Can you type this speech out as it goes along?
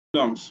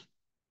Adams.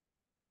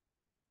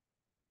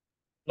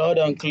 Loud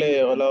and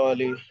clear,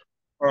 Olawale.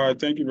 All right,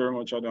 thank you very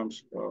much,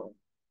 Adams. All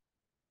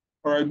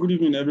right, good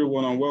evening,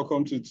 everyone, and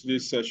welcome to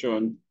today's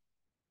session.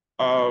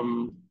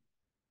 I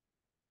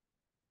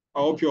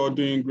hope you're all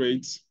doing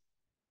great.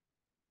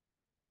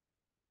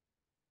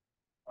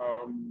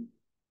 Um,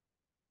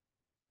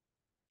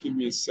 Give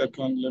me a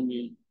second. Let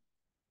me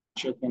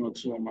check one or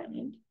two on my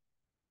end.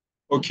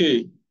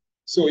 Okay,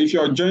 so if you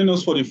are joining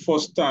us for the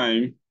first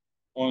time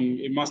on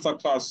a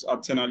masterclass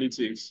at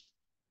Tenalytics,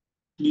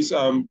 please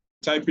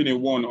type in a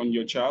 1 on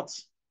your chat,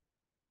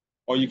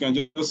 or you can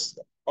just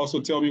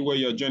also tell me where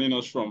you're joining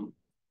us from.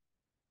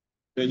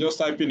 They just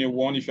type in a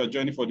 1 if you're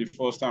joining for the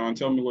first time and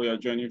tell me where you're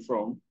joining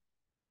from.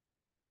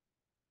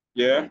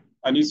 Yeah,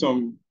 I need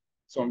some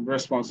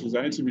responses.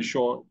 I need to be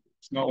sure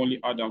it's not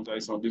only Adam that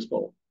is on this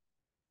call.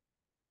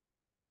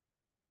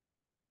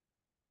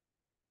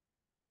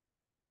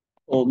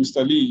 Oh,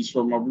 Mr. Lee is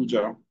from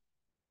Abuja.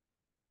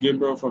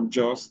 Gabriel from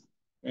Just.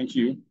 Thank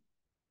you.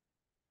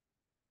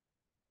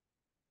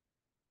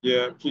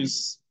 Yeah,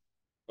 please.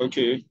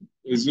 Okay.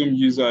 A Zoom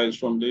user is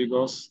from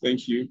Lagos.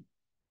 Thank you.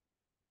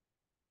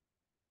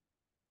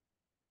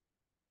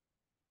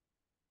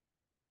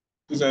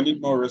 Please, I need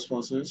more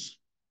responses.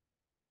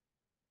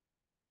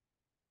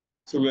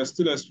 So we are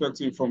still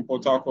expecting from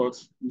Port Harcourt,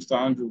 Mr.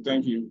 Andrew.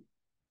 Thank you.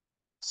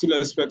 Still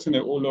expecting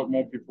a whole lot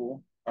more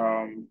people.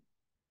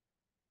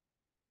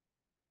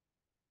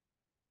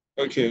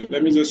 Okay,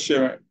 let me just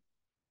share.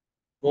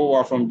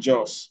 Goa from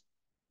Jos.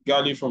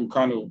 Gali from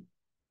Kano.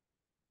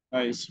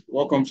 Nice.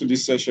 Welcome to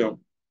this session.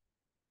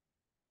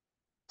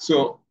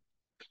 So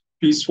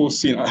peaceful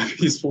scene,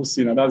 peaceful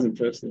scene. That's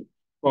interesting.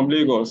 From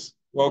Lagos,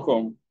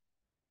 welcome.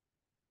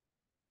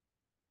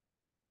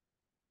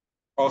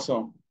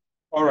 Awesome.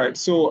 All right,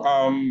 so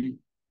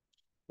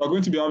we're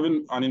going to be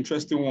having an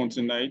interesting one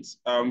tonight.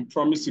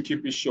 Promise to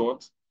keep it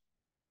short,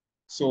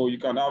 so you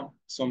can have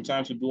some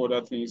time to do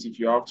other things if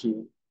you have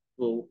to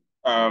go.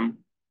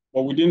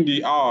 But within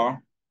the hour,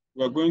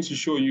 we're going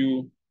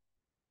to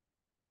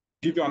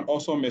give you an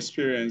awesome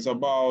experience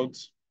about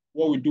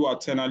what we do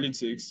at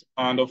Tenalytics,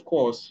 and of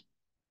course,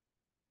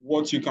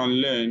 what you can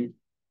learn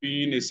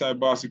being a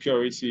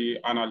cybersecurity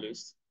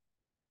analyst.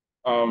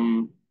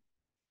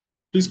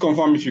 Please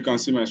confirm if you can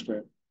see my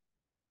screen.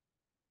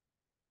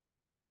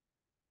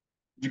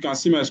 If you can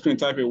see my screen,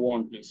 type a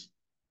 1, please.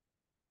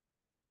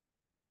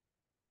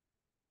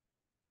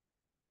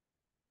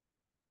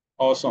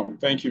 Awesome.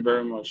 Thank you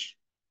very much.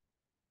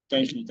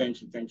 Thank you,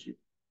 thank you, thank you.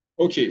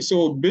 Okay,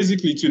 so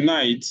basically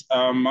tonight,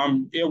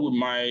 I'm here with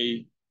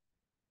my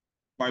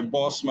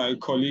boss, my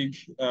colleague,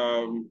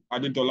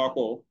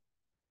 Adedolapo.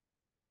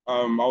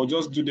 I'll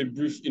just do the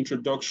brief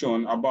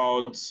introduction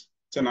about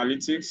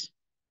Tenalytics.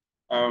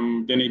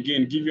 Then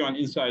again, give you an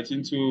insight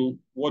into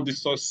what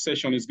this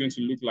session is going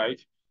to look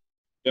like.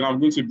 Then I'm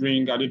going to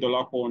bring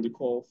Adedolapo on the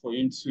call for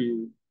him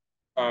to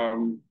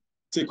um,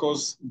 give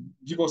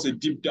us a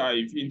deep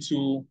dive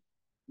into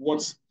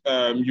what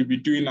you'll be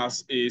doing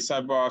as a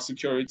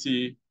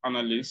cybersecurity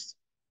analyst,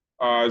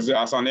 as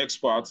an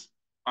expert,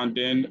 and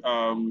then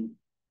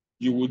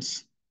you would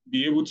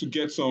be able to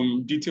get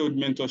some detailed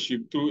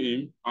mentorship through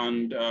him,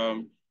 and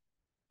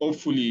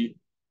hopefully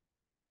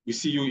we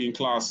see you in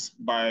class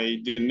by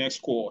the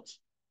next cohort.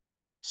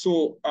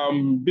 So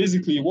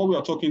basically, what we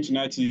are talking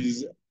tonight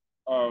is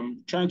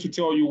trying to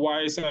tell you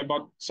why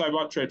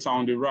cyber threats are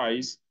on the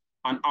rise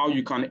and how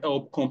you can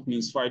help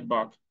companies fight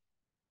back.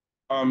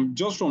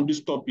 Just from this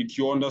topic,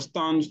 you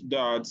understand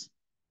that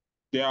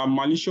there are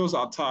malicious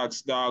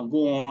attacks that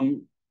go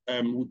on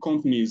with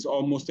companies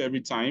almost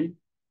every time,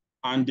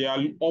 and they are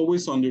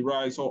always on the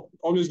rise, or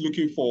always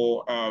looking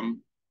for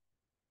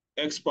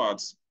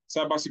experts,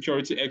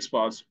 cybersecurity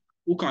experts,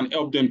 who can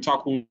help them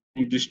tackle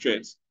these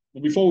threats.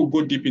 But before we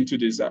go deep into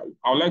this, I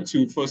would like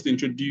to first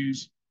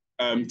introduce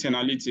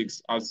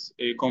Tenalytics as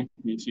a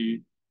company to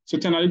you. So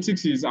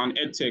Tenalytics is an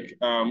edtech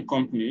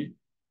company.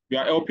 We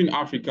are helping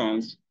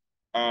Africans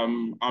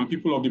and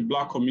people of the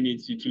Black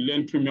community to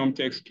learn premium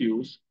tech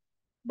skills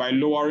by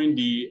lowering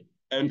the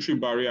entry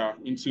barrier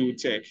into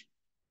tech.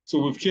 So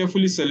we've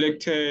carefully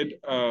selected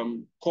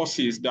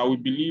courses that we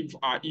believe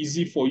are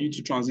easy for you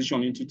to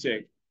transition into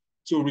tech.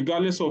 So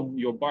regardless of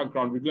your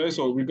background,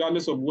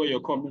 regardless of where you're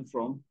coming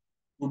from,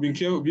 we've been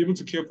able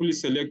to carefully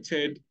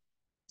selected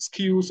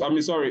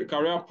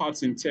career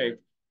paths in tech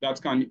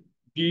that can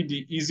be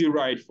the easy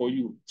ride for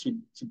you to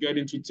get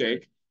into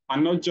tech,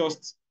 and not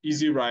just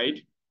easy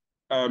ride,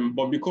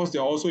 but because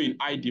they're also in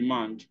high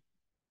demand.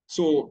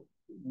 So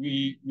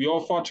we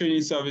offer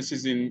training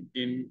services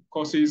in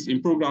courses,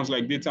 in programs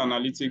like data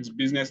analytics,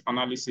 business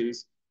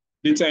analysis,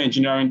 data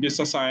engineering,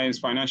 data science,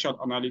 financial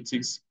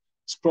analytics,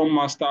 Scrum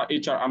Master,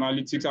 HR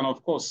analytics, and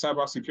of course,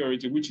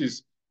 cybersecurity, which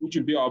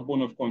will be our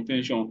bone of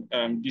contention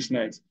this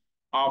night.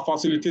 Our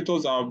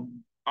facilitators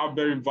have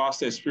very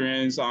vast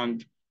experience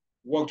and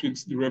worked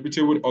with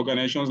reputable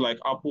organizations like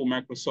Apple,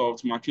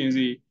 Microsoft,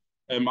 McKinsey,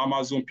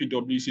 Amazon,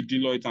 PwC,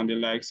 Deloitte, and the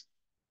likes.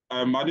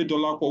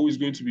 Adedolapo, who is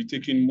going to be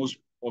taking most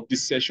of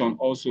this session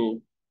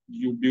also,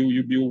 you'll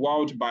be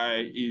wowed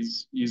by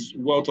his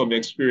wealth of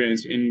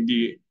experience in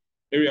the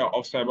area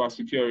of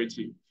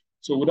cybersecurity.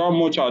 So without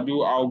much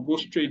ado, I'll go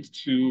straight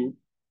to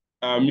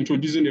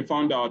introducing the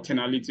founder of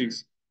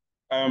Tenalytics.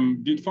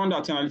 The founder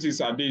of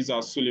Tenalytics are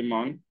Adeiza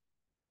Suleiman.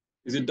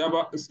 He's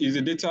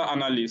a data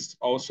analyst,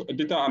 also a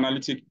data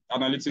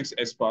analytics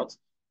expert.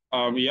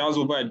 He has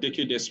over a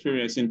decade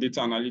experience in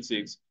data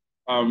analytics.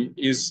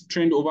 He's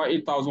trained over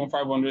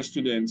 8,500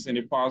 students in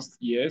the past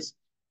years,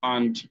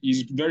 and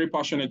he's very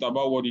passionate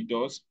about what he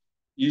does.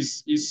 He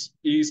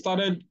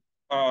started,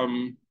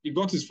 he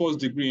got his first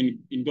degree in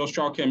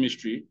industrial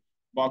chemistry,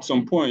 but at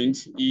some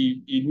point,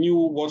 he knew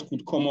what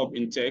could come up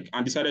in tech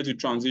and decided to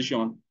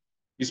transition.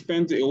 He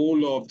spent a whole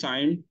lot of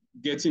time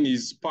getting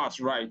his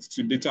path right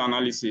to data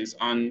analysis,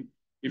 and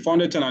he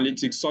founded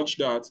Tenalytics such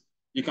that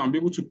he can be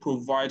able to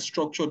provide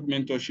structured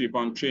mentorship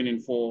and training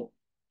for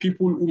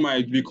people who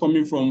might be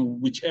coming from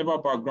whichever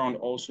background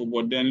also,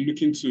 but then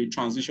looking to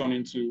transition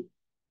into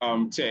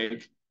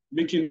tech,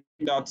 making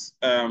that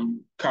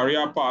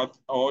career path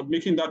or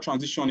making that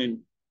transitioning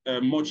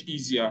much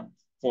easier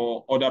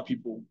for other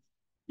people.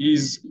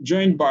 He's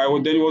joined by,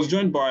 well, then he was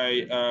joined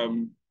by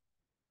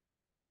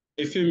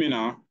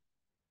Efemina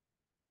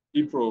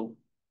Ipro,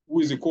 who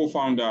is a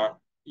co-founder.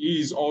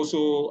 He is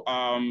also,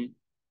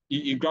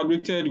 he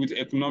graduated with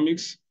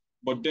economics,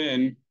 but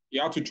then he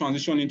had to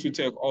transition into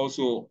tech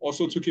also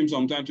took him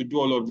some time to do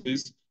all of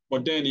this.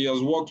 But then he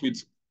has worked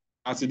with,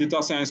 as a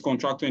data science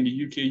contractor in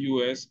the UK,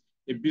 US,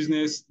 a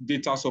business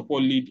data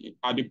support lead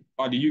at the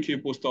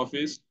UK Post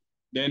Office,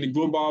 then a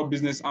global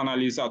business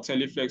analyst at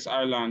Teleflex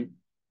Ireland.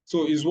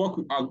 So he's worked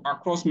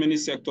across many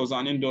sectors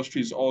and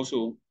industries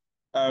also.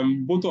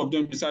 Both of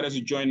them decided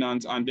to join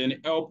hands and then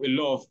help a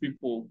lot of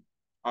people,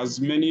 as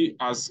many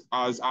as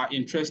are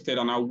interested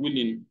and are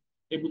willing,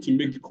 able to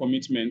make the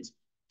commitment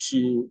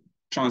to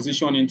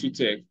transition into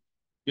tech.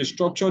 They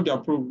structured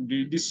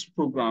these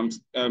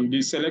programs,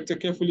 they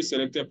carefully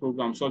selected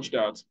programs such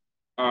that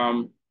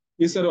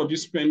instead of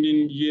just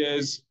spending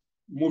years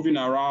moving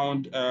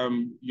around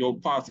your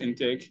path in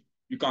tech,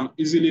 you can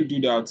easily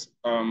do that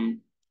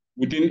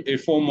within a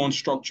 4-month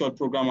structured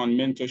program and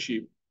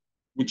mentorship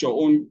with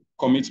your own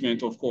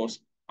commitment, of course,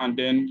 and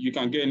then you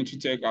can get into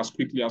tech as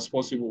quickly as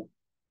possible.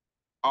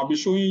 I'll be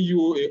showing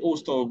you a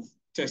host of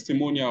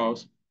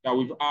testimonials that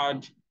we've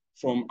had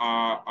from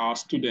our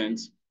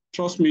students.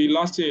 Trust me,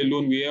 last year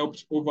alone, we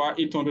helped over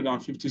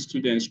 850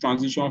 students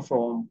transition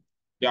from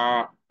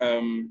their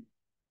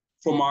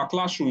from our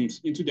classrooms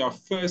into their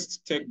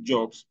first tech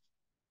jobs.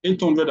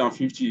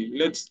 850.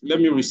 Let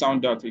me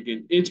resound that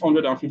again.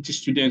 850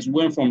 students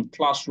went from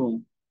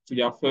classroom to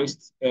their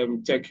first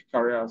tech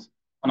careers.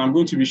 And I'm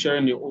going to be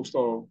sharing a host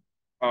of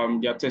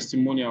their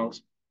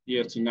testimonials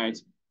here tonight.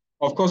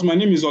 Of course, my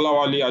name is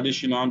Olawale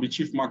Adeshina. I'm the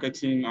Chief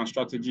Marketing and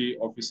Strategy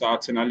Officer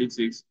at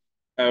Tenalytics.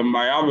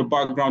 I have a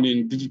background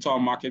in digital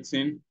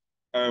marketing,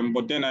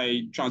 but then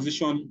I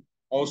transitioned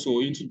also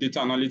into data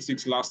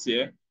analytics last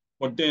year.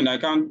 But then I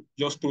can't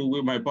just throw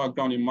away my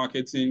background in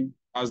marketing,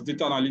 as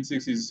data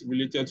analytics is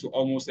related to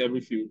almost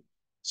every field.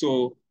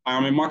 So I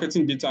am a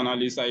marketing data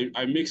analyst.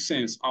 I make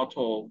sense out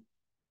of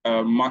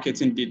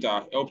marketing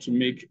data, help to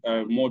make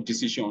more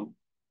decision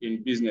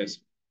in business.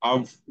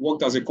 I've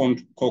worked as a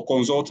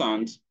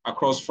consultant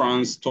across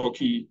France,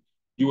 Turkey,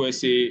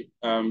 USA,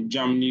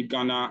 Germany,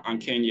 Ghana,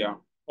 and Kenya.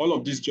 All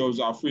of these jobs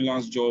are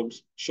freelance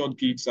jobs, short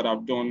gigs that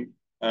I've done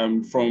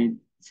from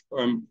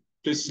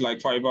places like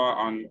Fiverr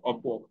and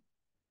Upwork.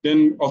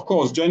 Then, of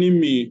course, joining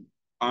me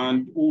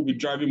and who will be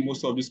driving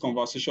most of this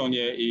conversation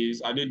here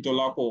is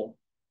Adedolapo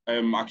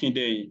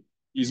Akindeyin.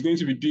 He's going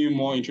to be doing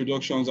more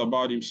introductions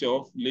about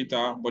himself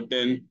later, but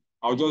then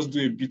I'll just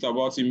do a bit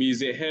about him.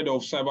 He's the head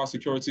of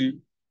cybersecurity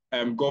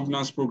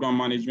governance, program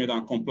management,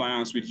 and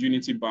compliance with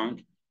Unity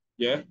Bank.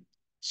 Yeah.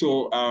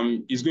 So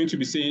he's going to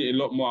be saying a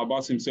lot more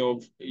about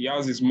himself. He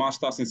has his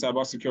master's in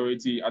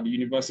cybersecurity at the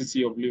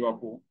University of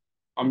Liverpool.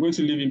 I'm going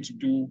to leave him to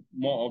do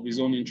more of his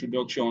own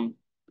introduction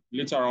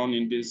later on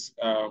in this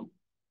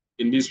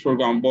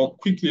program. But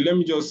quickly, let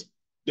me just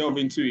delve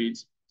into it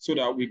so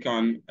that we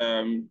can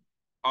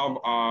have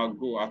our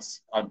go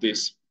at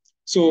this.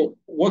 So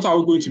what are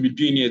we going to be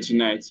doing here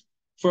tonight?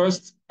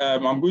 First,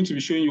 I'm going to be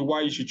showing you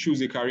why you should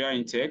choose a career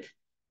in tech,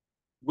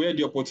 where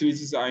the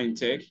opportunities are in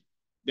tech.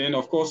 Then,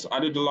 of course,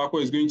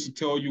 Adedolapo is going to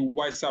tell you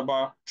why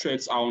cyber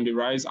threats are on the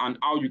rise and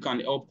how you can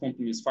help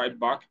companies fight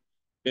back.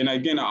 Then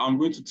again, I'm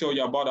going to tell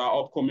you about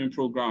our upcoming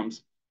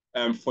programs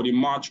for the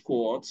March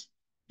cohort.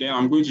 Then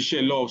I'm going to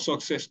share a lot of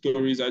success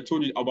stories. I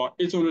told you about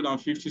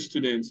 850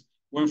 students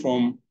went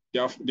from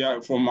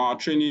from our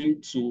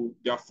training to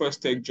their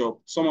first tech job.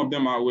 Some of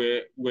them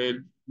were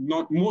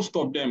not, most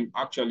of them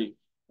actually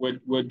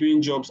were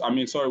doing jobs.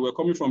 We're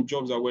coming from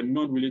jobs that were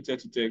not related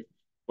to tech,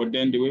 but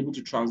then they were able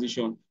to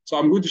transition. So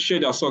I'm going to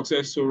share their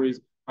success stories.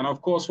 And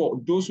of course, for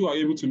those who are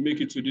able to make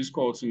it to this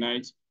call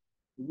tonight,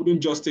 you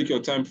wouldn't just take your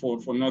time for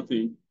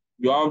nothing.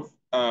 You have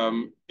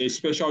a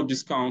special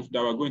discount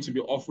that we're going to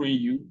be offering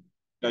you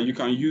that you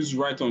can use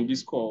right on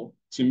this call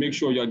to make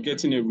sure you're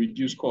getting a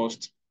reduced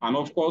cost. And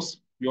of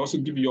course, We also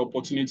give you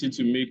opportunity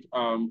to make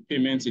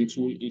payments in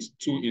two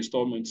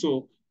installments.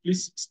 So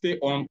please stay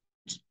on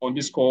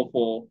this call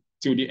for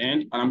till the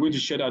end, and I'm going to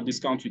share that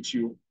discount with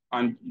you,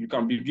 and you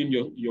can begin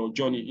your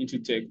journey into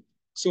tech.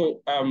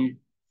 So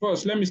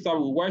first, let me start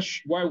with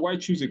why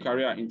choose a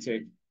career in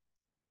tech?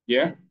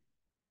 Yeah,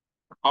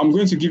 I'm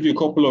going to give you a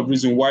couple of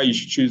reasons why you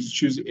should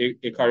choose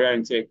a career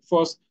in tech.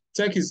 First,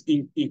 tech is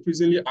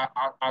increasingly an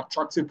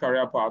attractive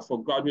career path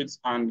for graduates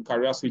and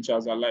career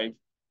switchers alike.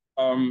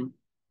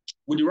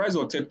 With the rise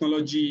of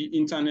technology,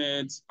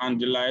 internet, and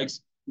the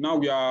likes, now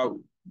we are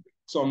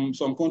some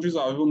countries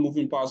are even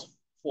moving past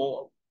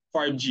for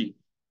 5G.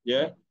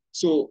 Yeah,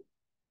 so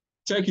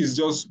tech is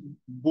just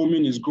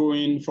booming, is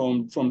growing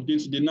from day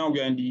to day. Now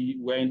we're in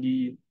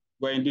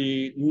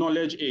the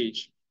knowledge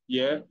age.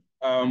 Yeah,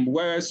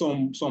 where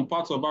some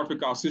parts of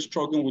Africa are still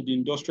struggling with the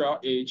industrial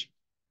age.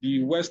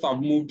 The West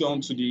have moved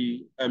on to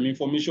the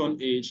information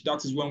age.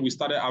 That is when we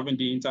started having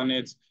the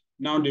internet.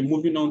 Now they're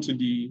moving on to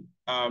the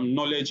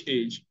knowledge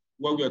age,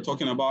 where we are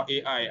talking about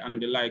AI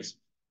and the likes.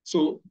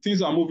 So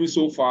things are moving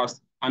so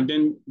fast, and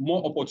then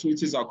more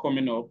opportunities are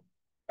coming up.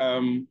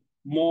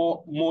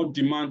 More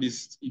demand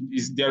is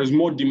there is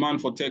more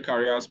demand for tech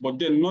careers, but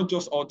then not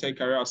just all tech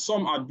careers.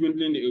 Some are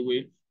dwindling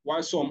away,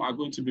 while some are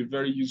going to be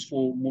very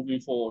useful moving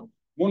forward.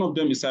 One of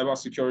them is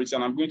cybersecurity,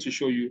 and I'm going to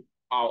show you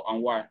how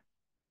and why.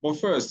 But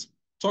first,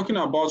 talking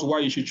about why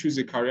you should choose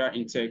a career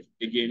in tech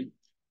again,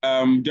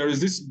 there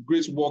is this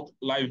great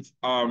work-life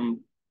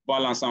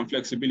balance and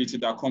flexibility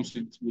that comes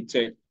with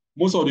tech.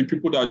 Most of the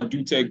people that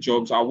do tech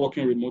jobs are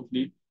working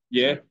remotely.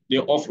 Yeah, they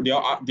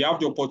have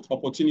the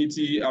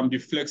opportunity and the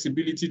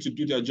flexibility to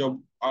do their job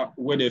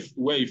where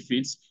it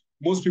fits.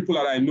 Most people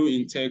that I know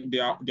in tech, they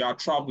are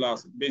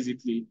travelers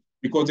basically,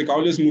 because they can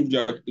always move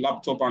their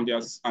laptop and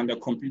their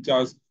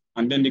computers,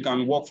 and then they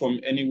can work from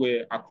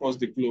anywhere across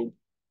the globe.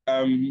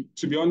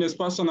 To be honest,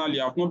 personally,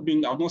 I've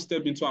not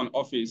stepped into an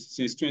office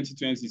since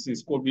 2020,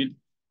 since COVID.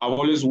 I've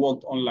always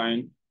worked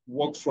online,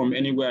 worked from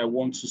anywhere I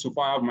want to. So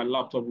far, I have my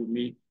laptop with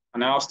me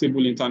and I have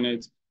stable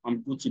internet.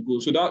 I'm good to go.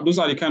 So those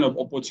are the kind of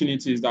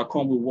opportunities that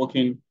come with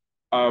working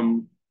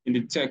in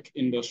the tech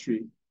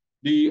industry.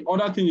 The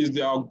other thing is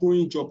there are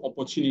growing job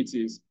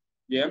opportunities.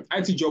 Yeah,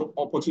 IT job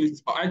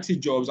opportunities. IT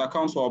jobs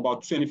account for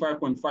about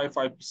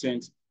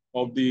 25.55%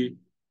 of the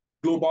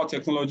global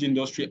technology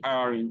industry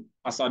hiring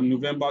as of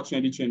November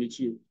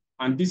 2022.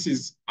 And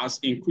this has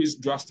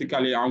increased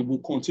drastically and will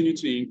continue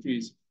to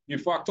increase. In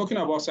fact, talking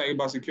about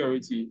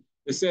cybersecurity,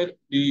 they said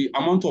the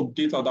amount of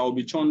data that will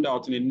be churned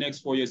out in the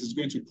next 4 years is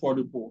going to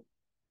quadruple.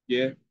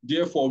 Yeah.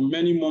 Therefore,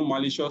 many more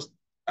malicious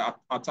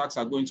attacks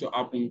are going to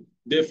happen.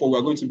 Therefore,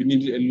 we're going to be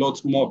needing a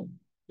lot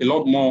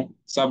more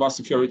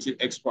cybersecurity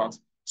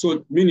experts.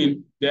 So,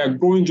 meaning there are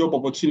growing job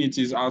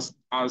opportunities as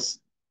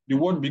the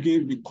world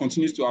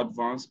continues to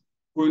advance.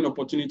 Growing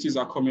opportunities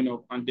are coming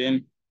up, and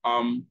then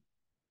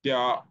there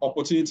are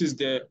opportunities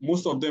there.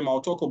 Most of them I'll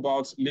talk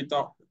about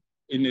later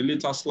in a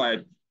later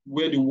slide,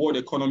 where the World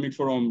Economic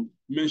Forum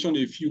mentioned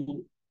a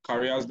few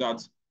careers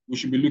that we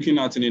should be looking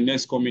at in the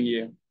next coming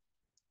year.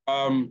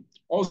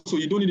 Also,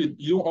 you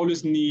don't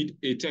always need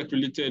a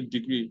tech-related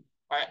degree.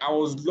 I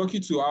was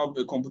lucky to have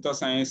a computer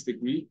science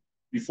degree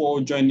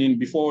before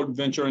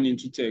venturing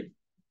into tech.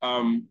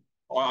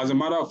 As a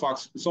matter of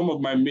fact, some of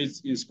my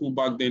mates in school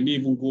back then, they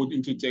even go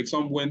into tech.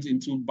 Some went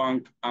into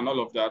bank and all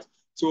of that.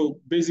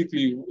 So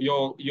basically,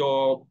 your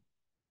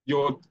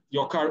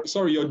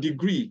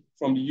degree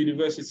from the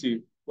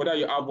university, whether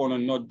you have one or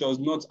not, does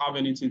not have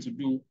anything to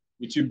do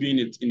with you being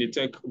in a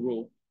tech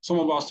role. Some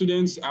of our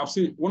students,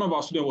 one of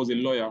our students was a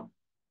lawyer.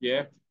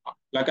 Yeah,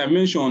 like I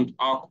mentioned,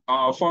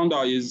 our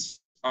founder is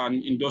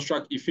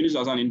he finished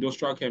as an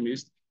industrial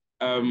chemist.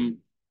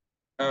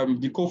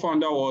 The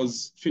co-founder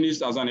was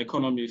finished as an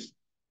economist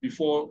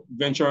before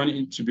venturing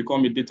in to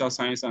become a data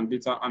science and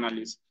data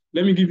analyst.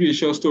 Let me give you a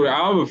short story.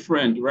 I have a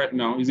friend right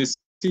now. He's a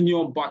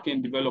senior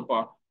backend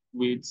developer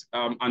with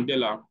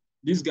Andela.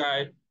 This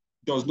guy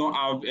does not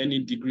have any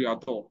degree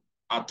at all,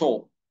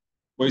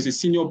 but he's a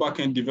senior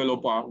backend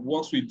developer,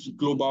 works with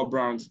global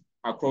brands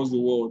across the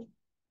world.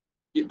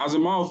 As a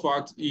matter of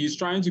fact, he's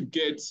trying to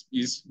get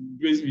his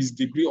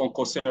degree on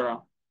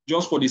Coursera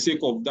just for the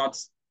sake of that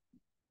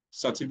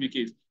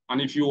certificate.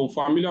 And if you're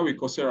familiar with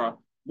Coursera,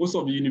 most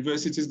of the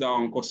universities that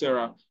are on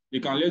Coursera,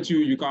 you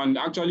can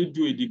actually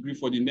do a degree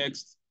for the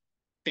next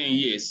 10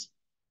 years.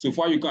 So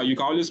far, you can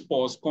always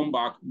pause, come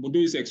back, but though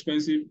it's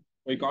expensive,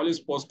 but you can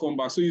always pause, come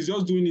back. So he's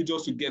just doing it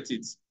just to get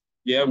it.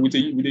 Yeah, with a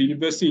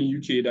university in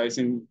UK that is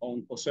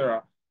on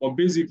Coursera. But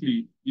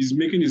basically, he's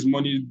making his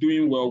money,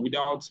 doing well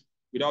without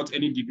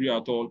any degree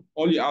at all.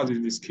 All he has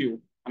is the skill.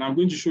 And I'm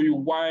going to show you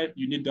why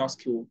you need that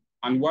skill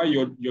and why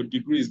your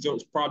degree is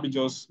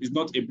is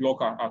not a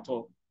blocker at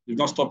all. It's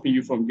not stopping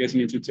you from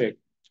getting into tech.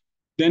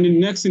 Then the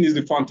next thing is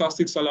the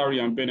fantastic salary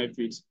and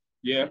benefits.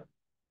 Yeah,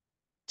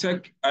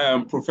 tech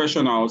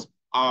professionals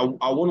are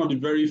one of the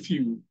very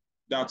few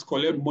that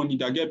collect money,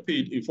 that get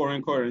paid in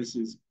foreign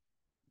currencies.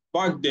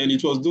 Back then,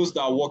 it was those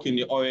that work in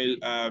the oil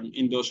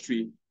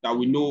industry that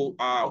we know,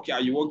 okay,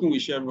 are you working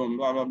with Chevron,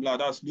 blah, blah, blah.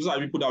 Those are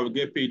people that will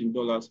get paid in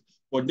dollars.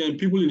 But then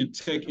people in the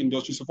tech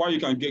industry, so far you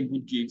can get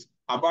good gigs.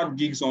 I've had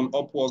gigs on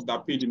Upwork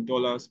that paid in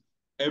dollars.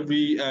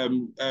 Every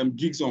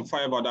gigs on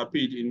Fiverr that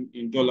paid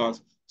in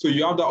dollars. So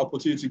you have the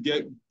opportunity to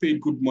get paid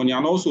good money.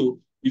 And also,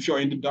 if you're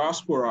in the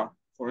diaspora,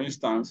 for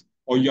instance,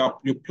 or you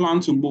plan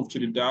to move to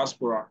the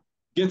diaspora,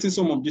 getting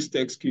some of these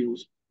tech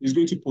skills is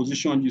going to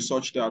position you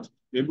such that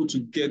you're able to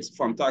get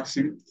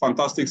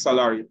fantastic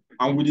salary.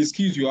 And with the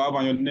skills you have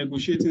and your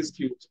negotiating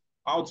skills,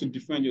 how to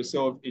defend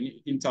yourself in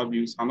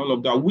interviews and all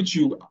of that, which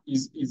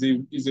is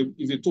a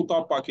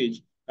total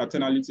package that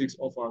Tenalytics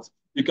offers.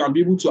 You can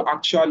be able to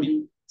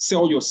actually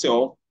sell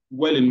yourself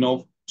well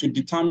enough to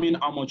determine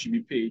how much you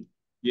be paid.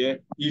 Yeah,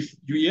 if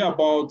you hear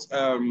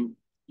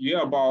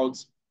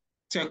about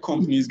tech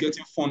companies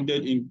getting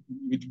funded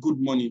with good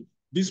money,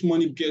 this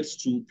money gets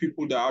to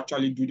people that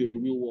actually do the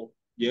real work.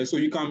 Yeah, so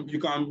you can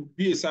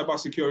be a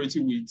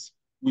cybersecurity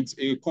with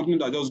a company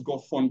that just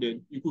got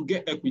funded. You could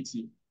get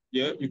equity.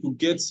 Yeah, you could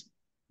get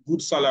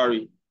good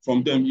salary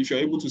from them if you're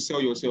able to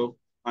sell yourself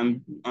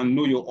and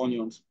know your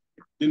onions.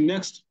 The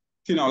next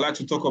thing I'd like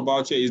to talk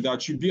about here is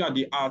that you be at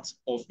the art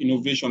of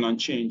innovation and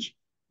change.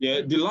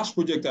 Yeah, the last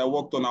project I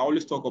worked on, I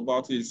always talk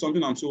about it. It's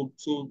something I'm so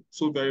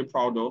very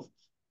proud of.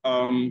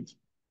 I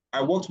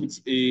worked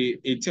with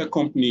a tech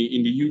company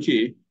in the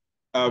UK,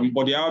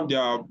 but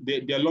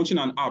they're launching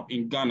an app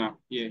in Ghana.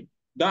 Yeah,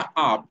 that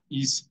app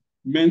is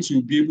meant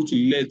to be able to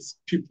let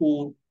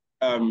people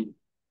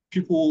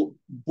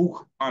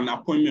book an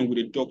appointment with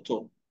a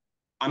doctor,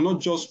 and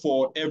not just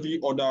for every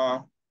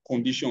other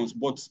conditions,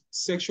 but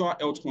sexual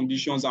health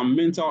conditions and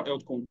mental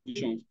health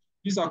conditions.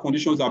 These are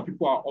conditions that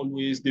people are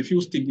always, they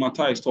feel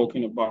stigmatized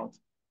talking about.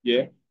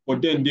 Yeah.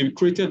 But then they've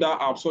created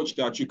that app such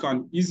that you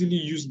can easily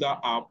use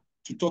that app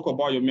to talk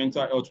about your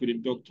mental health with a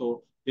doctor.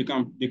 They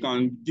can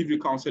give you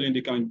counseling,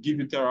 they can give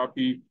you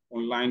therapy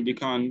online, they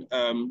can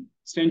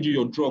send you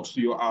your drugs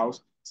to your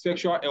house.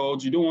 Sexual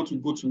health, you don't want to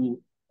go to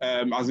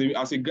as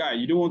a guy,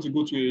 you don't want to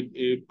go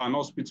to an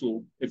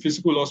hospital, a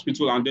physical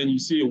hospital, and then you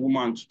see a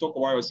woman to talk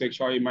about your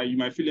sexuality. You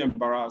might feel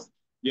embarrassed.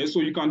 Yeah,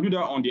 so you can do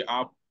that on the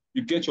app.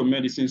 You get your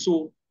medicine.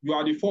 So you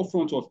are at the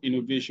forefront of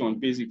innovation,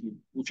 basically.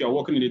 If you are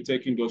working in the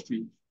tech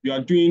industry, you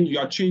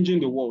are changing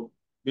the world,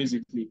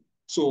 basically.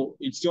 So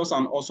it's just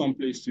an awesome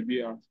place to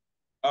be at.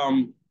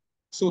 Um,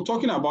 so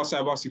talking about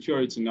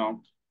cybersecurity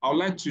now, I would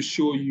like to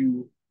show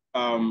you.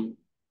 I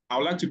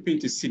would like to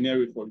paint a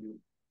scenario for you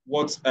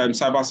what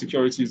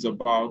cybersecurity is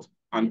about,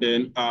 and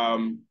then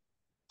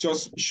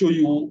just show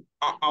you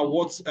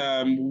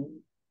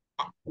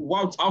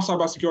what how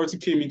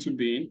cybersecurity came into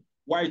being,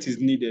 why it is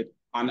needed,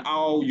 and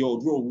how your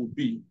role would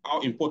be,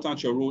 how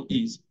important your role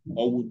is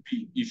or would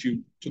be if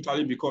you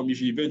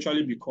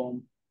eventually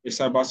become a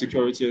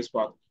cybersecurity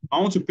expert. I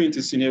want to paint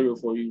a scenario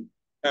for you.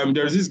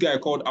 There's this guy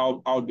called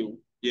Aldo.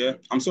 Yeah,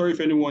 I'm sorry if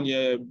anyone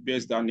here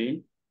bears that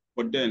name,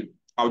 but then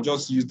I'll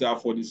just use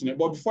that for this.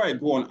 But before I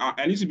go on,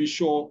 I need to be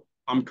sure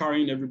I'm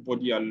carrying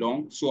everybody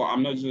along, so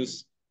I'm not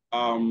just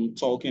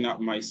talking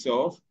at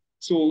myself.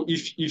 So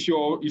if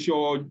you're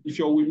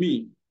with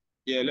me,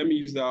 yeah, let me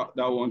use that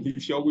one.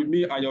 If you're with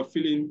me and you're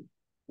feeling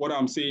what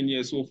I'm saying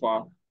here so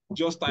far,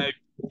 just type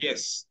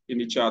yes in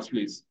the chat,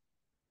 please.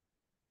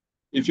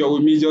 If you're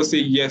with me, just say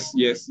yes,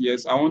 yes,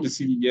 yes. I want to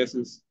see the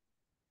yeses.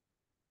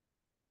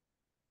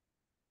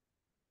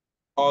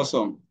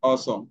 Awesome,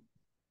 awesome.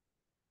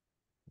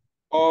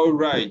 All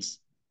right,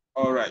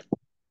 all right.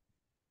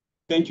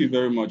 Thank you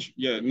very much.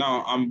 Yeah,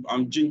 now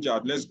I'm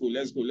gingered. Let's go,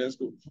 let's go, let's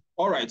go.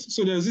 All right.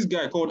 So there's this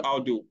guy called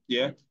Aldo.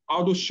 Yeah.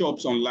 Aldo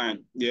shops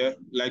online. Yeah.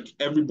 Like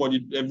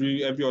everybody,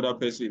 every other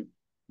person.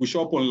 We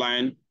shop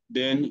online.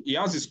 Then he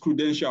has his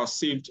credentials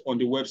saved on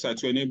the website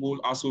to enable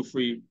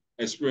hassle-free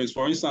experience.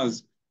 For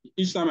instance,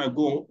 each time I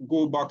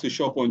go back to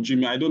shop on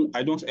Jimmy, I don't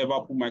ever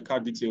put my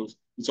card details.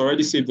 It's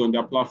already saved on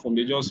their platform.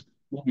 They just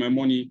move my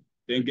money,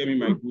 then get me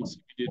my goods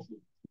immediately.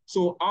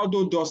 So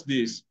Aldo does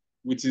this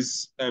with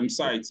his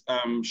site,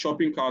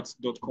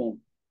 shoppingcart.com.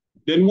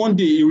 Then one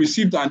day he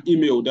received an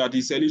email that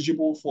he's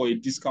eligible for a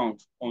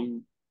discount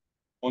on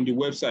the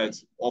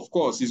website. Of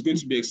course, he's going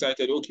to be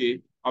excited. Okay,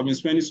 I've been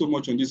spending so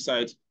much on this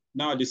site.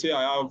 Now they say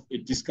I have a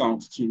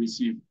discount to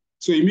receive.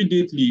 So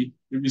immediately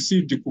he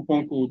received the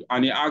coupon code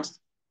and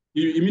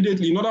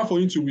immediately, in order for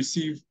him to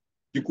receive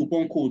the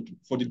coupon code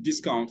for the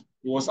discount,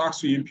 he was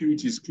asked to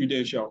input his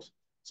credentials.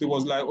 So he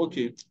was like,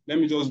 okay, let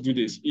me just do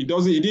this. He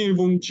didn't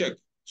even check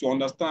to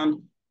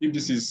understand if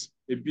this is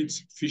a bit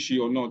fishy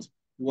or not. It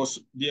was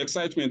the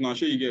excitement, now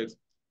sure you get.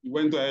 He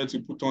went ahead to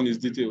put on his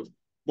details.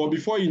 But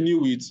before he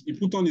knew it, he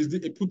put on his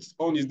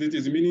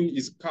details, meaning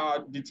his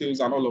card details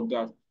and all of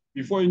that.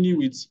 Before he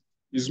knew it,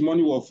 his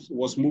money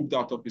was moved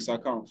out of his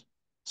account.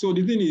 So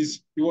the thing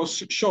is, he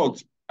was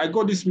shocked. I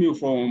got this mail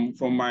from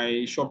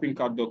my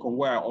shoppingcart.com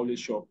where I always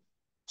shop.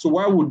 So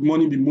why would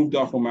money be moved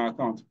out from my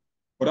account?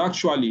 But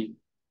actually,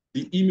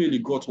 the email he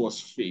got was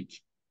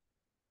fake.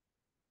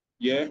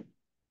 Yeah,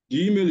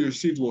 the email he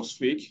received was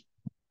fake.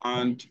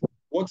 And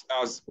what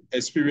has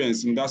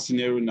experienced in that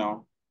scenario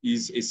now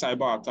is a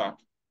cyber attack.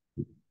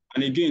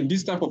 And again,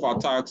 this type of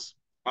attacks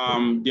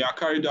they are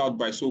carried out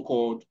by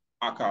so-called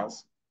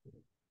hackers.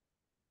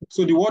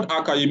 So the word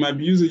hacker, you might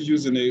be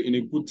used in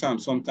a good time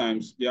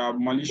sometimes. There are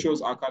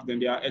malicious hackers, then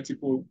there are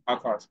ethical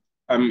hackers.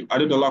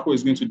 Adedolapo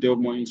is going to delve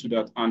more into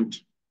that and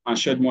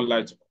shed more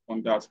light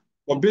on that.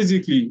 But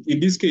basically, in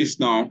this case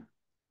now,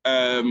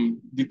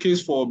 the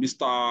case for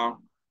Mr.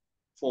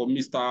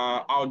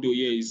 Aldo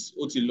here is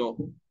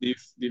Otilo.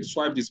 They've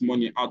swiped his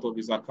money out of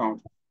his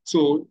account.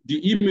 So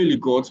the email he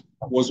got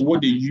was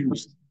what they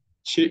used,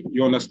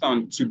 you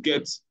understand, to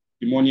get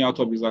the money out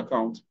of his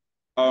account.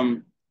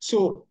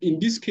 So in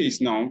this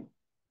case now,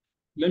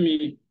 let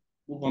me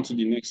move on to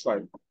the next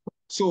slide.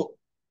 So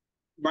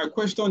my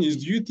question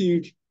is, do you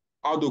think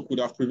Aldo could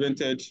have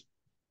prevented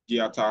the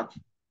attack?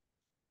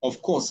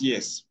 Of course,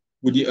 yes,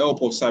 with the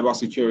help of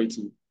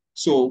cybersecurity.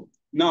 So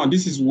now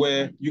this is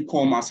where you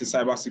come as a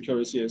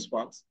cybersecurity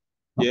expert.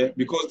 Yeah,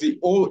 because the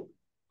whole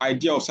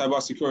idea of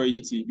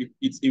cybersecurity,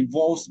 it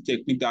involves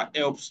technique that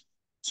helps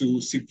to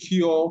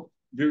secure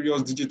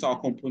various digital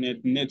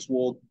component,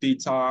 network,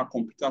 data,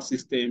 computer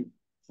system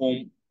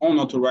from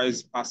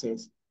unauthorized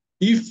access.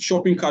 If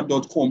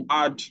shoppingcart.com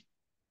had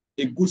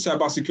a good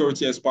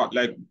cybersecurity expert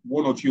like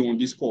one of you on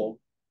this call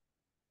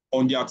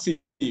on their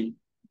team,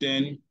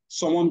 then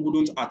someone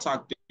wouldn't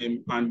attack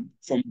them and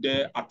from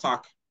there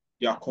attack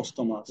their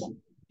customers.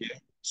 Yeah.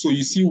 So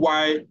you see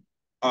why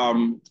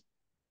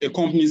the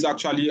companies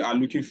actually are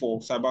looking for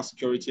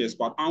cybersecurity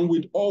expert, and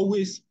we'd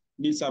always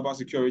need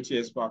cybersecurity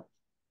expert.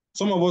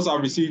 Some of us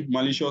have received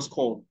malicious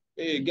call.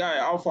 Hey, guy,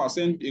 Alpha,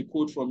 send a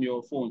code from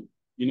your phone.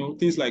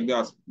 Things like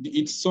that.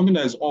 It's something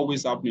that is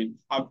always happening.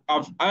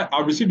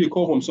 I've received a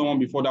call from someone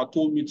before that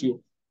told me to.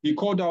 He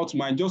called out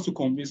just to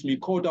convince me.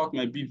 Called out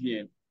my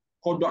BVN,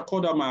 called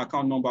out my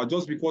account number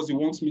just because he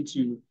wants me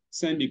to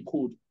send a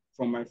code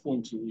from my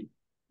phone to him.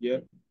 Yeah,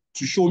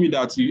 to show me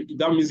that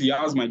that means he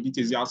has my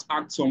details. He has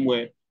hacked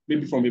somewhere,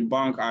 maybe from a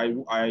bank. I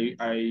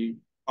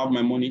have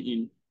my money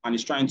in, and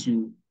he's trying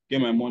to get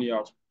my money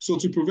out. So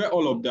to prevent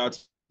all of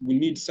that, we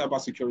need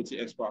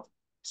cybersecurity experts.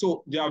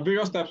 So there are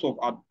various types of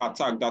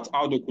attack that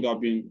Aldo could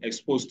have been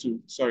exposed to.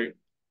 Sorry,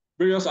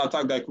 various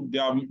attacks that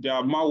there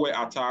are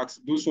malware attacks.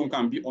 Those one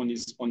can be on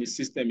his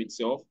system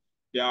itself.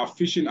 There are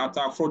phishing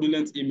attacks,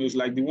 fraudulent emails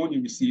like the one he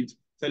received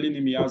telling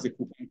him he has a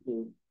coupon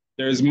code.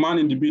 There is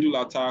man-in-the-middle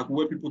attack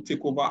where people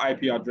take over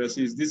IP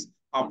addresses. This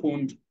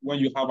happened when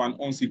you have an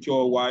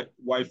unsecure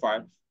Wi-Fi.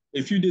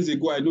 A few days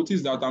ago, I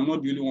noticed that I'm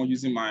not the only one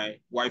using my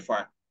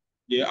Wi-Fi.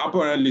 Yeah,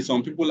 apparently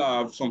some people,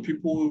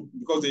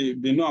 because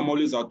they know I'm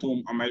always at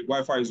home and my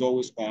Wi-Fi is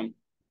always on,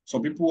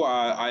 some people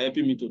are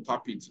helping me to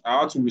tap it.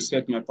 I had to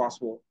reset my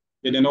password.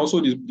 And then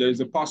also there is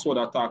a password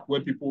attack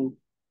where people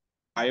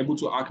are able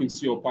to hack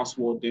into your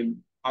password,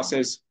 then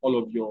access all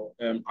of your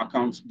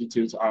account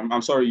details.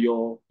 I'm sorry,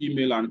 your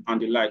email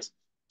and the likes.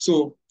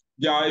 So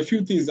there are a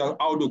few things that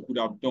Aldo could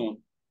have done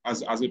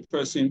as a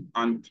person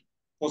and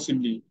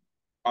possibly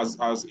as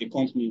a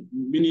company,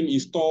 meaning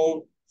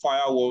install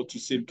firewall to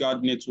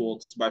safeguard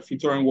networks by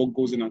filtering what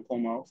goes in and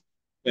come out.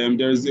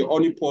 There is the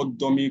honeypot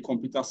dummy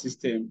computer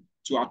system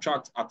to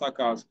attract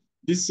attackers.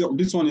 This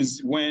one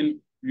is when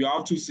you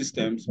have two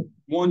systems.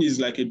 One is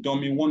like a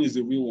dummy, one is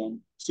a real one.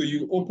 So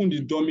you open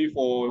the dummy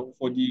for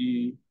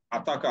the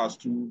attackers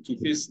to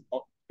face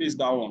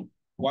that one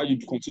while you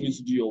continue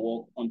to do your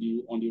work on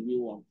the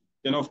real one.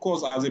 Then of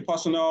course, as a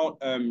personal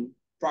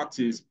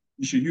practice,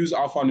 you should use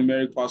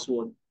alphanumeric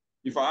password.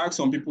 If I ask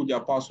some people their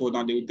password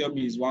and they will tell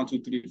me it's 1,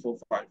 2, 3, 4,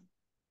 5,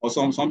 or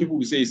some people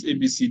will say it's A,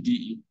 B, C, D,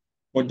 E.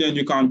 But then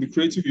you can be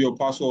creative with your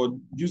password,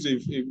 use a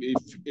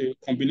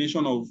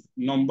combination of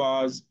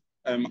numbers,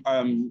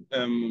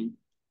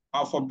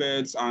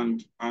 alphabets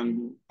and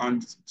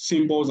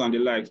symbols and the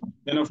like.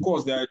 Then of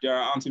course there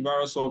are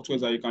antivirus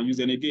softwares that you can use.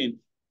 And again,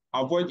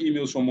 avoid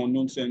emails from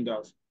unknown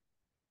senders.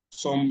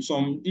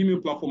 Some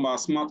email platforms are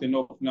smart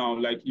enough now.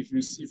 Like if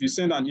you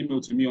send an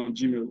email to me on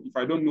Gmail, if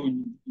I don't know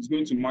you, it's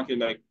going to mark it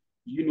like,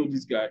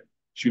 this guy,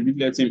 should we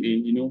let him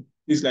in?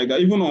 Things like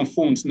that. Even on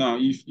phones now,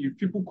 if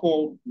people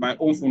call my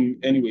own phone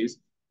anyways,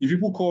 if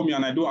people call me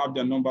and I don't have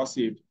their number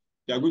saved,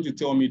 they are going to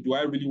tell me, do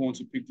I really want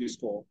to pick this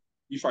call?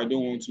 If I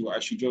don't want to, I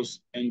should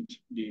just end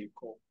the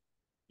call.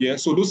 Yeah,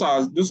 so those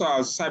are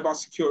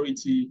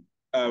cybersecurity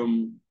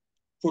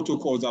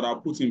protocols that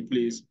are put in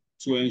place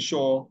to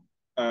ensure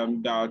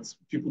that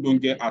people don't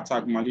get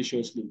attacked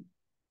maliciously.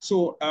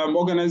 So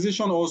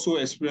organization also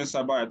experience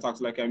cyber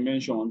attacks, like I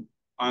mentioned,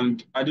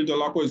 and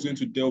Adedolapo is going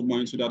to delve more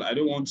into that. I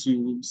don't want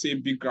to say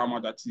big grammar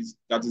that is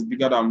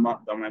bigger than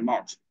my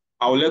mouth.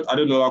 I will let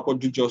Adedolapo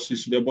do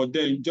justice to that. But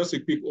then just a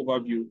quick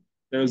overview.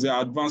 There is an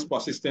advanced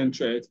persistent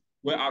threat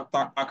where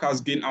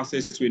hackers gain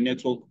access to a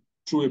network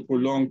through a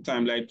prolonged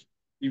time. Like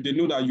if they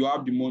know that you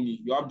have the money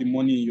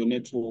in your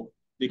network,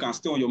 they can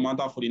stay on your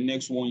matter for the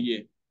next 1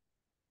 year.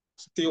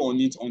 Stay on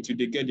it until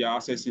they get their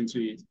access into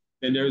it.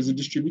 Then there is a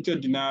distributed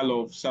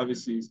denial of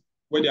services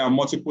where there are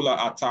multiple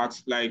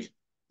attacks, like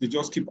they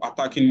just keep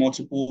attacking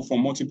from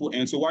multiple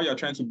ends. So while you're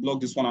trying to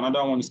block this one,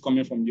 another one is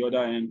coming from the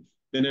other end.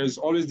 Then there's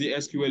always the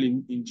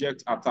SQL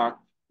inject attack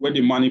where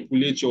they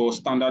manipulate your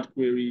standard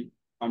query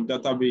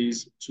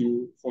database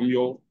from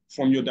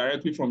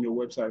directly from your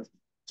website.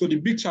 So the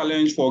big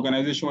challenge for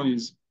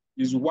organizations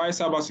is why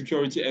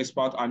cybersecurity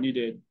experts are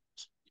needed.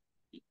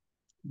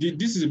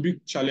 This is a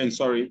big challenge,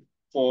 sorry,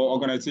 for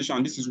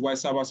organizations. This is why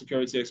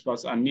cybersecurity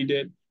experts are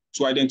needed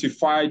to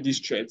identify these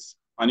threats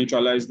and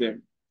neutralize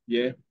them.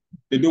 Yeah,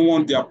 they don't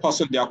want their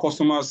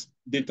customers'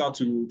 data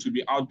to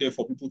be out there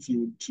for people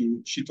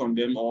to cheat on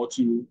them or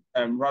to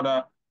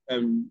rather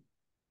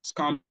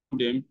scam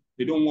them.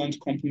 They don't want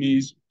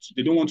companies.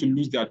 They don't want to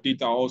lose their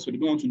data. Also, they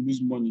don't want to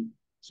lose money.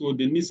 So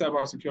they need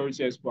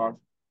cybersecurity experts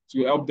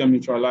to help them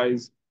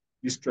neutralize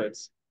these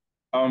threats.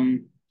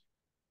 Um,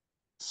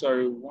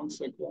 sorry, 1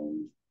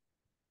 second.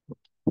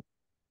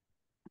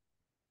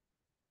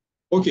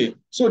 Okay,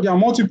 so there are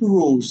multiple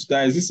roles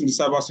that exist in the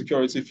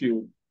cybersecurity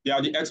field. They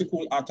are the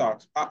ethical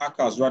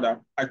hackers, rather.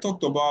 I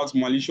talked about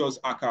malicious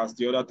hackers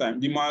the other time.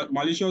 The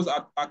malicious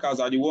hackers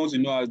are the ones you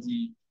know as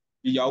the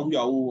Yahoo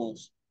Yahoo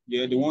ones.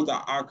 Yeah, the ones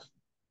that hack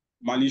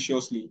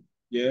maliciously.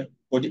 Yeah,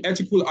 but the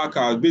ethical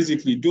hackers,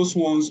 basically, those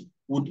ones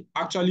would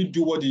actually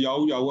do what the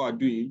Yahoo Yahoo are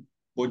doing,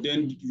 but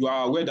then you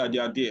are aware that they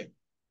are there.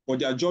 But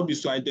their job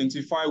is to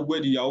identify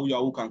where the Yahoo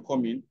Yahoo can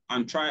come in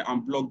and try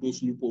and block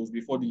those loopholes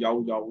before the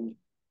Yahoo Yahoo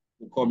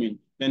will come in.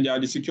 Then there are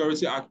the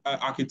security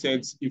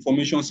architects,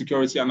 information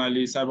security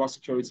analysts, cyber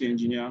security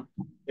engineer.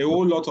 A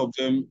whole lot of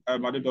them,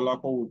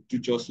 Adedolapo will do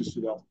justice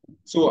to that.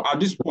 So at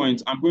this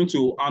point, I'm going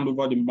to hand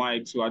over the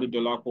mic to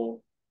Adedolapo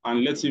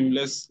and let's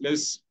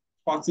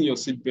fasten your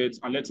seatbelt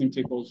and let him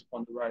take us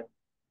on the ride.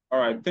 All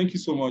right, thank you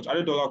so much.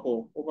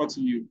 Adedolapo, over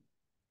to you.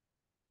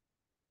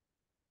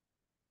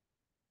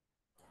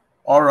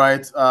 All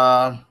right.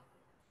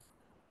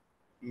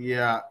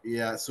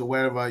 Yeah. So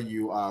wherever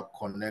you are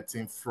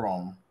connecting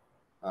from,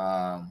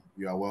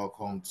 you are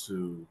welcome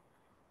to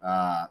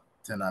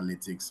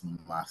Tenalytics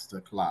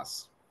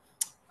Masterclass.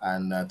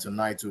 And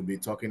tonight we'll be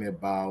talking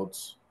about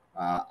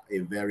a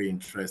very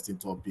interesting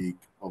topic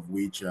of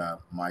which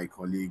my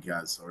colleague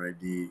has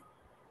already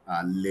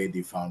laid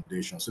the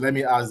foundation. So let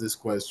me ask this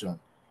question.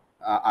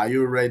 Are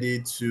you ready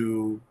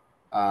to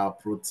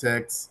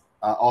protect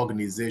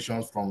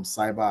organizations from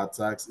cyber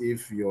attacks?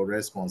 If your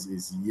response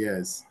is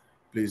yes,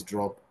 please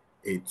drop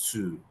a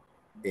 2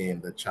 in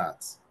the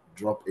chat.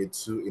 Drop a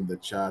 2 in the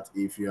chat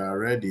if you are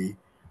ready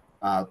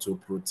to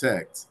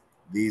protect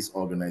these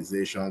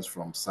organizations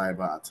from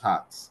cyber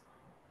attacks.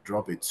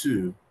 Drop a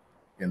 2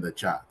 in the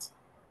chat.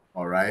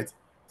 All right.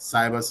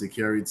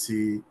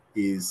 Cybersecurity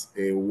is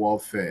a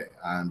warfare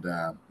and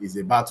is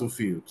a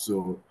battlefield.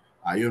 So,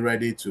 are you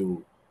ready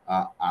to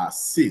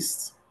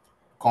assist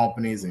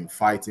companies in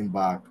fighting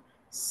back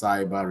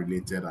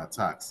cyber-related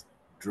attacks?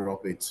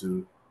 Drop a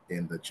 2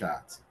 in the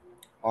chat.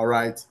 All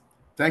right.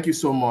 Thank you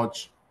so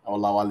much,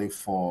 Olawale,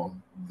 for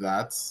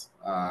that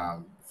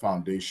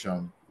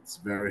foundation. It's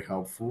very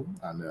helpful.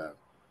 And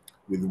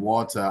with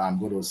what I'm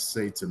going to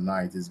say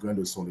tonight is going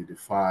to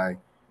solidify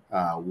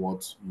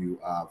what you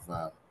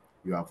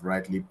have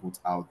rightly put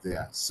out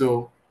there.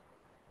 So,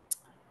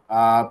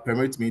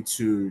 permit me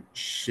to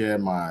share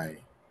my.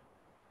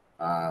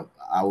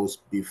 I will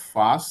be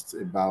fast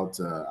about.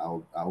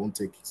 I won't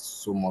take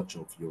so much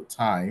of your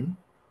time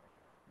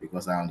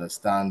because I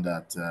understand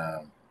that.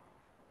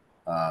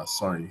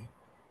 Sorry.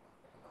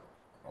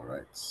 All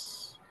right.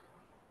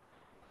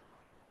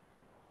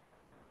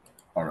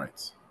 All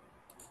right.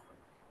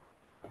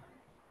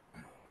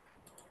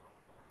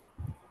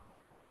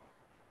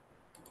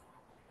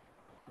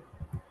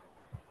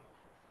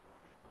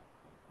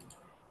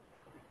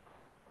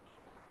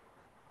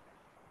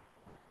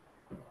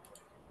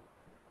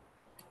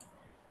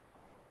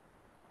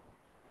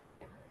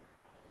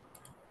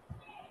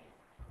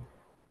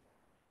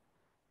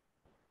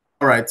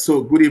 All right.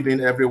 So, good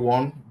evening,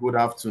 everyone. Good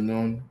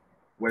afternoon,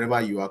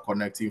 wherever you are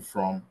connecting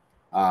from.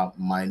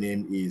 My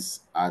name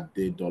is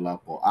Ade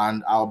Dolapo,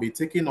 and I'll be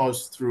taking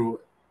us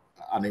through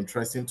an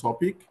interesting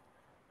topic: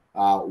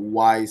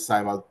 why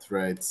cyber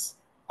threats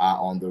are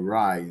on the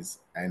rise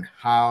and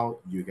how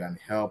you can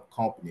help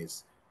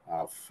companies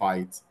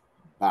fight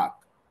back.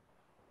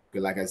 Okay,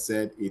 like I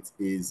said, it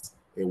is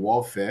a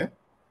warfare.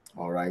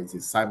 All right,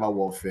 it's cyber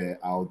warfare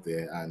out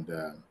there, and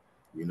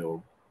you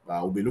know,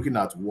 we'll be looking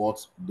at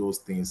what those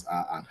things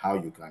are and how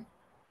you can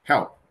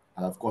help.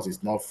 And of course,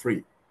 it's not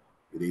free.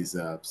 It is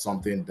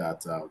something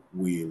that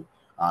will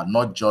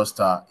not just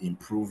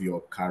improve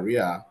your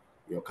career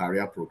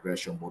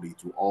progression, but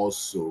it will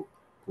also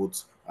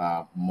put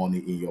money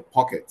in your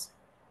pocket,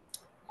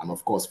 and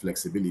of course,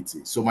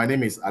 flexibility. So my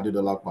name is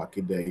Adedola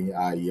Kwakide.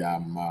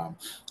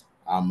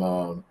 I'm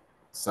a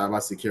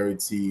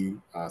cybersecurity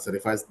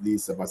certified lead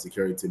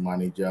cybersecurity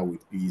manager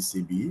with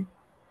PECB.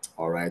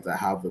 All right, I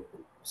have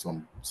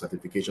some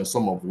certifications,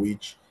 some of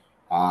which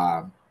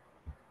are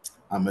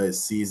I'm a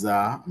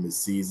CISA, I'm a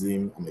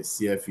CISM, I'm a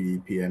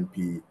CFE,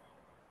 PMP,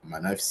 I'm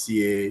an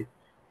FCA,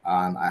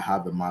 and I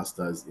have a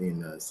master's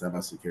in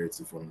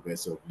cybersecurity from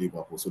University of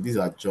Liverpool. So these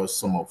are just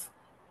some of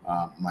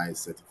my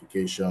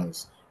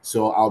certifications.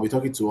 So I'll be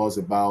talking to us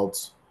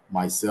about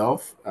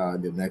myself,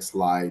 the next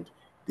slide,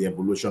 the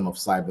evolution of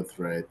cyber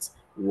threats,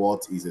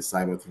 what is a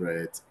cyber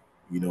threat,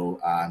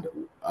 and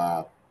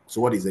So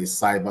what is a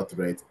cyber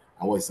threat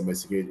and what is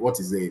cybersecurity? What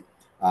is the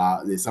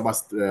cyber?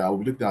 We'll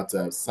be looking at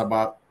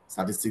cyber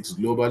statistics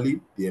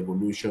globally, the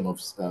evolution of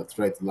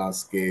threat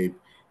landscape,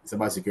 the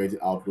cybersecurity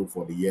outlook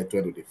for the year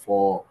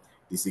 2024,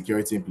 the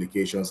security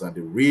implications and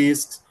the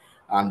risks,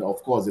 and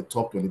of course the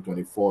top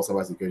 2024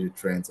 cybersecurity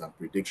trends and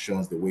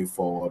predictions, the way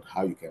forward,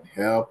 how you can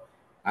help,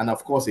 and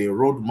of course a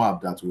roadmap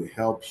that will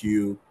help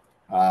you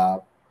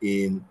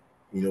in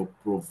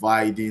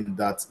providing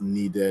that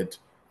needed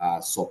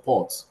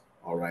support.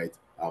 All right.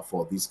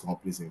 For these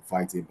companies in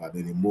fighting, but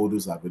then the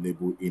modules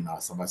available in our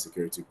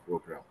cybersecurity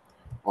program.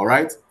 All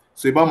right.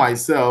 So about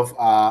myself,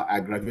 I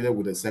graduated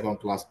with a second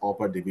class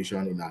upper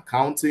division in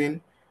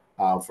accounting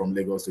from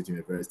Lagos State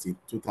University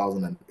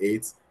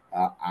 2008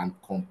 and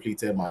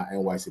completed my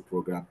NYC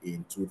program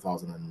in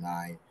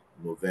 2009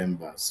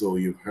 November. So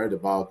you've heard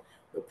about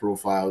the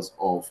profiles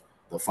of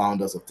the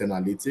founders of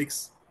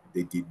Tenalytics.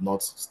 They did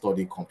not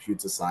study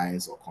computer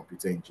science or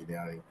computer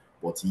engineering,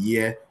 but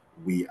here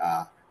we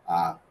are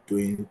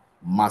doing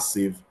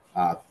massive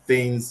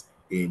things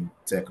in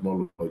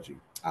technology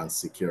and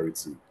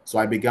security. So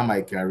I began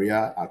my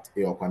career at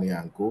Eokwani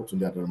 & Co,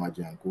 Tunde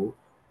Aderomaji & Co,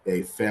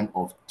 a firm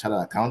of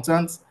chartered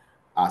accountants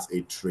as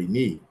a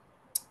trainee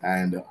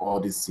and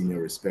audit senior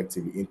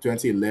respectively. In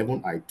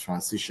 2011, I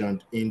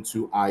transitioned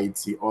into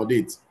IT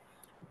audit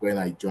when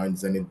I joined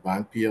Zenith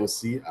Bank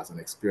PLC as an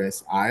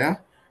experienced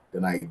hire.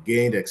 Then I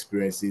gained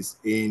experiences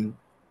in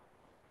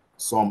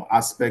some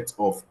aspects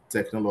of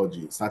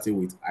technology, starting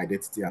with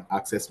identity and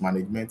access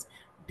management,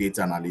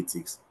 data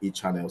analytics,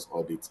 e-channels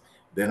audit.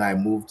 Then I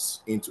moved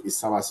into a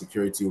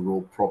cybersecurity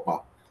role proper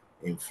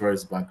in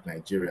First Bank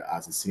Nigeria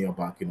as a senior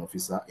banking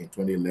officer in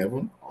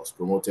 2011. I was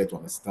promoted to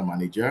an assistant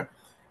manager.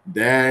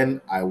 Then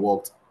I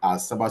worked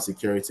as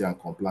cybersecurity and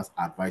compliance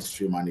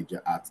advisory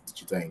manager at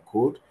Digital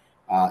Encode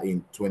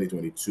in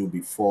 2022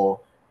 before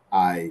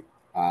I,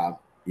 I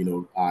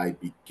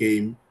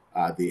became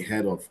the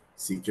head of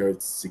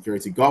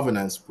security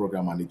governance,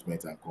 program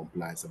management, and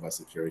compliance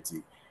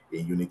cybersecurity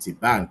in Unity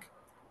Bank.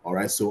 All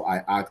right, so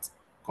I act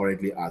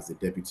currently as the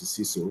deputy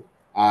CISO.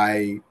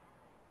 I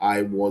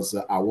was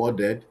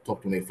awarded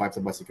top 25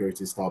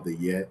 cybersecurity star of the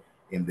year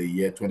in the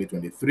year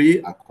 2023,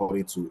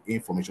 according to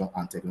Information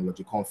and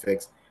Technology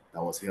Conference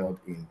that was held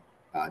in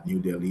New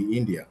Delhi,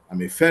 India.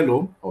 I'm a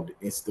fellow of the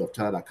Institute of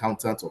Chartered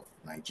Accountants of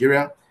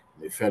Nigeria.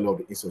 I'm a fellow of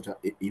the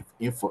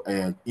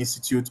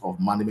Institute of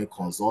Management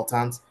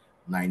Consultants,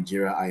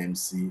 Nigeria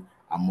IMC,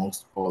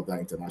 amongst other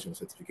international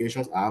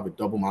certifications. I have a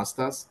double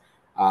master's,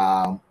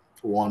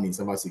 one in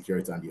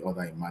cybersecurity and the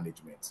other in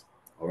management.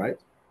 All right,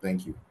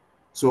 thank you.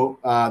 So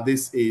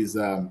this is,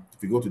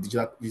 if you go to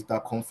Digital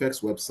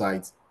Confex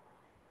website,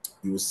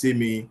 you will see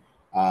me,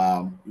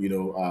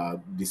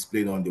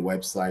 displayed on the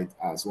website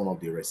as one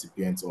of the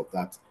recipients of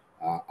that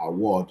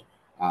award,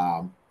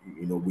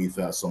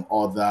 with some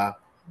other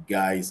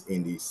guys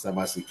in the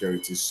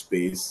cybersecurity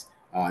space.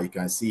 You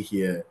can see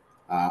here,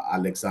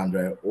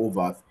 Alexandra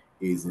Ovath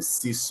is the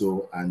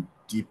CISO and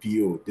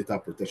DPO, Data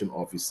Protection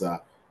Officer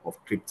of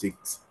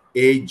Cryptics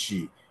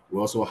AG. We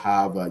also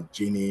have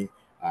Jenny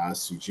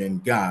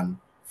Sujen Gan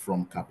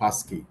from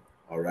Kapaski.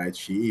 All right,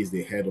 she is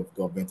the head of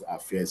government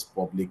affairs,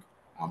 public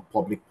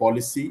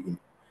policy in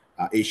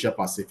Asia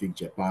Pacific,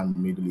 Japan,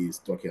 Middle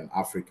East, Turkey, and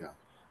Africa.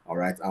 All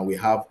right, and we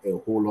have a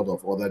whole lot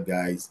of other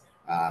guys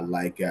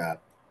like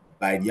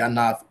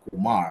Baidyanath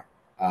Kumar,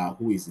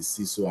 who is the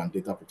CISO and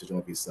data protection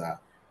officer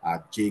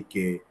at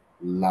JK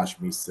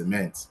Lashmi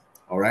Cement.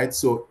 All right,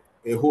 so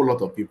a whole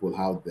lot of people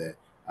out there.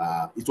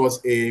 It was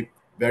a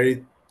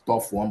very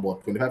tough one,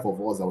 but 25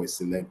 of us that were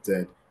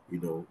selected,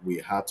 we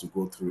had to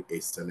go through a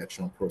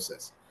selection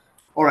process.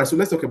 All right, so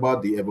let's talk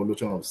about the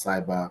evolution of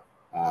cyber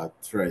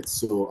threats.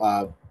 So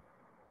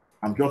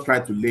I'm just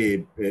trying to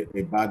lay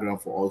a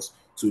background for us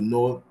to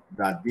know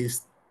that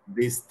this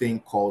thing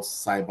called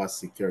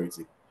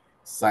cybersecurity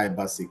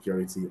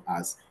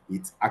as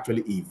it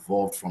actually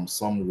evolved from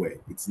somewhere.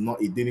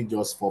 It didn't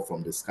just fall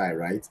from the sky,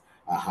 right?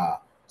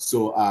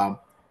 So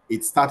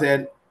it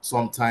started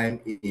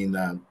sometime in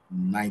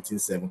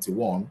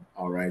 1971.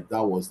 All right,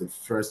 that was the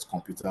first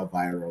computer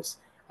virus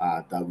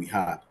that we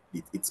had.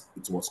 It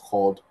was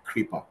called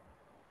Creeper.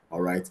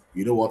 All right,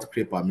 you know what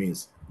Creeper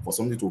means? For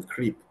something to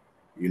creep,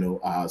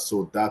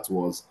 so that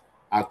was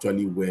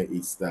actually where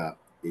it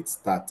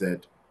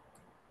started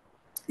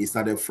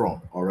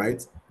from. All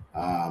right.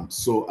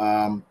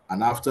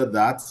 And after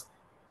that,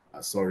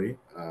 sorry,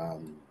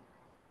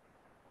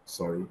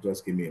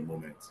 just give me a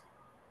moment.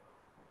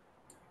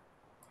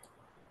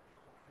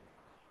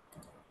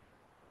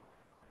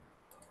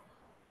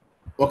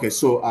 Okay,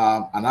 so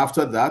and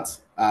after that,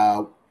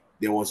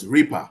 there was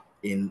Reaper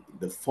in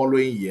the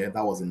following year.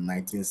 That was in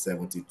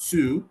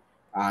 1972,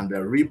 and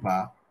the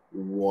Reaper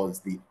was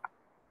the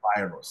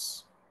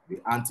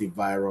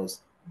antivirus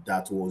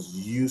that was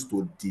used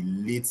to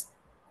delete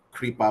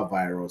creeper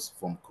virus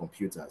from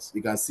computers.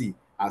 You can see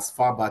as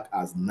far back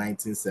as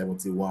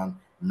 1971,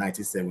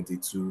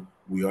 1972,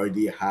 we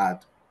already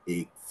had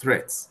a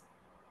threat.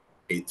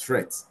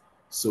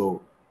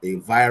 So a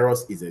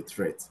virus is a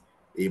threat.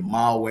 A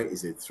malware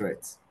is a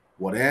threat,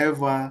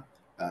 whatever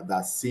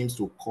that seems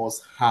to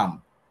cause harm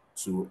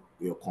to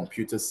your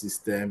computer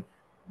system,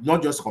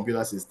 not just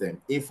computer system,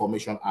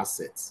 information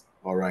assets,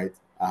 all right,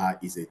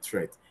 is a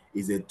threat.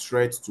 Is a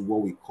threat to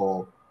what we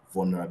call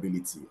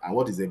vulnerability. And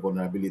what is a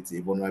vulnerability?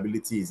 A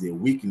vulnerability is a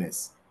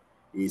weakness,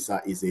 is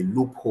a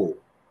loophole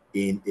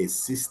in a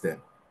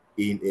system,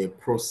 in a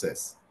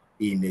process,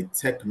 in a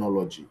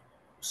technology.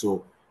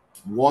 So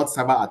what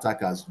cyber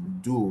attackers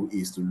do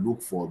is to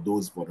look for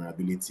those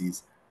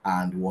vulnerabilities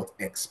and what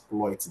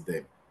exploit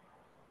them.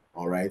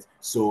 All right.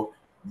 So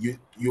you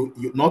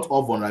not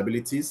all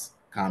vulnerabilities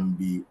can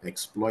be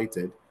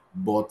exploited,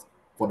 but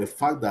for the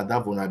fact that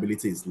that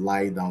vulnerability is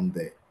lie down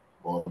there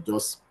or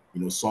just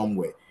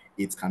somewhere,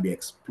 it can be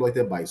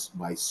exploited by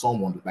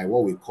someone, by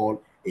what we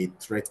call a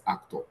threat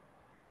actor.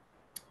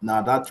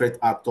 Now that threat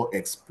actor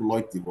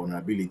exploits the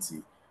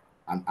vulnerability,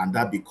 and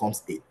that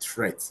becomes a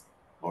threat.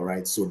 All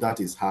right. So that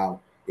is how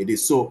it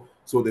is. So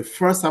the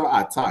first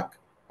cyber attack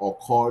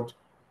occurred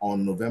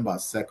on November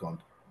 2nd,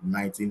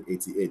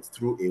 1988,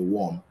 through a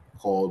worm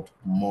called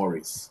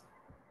Morris.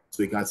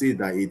 So you can see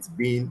that it's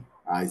been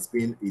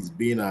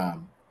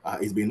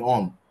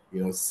on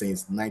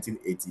since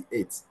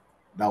 1988.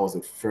 That was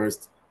the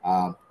first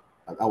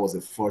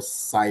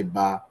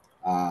cyber,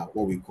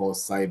 what we call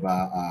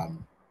cyber,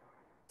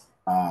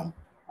 um,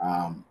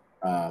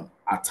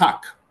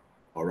 attack.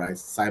 All right,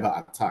 cyber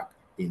attack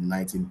in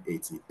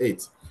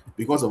 1988.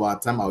 Because of our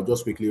time, I'll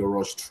just quickly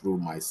rush through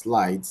my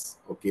slides.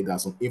 Okay,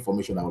 there's some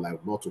information I would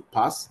like not to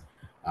pass,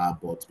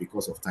 but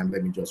because of time,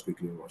 let me just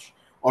quickly rush.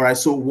 All right,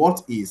 so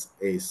what is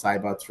a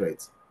cyber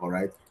threat? All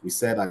right, we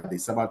said that the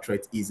cyber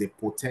threat is a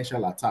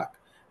potential attack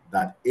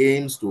that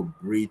aims to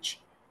breach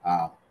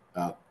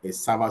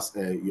cyber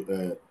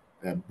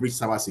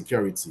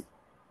security.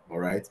 All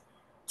right,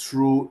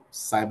 through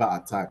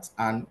cyber attacks,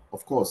 and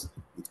of course,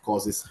 it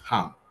causes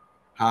harm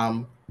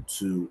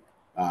to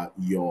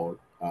your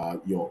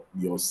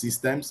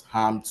systems,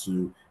 harm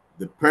to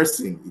the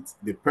person, it's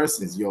the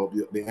persons,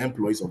 the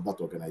employees of that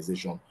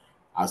organization.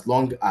 As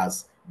long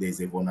as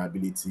there's a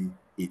vulnerability,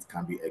 it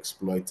can be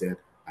exploited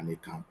and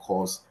it can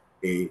cause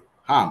a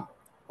harm.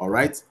 All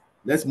right,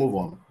 let's move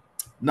on.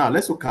 Now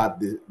let's look at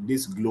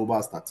these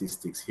global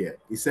statistics here.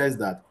 It says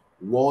that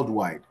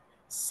worldwide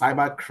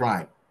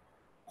cybercrime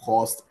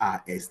costs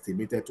are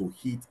estimated to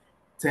hit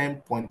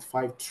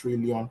 $10.5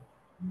 trillion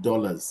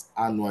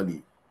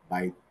annually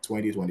by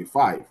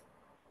 2025.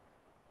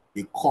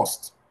 The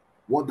cost,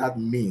 what that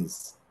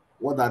means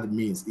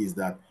is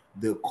that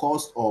the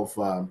cost of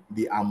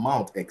the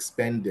amount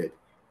expended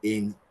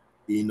that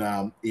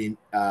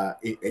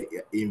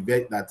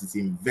is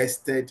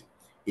invested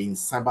in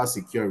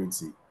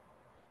cybersecurity,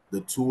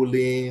 the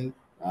tooling,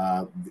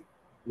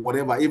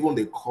 whatever, even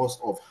the cost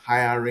of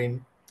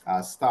hiring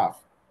staff.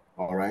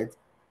 All right,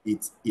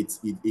 it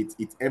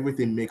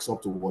everything makes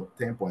up to what,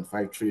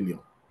 10.5 trillion.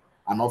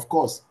 And of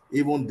course,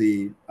 even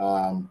the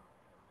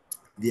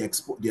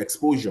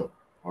exposure,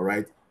 all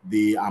right,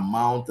 the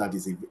amount that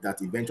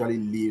eventually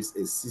leaves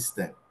a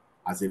system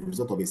as a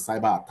result of a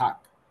cyber attack,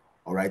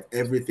 all right,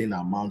 everything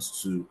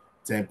amounts to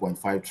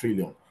 10.5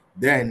 trillion.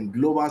 Then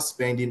global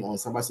spending on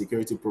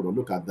cybersecurity product,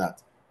 look at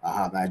that,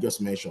 that I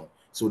just mentioned.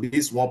 So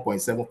this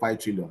 1.75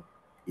 trillion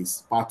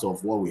is part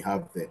of what we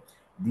have there.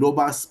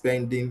 Global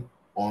spending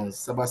on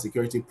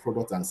cybersecurity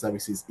products and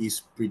services is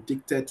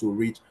predicted to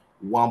reach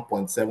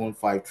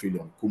 1.75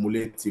 trillion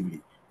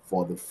cumulatively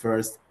for the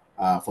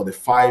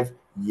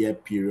 5-year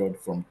period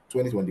from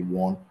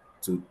 2021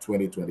 to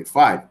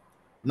 2025.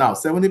 Now,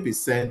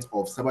 70%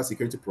 of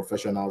cybersecurity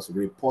professionals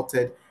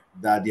reported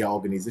that their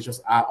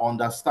organizations are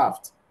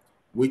understaffed,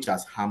 which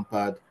has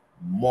hampered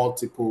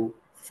multiple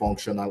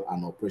functional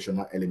and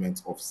operational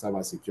elements of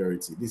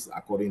cybersecurity. This is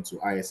according to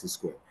ISC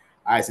Squared.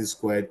 ISC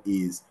Squared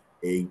is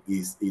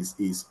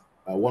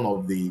one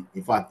of the,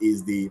 in fact,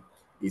 is the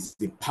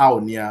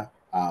pioneer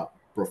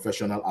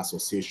professional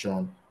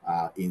association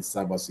in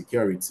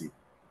cybersecurity.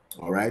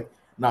 All right.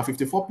 Now,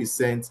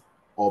 54%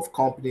 of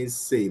companies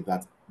say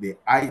that the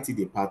IT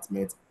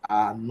department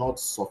are not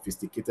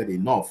sophisticated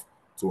enough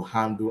to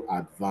handle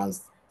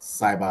advanced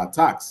cyber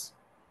attacks.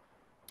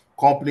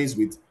 Companies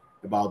with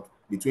about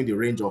between the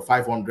range of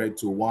 500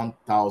 to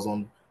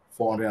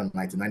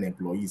 1,499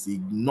 employees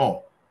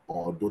ignore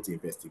or don't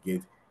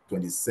investigate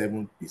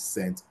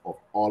 27% of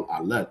all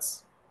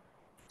alerts.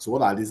 So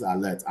what are these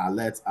alerts?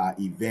 Alerts are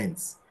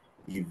events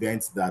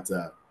that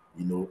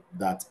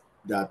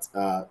that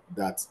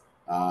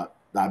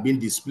are being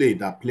displayed,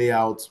 that play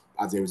out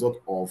as a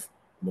result of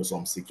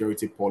some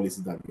security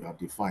policies that we have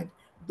defined.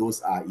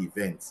 Those are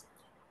events,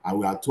 and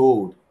we are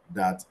told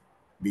that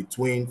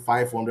between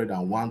 500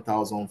 and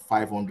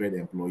 1,500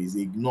 employees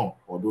ignore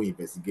or don't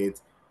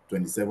investigate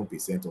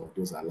 27% of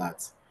those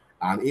alerts.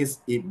 And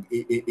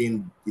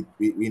in the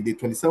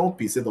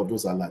 27% of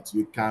those alerts,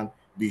 you can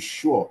be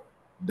sure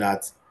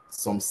that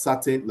some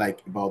certain,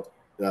 like about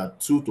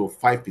 2 to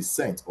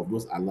 5% of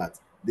those alerts,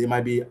 they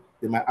might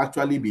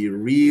actually be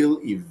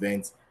real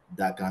events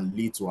that can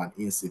lead to an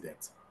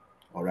incident.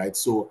 All right.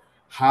 So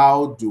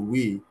how do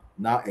we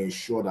now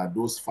ensure that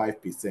those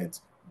 5%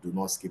 do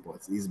not skip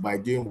it. It's by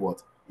doing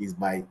what? Is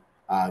by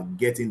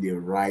getting the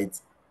right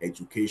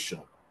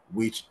education,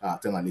 which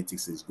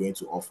Analytics is going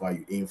to offer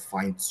you in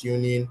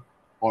fine-tuning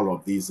all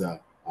of these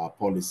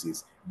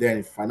policies.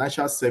 Then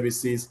financial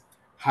services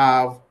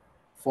have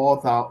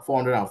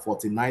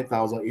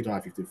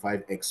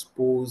 449,855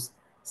 exposed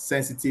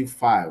sensitive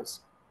files,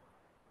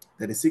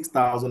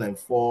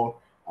 36,004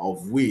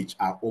 of which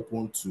are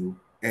open to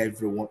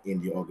everyone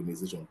in the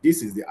organization.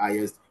 This is the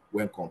highest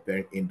when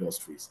comparing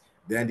industries.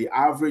 Then the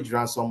average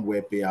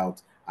ransomware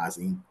payout has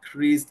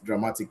increased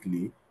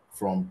dramatically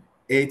from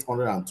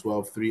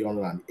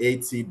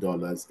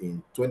 $812,380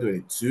 in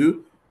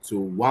 2022 to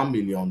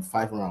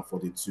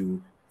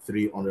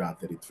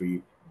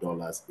 $1,542,333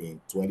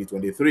 in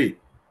 2023.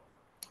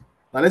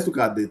 Now let's look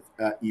at the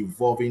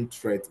evolving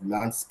threat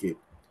landscape.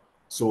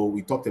 So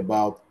we talked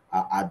about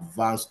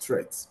advanced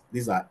threats.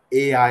 These are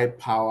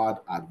AI-powered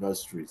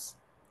adversaries.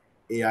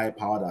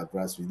 AI-powered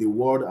adversaries. The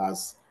world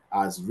has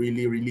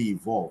really, really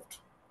evolved.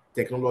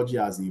 Technology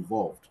has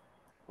evolved.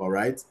 All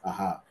right.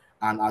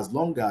 And as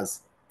long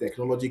as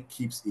technology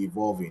keeps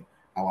evolving,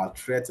 our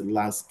threat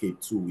landscape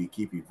too will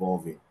keep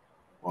evolving.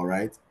 All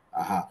right.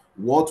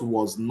 What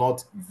was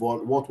not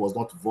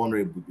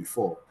vulnerable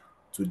before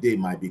today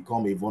might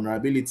become a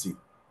vulnerability.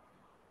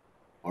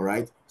 All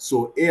right.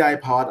 So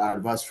AI-powered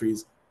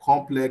adversaries,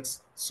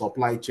 complex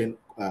supply chain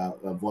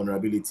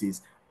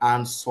vulnerabilities,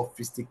 and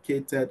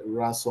sophisticated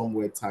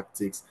ransomware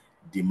tactics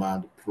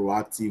demand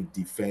proactive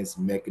defense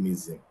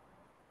mechanism.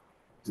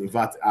 In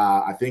fact,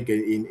 I think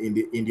in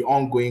the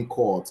ongoing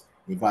court,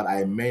 in fact,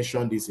 I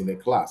mentioned this in the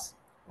class.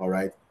 All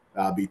right,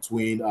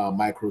 between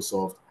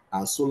Microsoft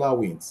and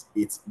SolarWinds,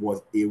 it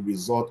was a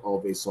result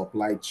of a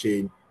supply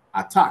chain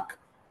attack.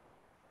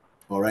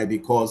 All right,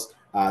 because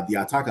the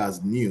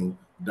attackers knew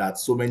that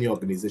so many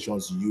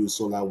organizations use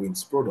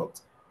SolarWinds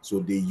product, so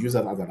they use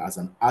it as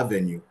an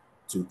avenue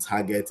to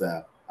target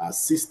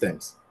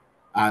systems.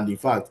 And in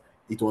fact,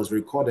 it was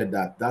recorded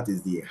that that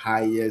is the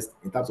highest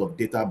in terms of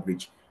data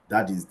breach.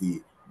 That is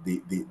the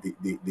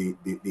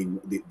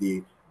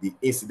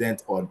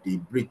incident or the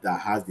breach that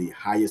has the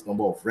highest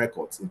number of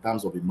records in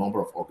terms of the number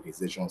of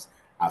organizations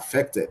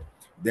affected.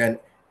 Then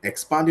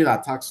expanding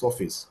attack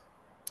surface.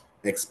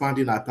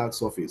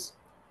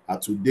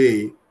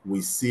 Today,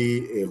 we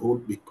see a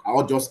whole,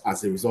 just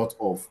as a result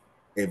of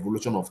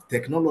evolution of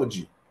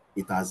technology,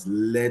 it has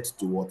led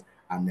to what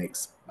an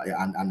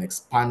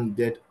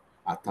expanded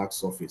attack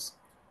surface.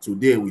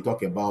 Today, we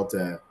talk about,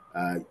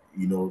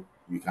 you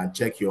can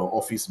check your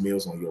office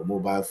mails on your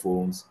mobile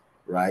phones,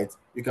 right?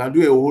 You can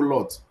do a whole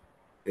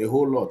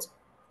lot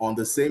on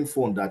the same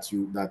phone that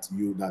you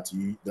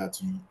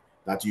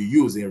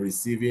use in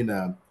receiving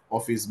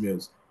office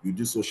mails. You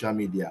do social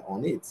media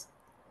on it.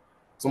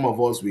 Some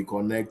of us, we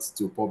connect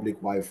to public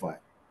Wi-Fi.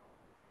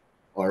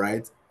 All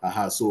right.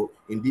 So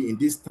in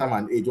this time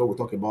and age, where we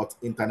talk about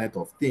Internet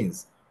of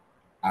Things,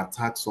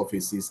 attack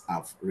surfaces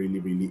have really,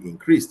 really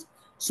increased.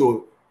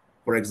 So,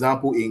 for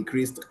example,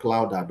 increased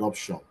cloud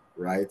adoption,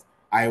 right?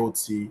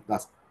 IoT,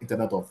 that's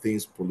Internet of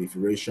Things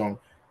proliferation,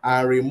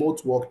 and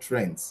remote work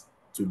trends.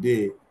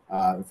 Today,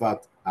 in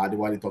fact,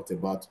 Adewale talked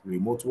about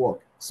remote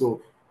work.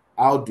 So,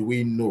 how do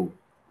we know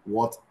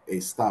what a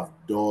staff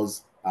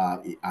does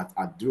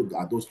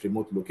at those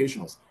remote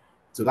locations?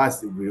 So that's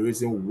the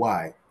reason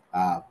why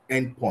our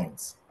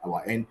endpoints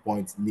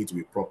need to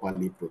be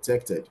properly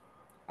protected.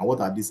 And what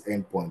are these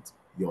endpoints?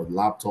 Your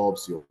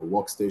laptops, your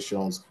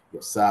workstations,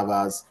 your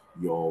servers,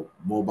 your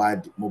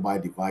mobile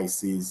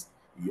devices,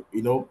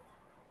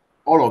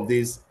 all of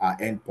these are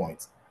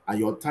endpoints. And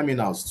your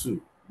terminals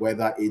too,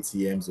 whether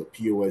ATMs or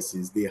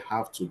POSs, they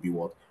have to be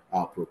what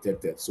are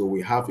protected. So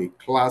we have a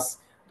class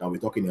that we're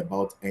talking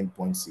about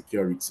endpoint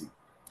security.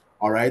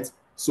 All right.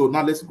 So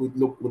now let's move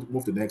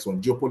to the next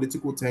one.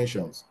 Geopolitical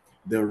tensions,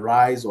 the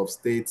rise of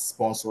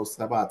state-sponsored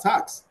cyber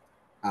attacks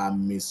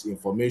and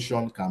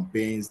misinformation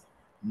campaigns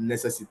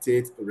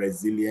necessitate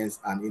resilience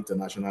and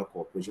international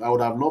cooperation. I would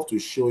have loved to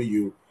show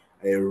you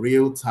a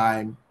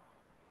real-time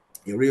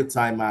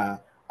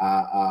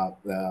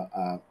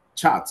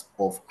chart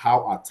of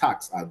how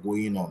attacks are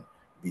going on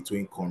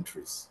between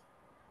countries.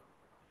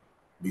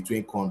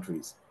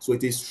 So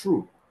it is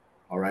true.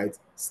 All right.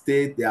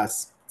 There are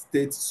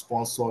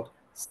state-sponsored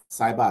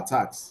cyber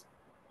attacks,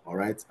 all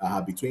right,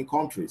 between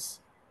countries,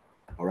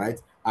 all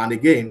right. And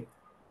again,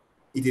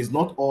 it is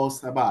not all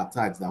cyber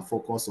attacks that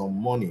focus on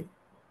money.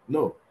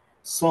 No,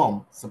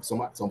 some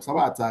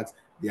cyber attacks,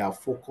 they are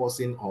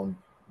focusing on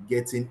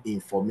getting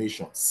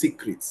information,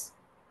 secrets.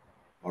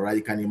 All right,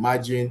 you can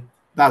imagine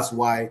that's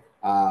why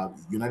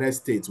United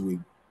States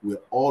will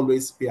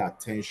always pay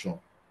attention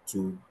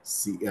to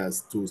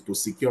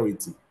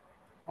security.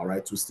 All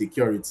right, to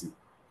security.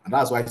 And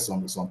that's why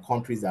some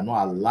countries are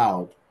not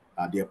allowed,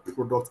 their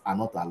products are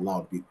not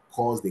allowed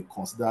because they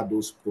consider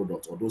those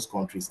products or those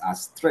countries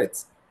as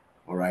threats,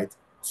 all right,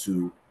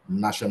 to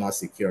national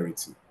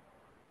security.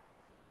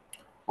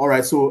 All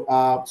right, so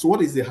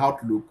what is the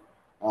outlook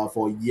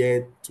for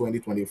year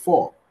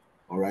 2024?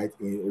 All right,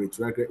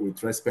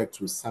 with respect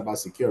to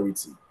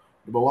cybersecurity.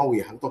 Number one,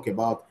 we talk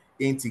about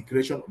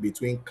integration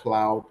between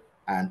cloud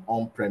and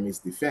on-premise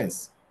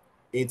defense,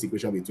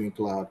 integration between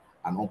cloud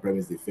and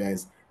on-premise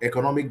defense,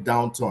 economic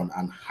downturn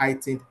and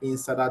heightened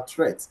insider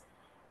threats.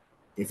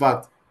 In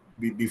fact,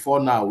 before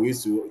now, we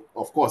used to,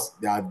 of course,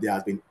 there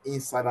has been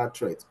insider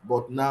threat,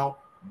 but now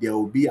there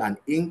will be an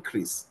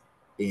increase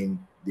in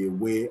the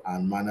way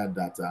and manner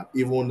that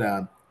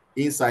even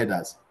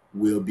insiders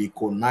will be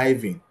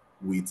conniving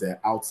with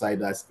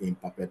outsiders in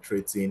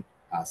perpetrating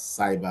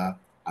cyber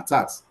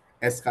attacks.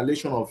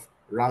 Escalation of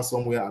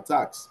ransomware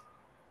attacks.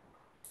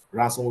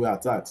 Ransomware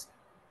attacks.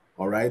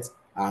 All right.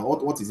 And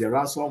what is a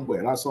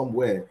ransomware?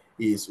 Ransomware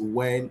is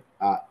when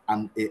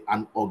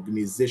an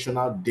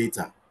organizational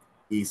data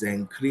is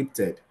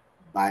encrypted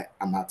by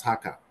an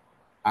attacker,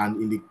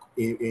 and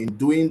in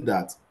doing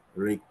that,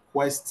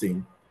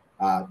 requesting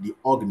the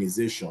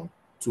organization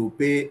to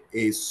pay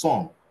a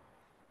sum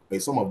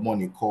of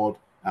money called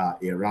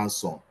a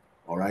ransom,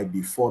 all right,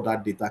 before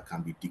that data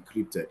can be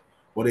decrypted.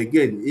 But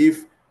again,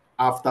 if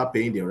after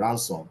paying the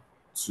ransom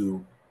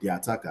to the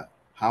attacker,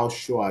 how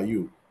sure are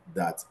you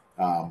that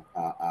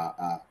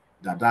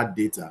that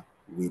data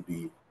will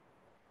be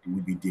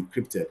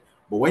decrypted?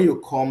 But when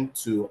you come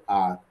to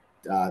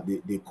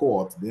the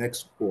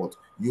next court,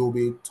 you'll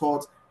be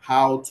taught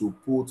how to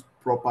put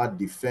proper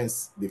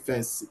defense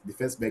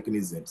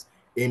mechanisms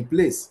in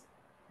place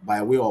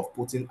by way of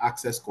putting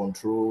access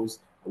controls,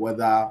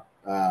 whether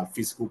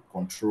physical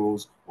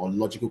controls or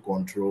logical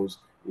controls.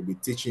 We'll be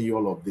teaching you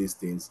all of these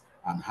things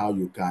and how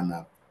you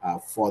can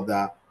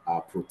further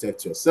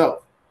protect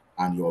yourself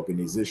and your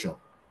organization.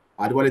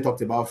 Adewale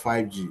talked about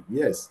 5G.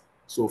 Yes.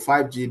 So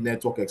 5G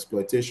network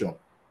exploitation,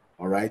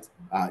 all right,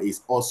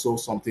 is also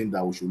something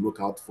that we should look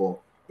out for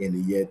in the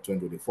year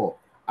 2024.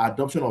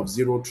 Adoption of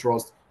zero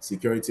trust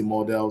security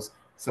models,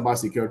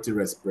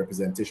 cybersecurity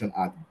representation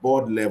at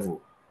board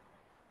level.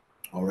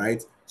 All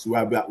right. So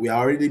we are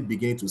already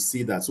beginning to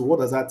see that. So what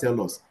does that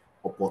tell us?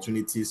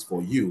 Opportunities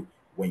for you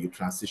when you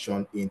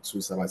transition into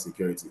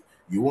cybersecurity.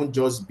 You won't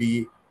just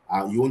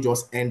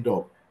end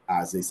up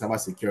as a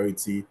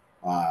cybersecurity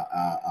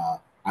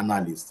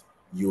analyst.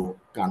 You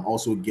can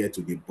also get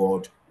to the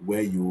board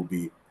where you will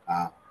be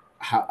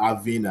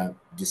having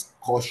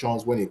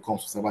discussions when it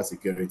comes to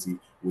cybersecurity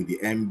with the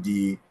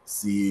MD,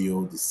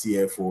 CEO, the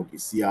CFO, the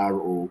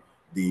CRO,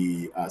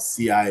 the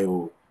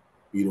CIO,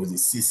 the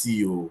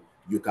CCO.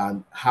 You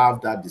can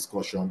have that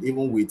discussion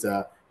even with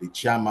the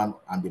chairman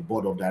and the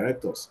board of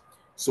directors.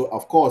 So,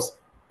 of course,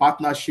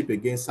 partnership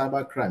against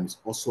cybercrime is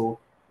also,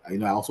 I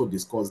also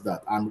discussed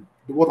that. And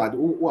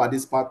who are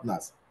these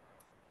partners?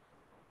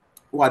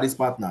 Who are these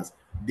partners?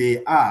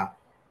 They are,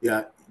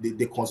 yeah,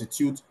 they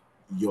constitute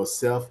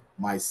yourself,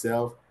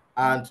 myself,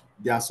 and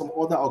there are some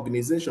other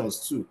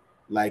organizations too,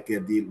 like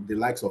the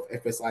likes of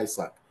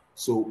FSISAC.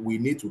 So we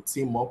need to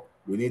team up,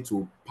 we need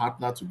to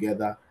partner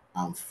together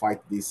and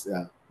fight this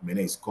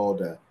menace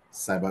called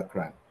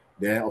cybercrime.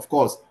 Then, of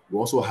course, we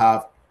also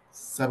have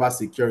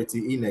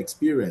cybersecurity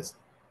inexperience.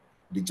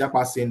 The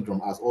Japa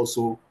syndrome has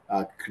also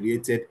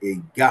created a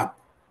gap,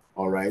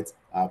 all right?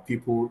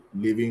 People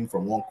living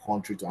from one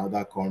country to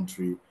another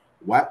country.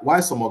 Why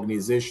some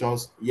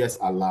organizations, yes,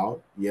 allow,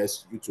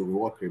 yes, you to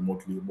work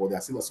remotely, but there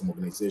are still some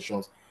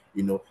organizations,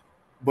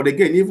 But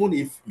again, even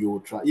if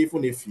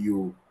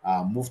you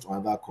move to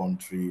another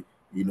country,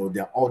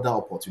 there are other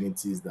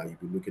opportunities that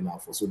you'll be looking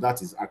out for. So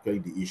that is actually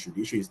the issue.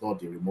 The issue is not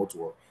the remote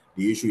work.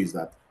 The issue is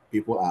that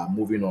people are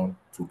moving on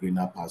to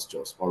greener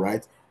pastures, all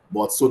right?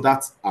 But so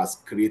that has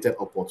created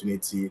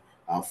opportunity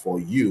for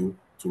you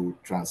to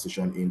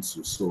transition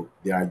into. So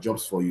there are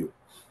jobs for you.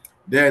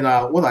 Then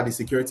what are the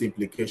security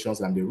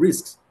implications and the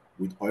risks?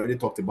 We already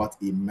talked about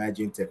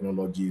emerging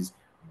technologies,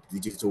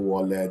 digital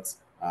wallets.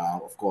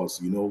 Of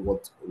course, you know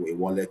what a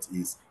wallet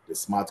is, the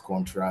smart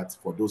contract.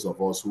 For those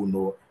of us who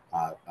know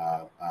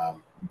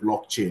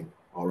blockchain,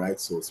 all right.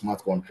 So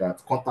smart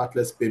contract,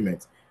 contactless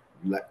payment,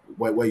 like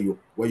where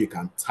you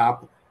can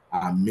tap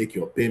and make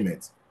your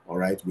payment, all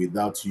right,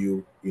 without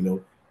so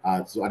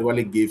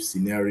Adewale gave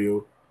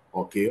scenario,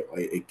 okay,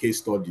 a case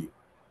study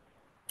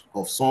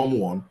of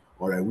someone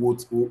or a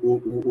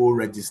who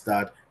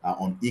registered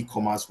on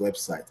e-commerce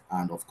website,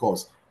 and of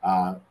course,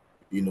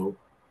 you know,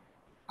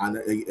 and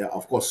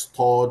of course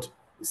stored,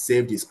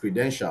 saved his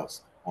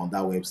credentials on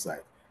that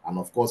website. And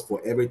of course,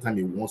 for every time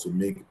you want to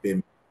make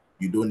payment,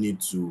 you don't need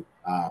to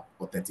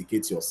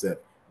authenticate yourself.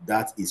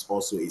 That is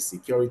also a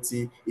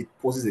security. It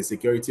poses a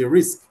security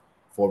risk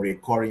for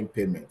recurring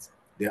payments.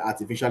 The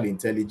artificial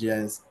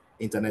intelligence,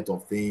 Internet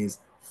of Things,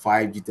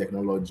 5G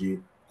technology,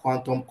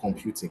 quantum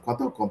computing.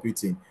 Quantum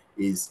computing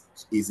is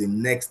the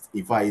next,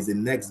 in fact, is the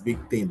next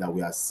big thing that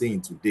we are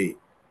seeing today.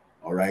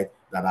 All right,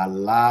 that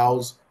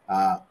allows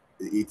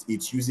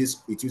it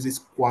uses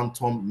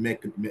quantum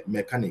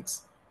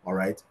mechanics, all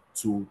right,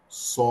 to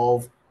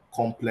solve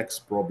complex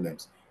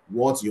problems.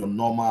 What your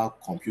normal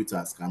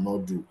computers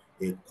cannot do,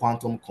 a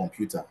quantum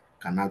computer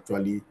can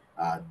actually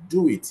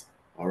do it.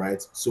 All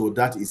right, so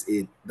that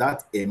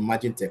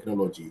emerging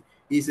technology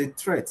is a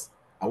threat.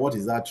 And what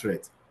is that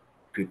threat?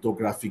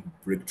 Cryptographic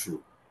breakthrough.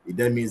 It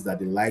then means that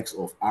the likes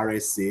of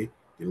RSA,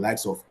 the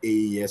likes of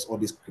AES, all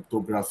these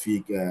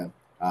cryptographic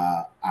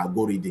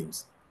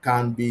algorithms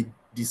can be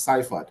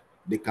deciphered.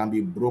 They can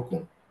be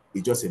broken.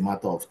 It's just a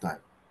matter of time.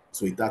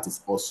 So that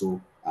is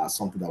also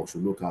something that we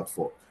should look out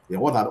for.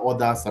 Then what are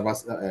other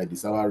the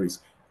cyber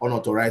risks?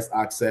 Unauthorized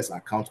access,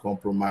 account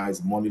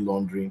compromise, money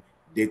laundering,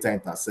 data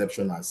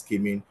interception and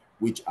skimming,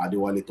 which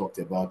Adewale talked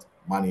about,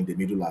 man in the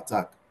middle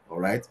attack. All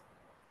right.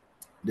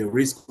 The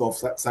risk of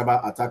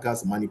cyber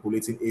attackers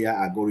manipulating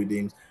AI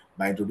algorithms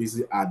by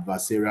introducing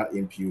adversarial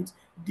input,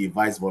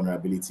 device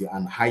vulnerability,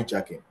 and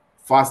hijacking.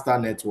 Faster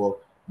network,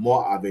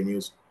 more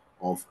avenues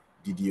of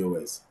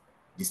DDoS,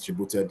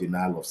 distributed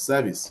denial of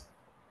service.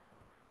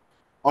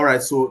 All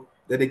right, so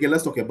then again,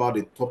 let's talk about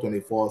the top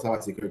 24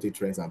 cybersecurity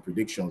trends and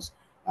predictions.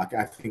 I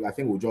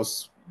think we'll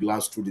just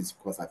glance through this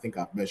because I think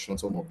I've mentioned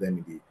some of them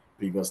in the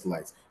previous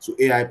slides. So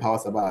AI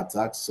powered cyber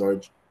attacks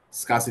surge,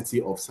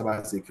 scarcity of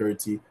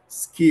cybersecurity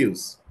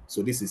skills.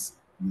 So this is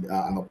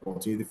an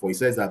opportunity for. It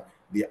says that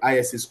the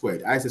ISC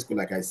squared, ISC squared,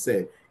 like I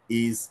said,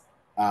 is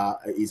a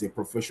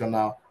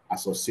professional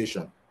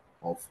association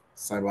of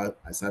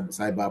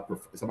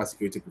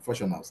cybersecurity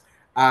professionals,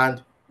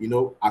 and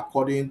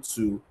according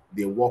to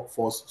the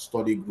Workforce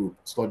Study Group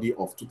study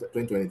of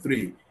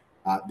 2023,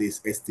 they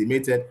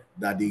estimated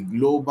that the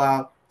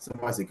global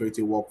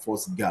cybersecurity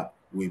workforce gap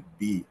will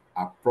be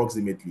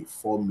approximately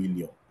 4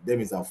 million. That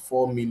means that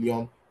 4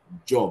 million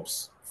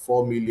jobs,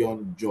 4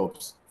 million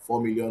jobs,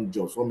 4 million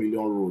jobs, 4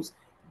 million roles,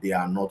 they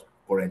are not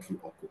currently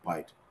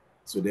occupied.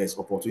 So there's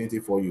opportunity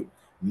for you.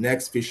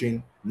 Next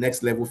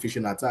level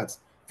phishing attacks.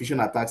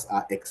 Phishing attacks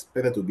are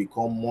expected to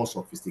become more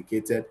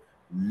sophisticated,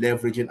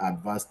 leveraging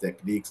advanced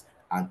techniques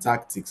and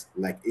tactics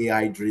like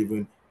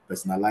AI-driven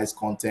personalized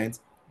content,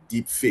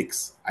 deep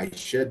fakes. I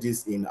shared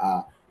this in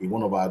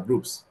one of our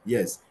groups.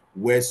 Yes,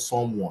 where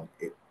someone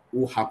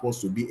who happens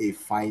to be a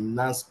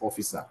finance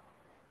officer,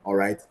 all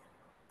right,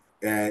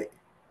 uh,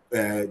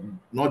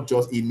 not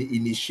just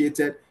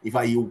initiated, in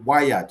fact, he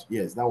wired,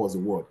 yes, that was the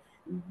word,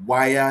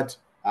 wired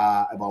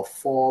about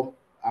 $4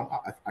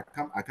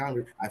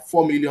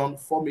 million,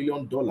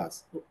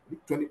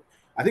 20,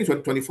 I think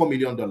 $24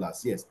 million,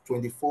 yes,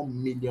 $24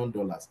 million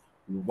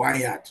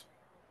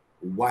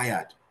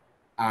wired.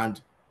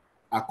 And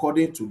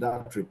according to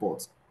that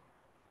report,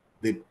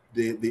 the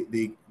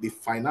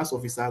finance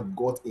officer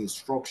got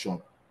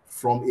instruction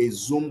from a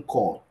Zoom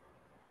call,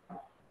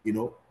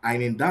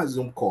 and in that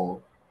Zoom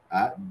call,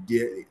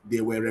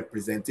 there were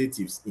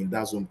representatives in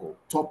that Zoom call.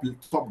 Top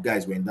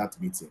guys were in that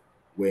meeting,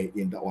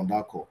 on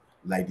that call,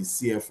 like the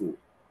CFO,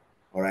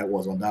 all right,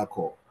 was on that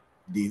call.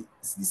 The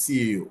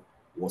CEO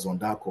was on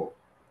that call.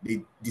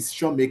 The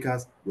decision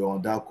makers were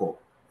on that call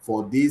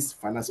for this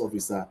finance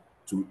officer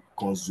to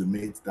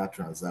consummate that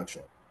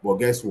transaction. But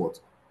guess what?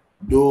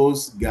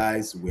 Those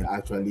guys were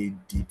actually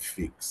deep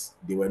fakes.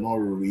 They were not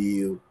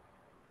real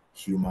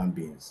human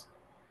beings.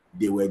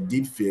 They were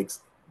deep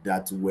fakes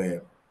that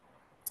were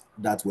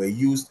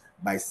used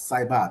by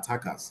cyber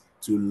attackers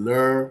to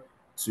lure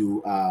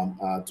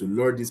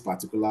this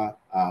particular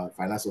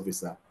finance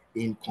officer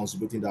in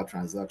consummating that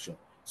transaction.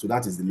 So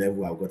that is the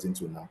level I've got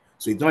into now.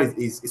 So it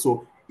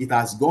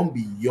has gone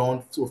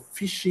beyond. So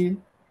phishing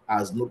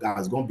has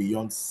gone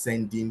beyond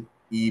sending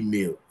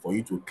email for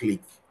you to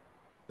click.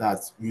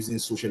 That's using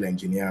social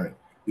engineering.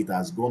 It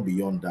has gone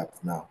beyond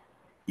that now.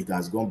 It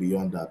has gone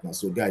beyond that now.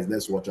 So guys,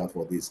 let's watch out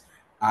for this.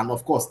 And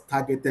of course,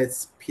 targeted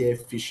spear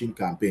phishing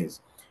campaigns,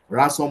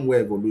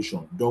 ransomware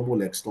evolution,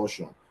 double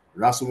extortion.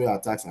 Ransomware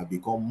attacks have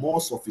become more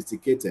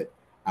sophisticated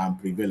and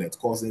prevalent,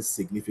 causing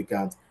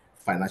significant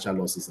financial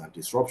losses and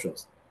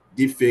disruptions.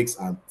 Deepfakes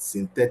and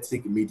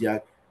synthetic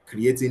media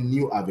creating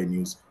new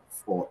avenues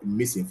for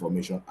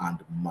misinformation and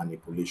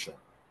manipulation.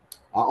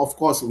 Of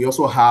course, we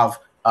also have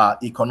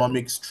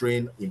economic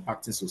strain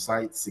impacting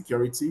society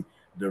security.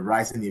 The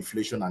rising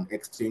inflation and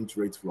exchange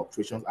rate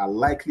fluctuations are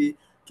likely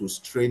to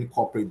strain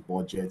corporate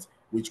budgets,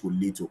 which will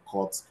lead to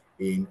cuts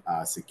in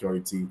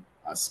security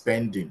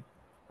spending.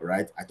 All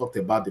right, I talked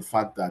about the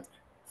fact that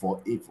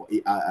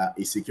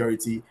a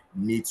security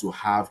needs to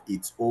have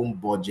its own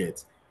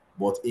budget,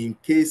 but in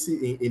case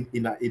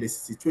in a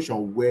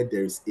situation where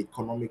there is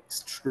economic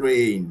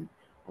strain,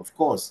 of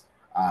course,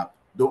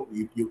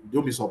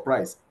 don't be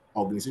surprised.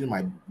 Organization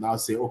might now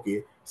say,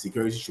 okay,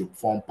 security should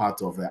form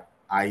part of the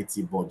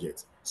IT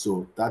budget.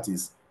 So that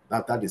is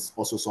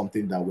also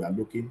something that we're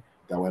looking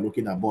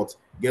at. But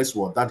guess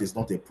what? That is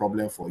not a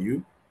problem for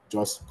you.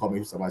 Just come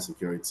into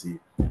cybersecurity,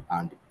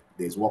 and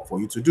there's work for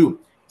you to do.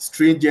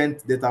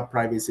 Stringent data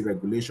privacy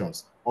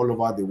regulations all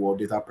over the world.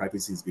 Data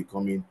privacy is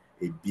becoming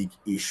a big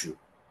issue.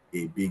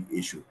 A big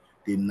issue.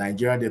 The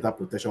Nigerian Data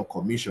Protection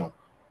Commission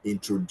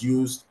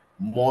introduced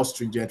more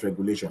stringent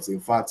regulations. In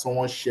fact,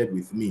 someone shared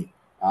with me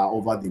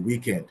over the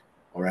weekend,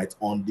 all right,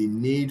 on the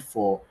need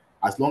for,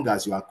 as long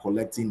as you are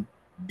collecting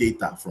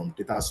data from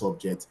data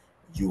subjects,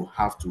 you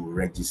have to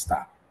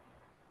register.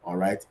 All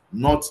right,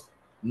 not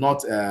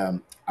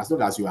as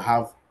long as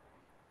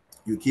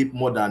you keep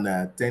more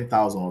than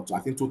 10,000 or I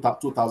think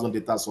 2,000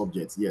 data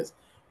subjects. Yes,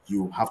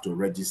 you have to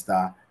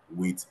register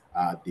with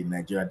the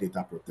Nigeria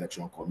Data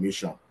Protection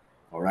Commission.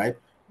 All right.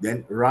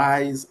 Then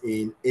rise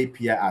in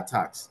API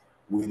attacks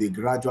with the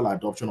gradual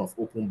adoption of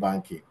open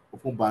banking,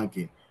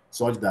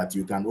 such that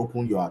you can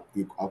open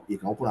you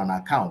can open an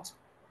account,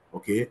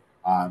 okay,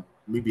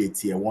 maybe a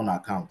tier one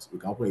account. You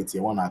can open a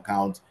tier one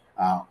account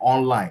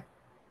online,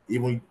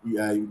 even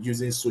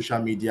using social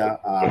media.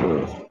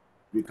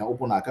 You can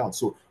open an account.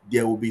 So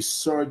there will be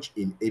surge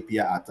in API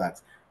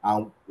attacks.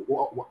 And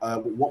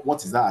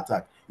what is that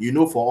attack? You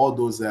know, for all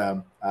those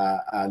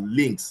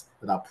links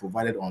that are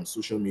provided on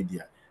social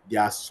media, they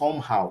are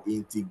somehow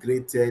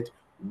integrated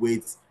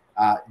with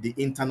the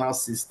internal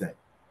system.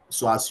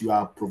 So as you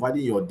are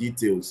providing your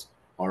details,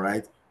 all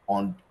right,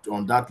 on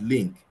that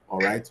link, all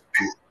right,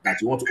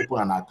 that you want to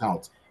open an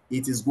account,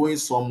 it is going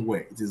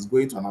somewhere. It is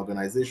going to an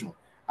organization.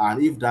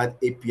 And if that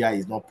API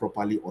is not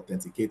properly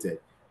authenticated,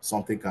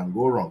 something can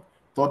go wrong.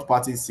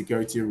 Third-party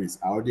security risk.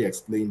 I already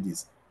explained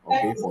this,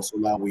 okay, for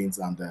SolarWinds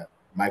and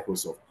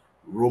Microsoft.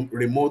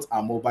 Remote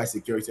and mobile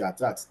security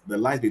attacks. The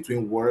lines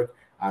between work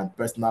and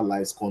personal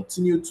lives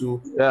continue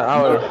to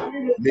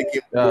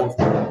making both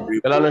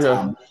remote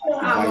and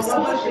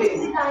devices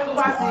to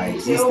our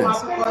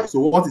existence. So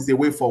what is the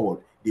way forward?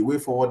 The way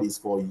forward is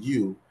for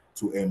you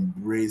to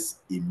embrace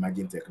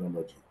emerging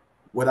technology.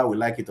 Whether we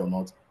like it or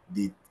not,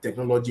 the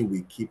technology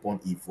will keep on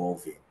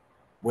evolving.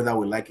 Whether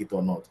we like it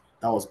or not.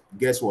 That was,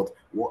 guess what?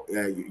 What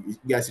you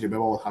guys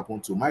remember what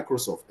happened to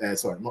Microsoft?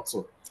 Sorry, not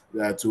so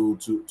to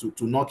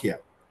Nokia.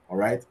 All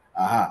right.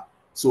 Aha.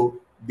 So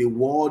the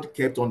world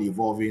kept on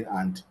evolving,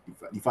 and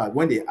in fact,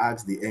 when they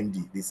asked the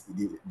MD,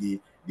 the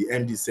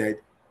MD said,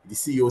 the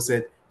CEO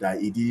said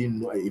that he didn't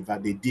know. In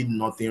fact, they did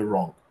nothing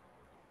wrong.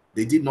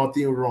 They did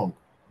nothing wrong,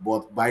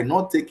 but by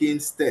not taking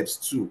steps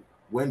too,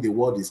 when the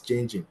world is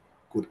changing,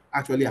 could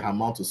actually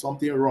amount to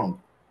something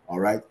wrong. All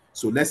right.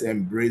 So let's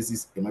embrace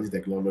this emerging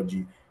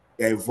technology,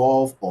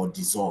 evolve or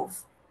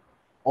dissolve.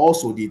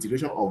 Also, the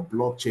integration of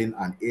blockchain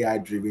and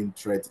AI-driven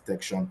threat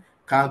detection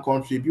can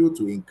contribute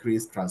to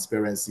increased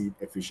transparency,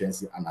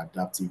 efficiency, and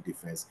adaptive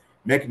defense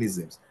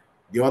mechanisms.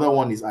 The other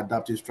one is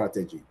adaptive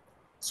strategy.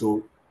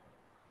 So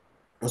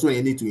also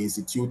you need to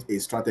institute a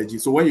strategy.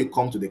 So when you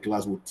come to the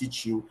class, we'll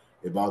teach you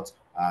about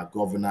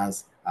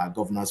governance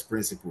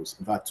principles.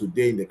 In fact,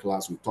 today in the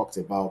class, we talked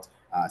about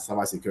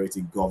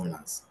cybersecurity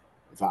governance.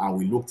 In fact, and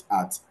we looked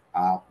at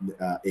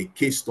a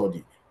case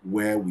study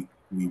where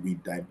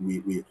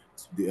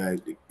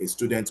a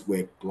students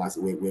were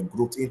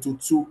grouped into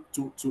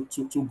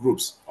two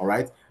groups. All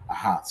right.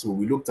 So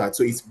we looked at,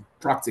 so it's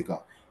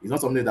practical. It's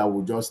not something that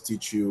will just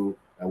teach you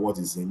what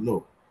is in.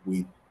 No,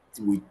 we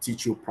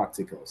teach you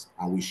practicals,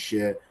 and we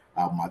share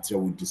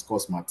material. We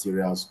discuss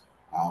materials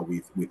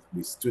with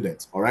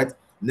students. All right.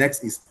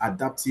 Next is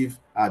adaptive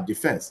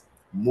defense.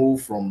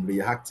 Move from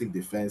reactive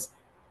defense,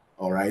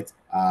 all right,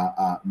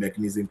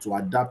 mechanism to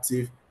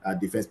adaptive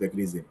defense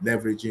mechanism,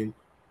 leveraging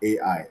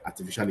AI,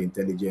 artificial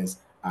intelligence,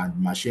 and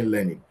machine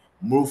learning.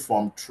 Move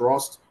from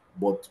trust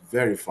but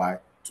verify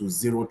to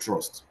zero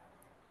trust.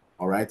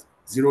 All right.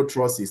 Zero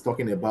trust is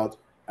talking about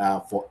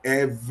for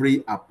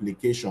every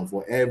application,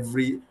 for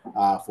every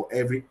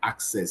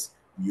access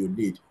you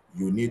need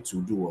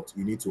to do what?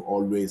 You need to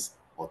always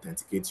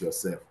authenticate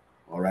yourself.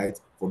 All right.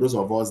 For those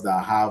of us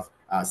that have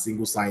a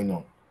single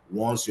sign-on,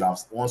 once you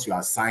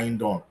are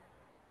signed on,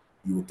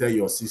 you will tell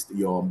your system,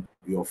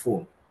 your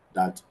phone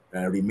that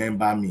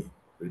remember me,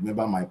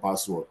 remember my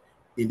password.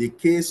 In the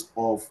case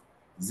of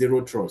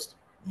zero trust,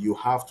 you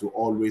have to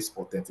always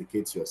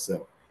authenticate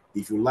yourself.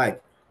 If you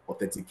like,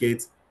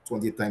 authenticate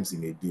 20 times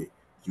in a day.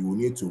 You will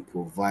need to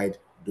provide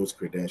those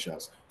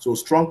credentials. So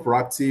strong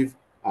proactive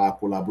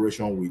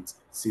collaboration with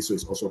CISO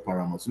is also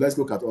paramount. So let's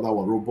look at other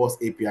one: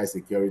 robust API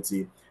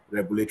security,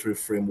 regulatory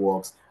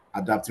frameworks,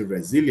 adaptive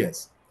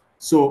resilience.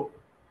 So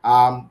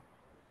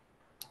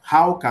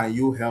how can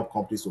you help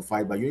companies to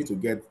fight? But you need to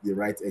get the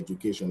right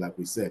education, like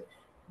we said,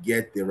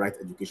 get the right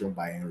education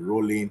by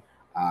enrolling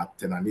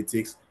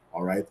Tenalytics,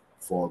 all right,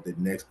 for the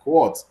next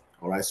cohort.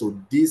 All right. So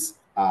this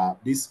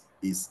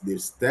is the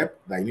step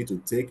that you need to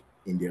take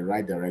in the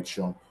right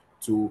direction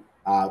to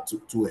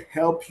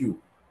help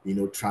you,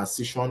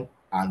 transition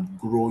and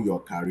grow your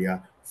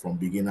career from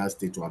beginner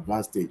stage to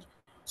advanced stage.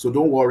 So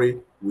don't worry,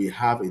 we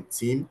have a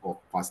team of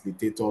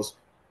facilitators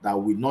that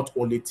will not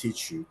only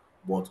teach you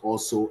but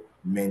also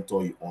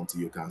mentor you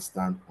until you can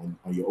stand on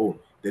your own.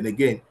 Then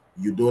again,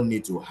 you don't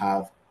need to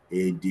have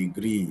a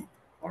degree.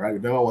 All right.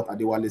 Remember what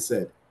Adewale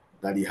said,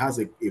 that he has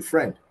a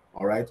friend,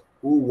 all right,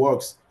 who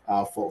works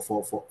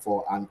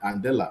for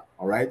Andela.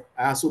 All right.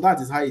 So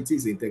that is how it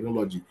is in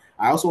technology.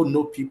 I also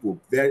know people,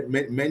 very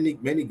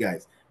many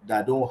guys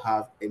that don't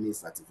have any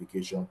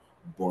certification,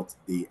 but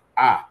they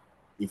are.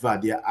 In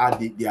fact, they are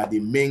the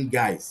main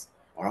guys,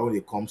 all right, when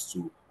it comes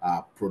to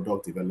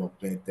product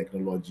development,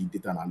 technology,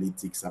 data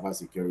analytics,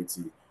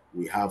 cybersecurity.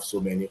 We have so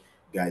many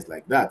guys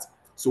like that.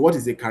 So what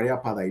is the career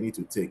path that you need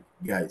to take,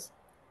 guys?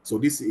 So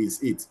this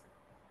is it.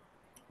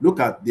 Look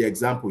at the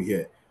example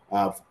here.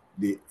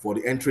 For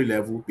the entry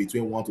level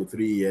between 1 to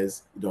 3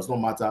 years, it does not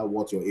matter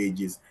what your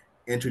age is.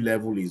 Entry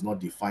level is not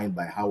defined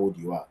by how old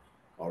you are.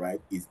 All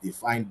right, it's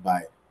defined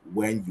by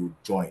when you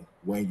join,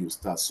 when you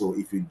start. So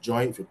if you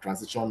join, if you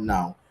transition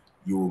now,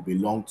 you will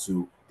belong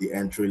to the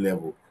entry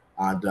level,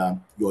 and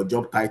your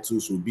job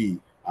titles will be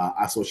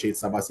associate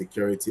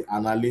cybersecurity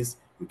analyst.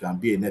 You can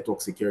be a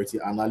network security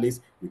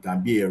analyst. You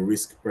can be a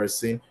risk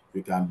person.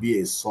 You can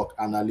be a SOC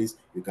analyst.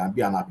 You can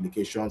be an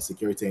application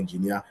security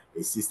engineer,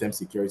 a system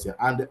security,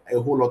 and a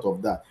whole lot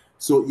of that.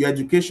 So your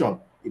education,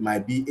 it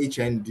might be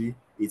HND,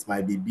 it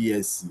might be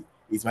BSc,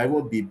 it might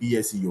even be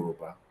BSc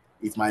Yoruba,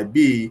 it might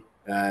be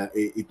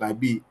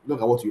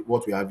look at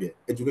what we have here.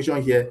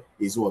 Education here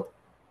is what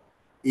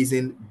is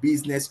in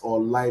business or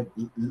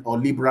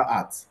liberal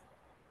arts,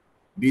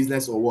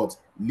 business or what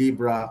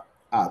liberal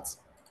arts.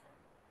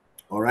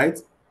 All right.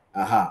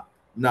 Aha.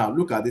 Now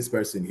look at this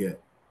person here.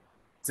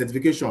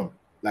 Certification,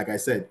 like I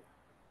said,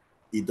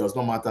 it does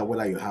not matter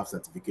whether you have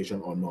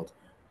certification or not.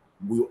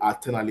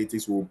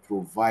 Analytics will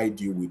provide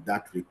you with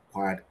that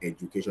required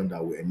education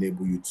that will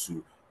enable you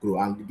to grow.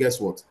 And guess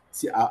what?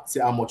 See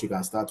how much you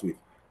can start with.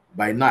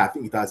 By now, I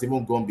think it has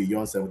even gone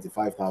beyond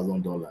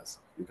 $75,000.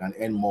 You can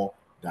earn more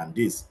than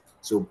this.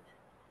 So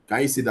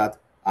can you see that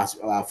as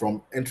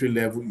from entry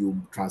level,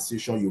 you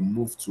transition, you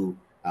move to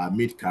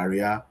mid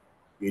career,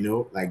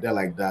 like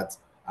that,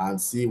 and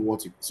see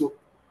what you. So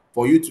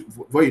for you to,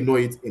 before you know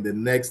it, in the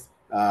next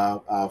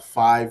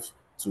 5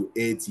 to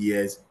 8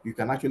 years, you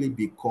can actually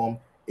become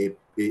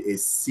a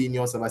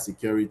senior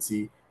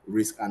cybersecurity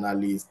risk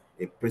analyst,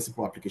 a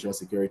principal application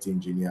security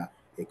engineer,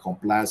 a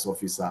compliance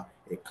officer,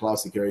 a cloud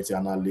security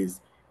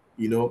analyst,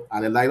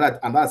 and like that,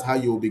 and that's how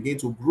you will begin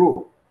to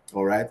grow.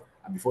 All right.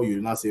 And before you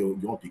now say, oh,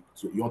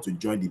 you want to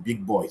join the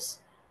big boys,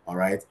 all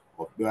right,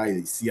 or whether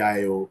a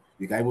CIO,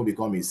 you can even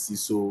become a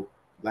CISO,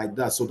 like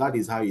that. So that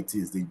is how it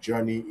is. The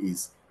journey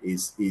is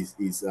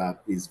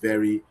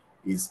very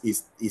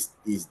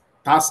is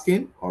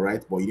tasking, all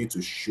right, but you need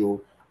to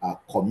show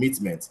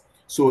commitment.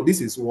 So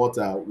this is what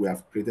we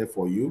have created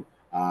for you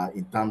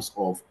in terms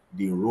of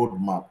the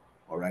roadmap,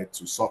 all right,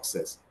 to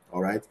success.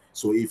 All right.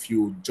 So if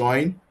you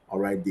join, all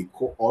right, the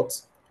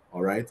cohort,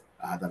 all right,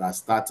 that has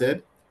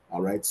started,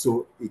 all right.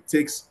 So it's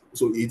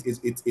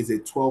a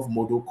 12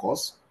 module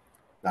course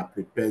that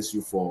prepares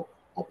you for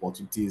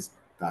opportunities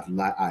that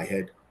lie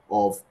ahead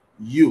of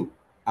you.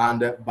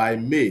 And by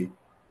May,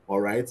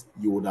 all right,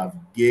 you would have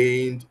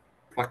gained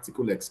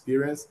practical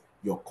experience.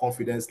 Your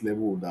confidence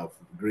level would have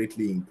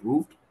greatly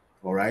improved.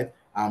 All right.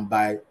 And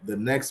by the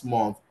next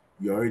month,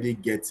 you're already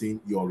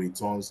getting your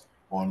returns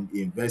on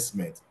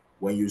investment.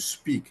 When you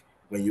speak,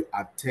 when you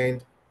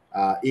attend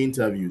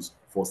interviews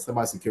for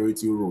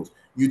cybersecurity roles,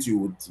 you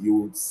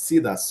would see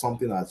that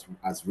something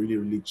has really,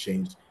 really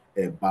changed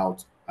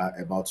about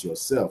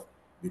yourself,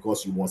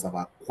 because you must have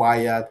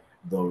acquired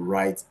the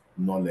right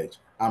knowledge.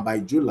 And by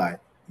July,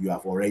 you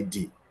have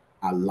already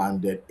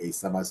landed a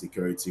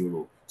cybersecurity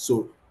role.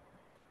 So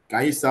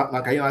can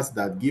you ask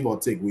that, give or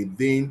take,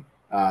 within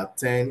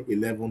 10,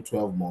 11,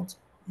 12 months,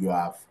 you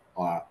have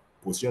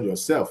positioned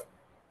yourself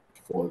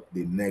for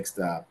the next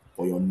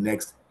for your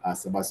next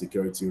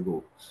cybersecurity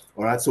role.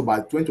 All right. So by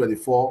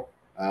 2024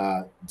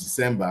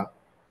 December,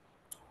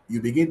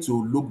 you begin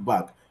to look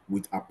back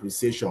with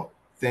appreciation,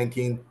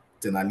 thanking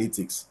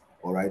Tenalytics,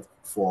 all right,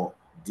 for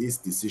this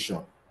decision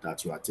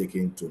that you are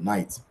taking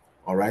tonight.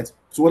 All right.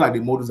 So what are the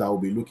modules I will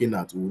be looking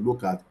at?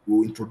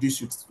 We'll introduce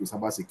you to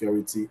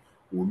cybersecurity.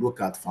 We'll look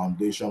at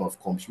foundation of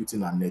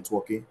computing and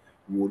networking.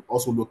 We'll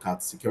also look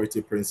at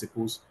security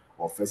principles,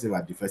 offensive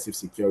and defensive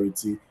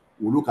security.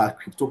 We'll look at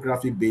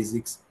cryptography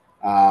basics,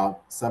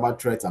 cyber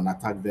threats and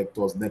attack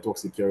vectors, network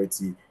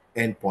security,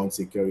 endpoint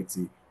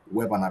security,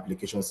 web and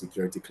application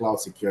security, cloud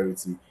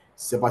security,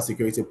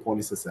 cybersecurity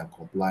policies and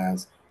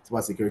compliance,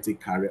 cybersecurity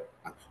career.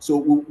 So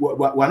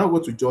we're not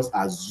going to just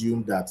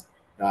assume that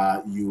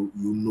you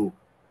know.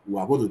 We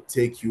are going to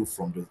take you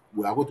from the.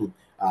 We are going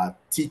to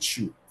teach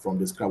you from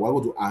the scratch. We're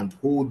going to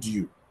handhold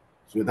you.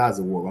 So that's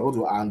the word. We're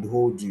going to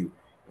handhold you.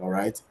 All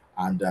right,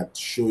 and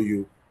show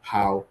you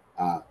how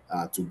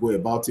to go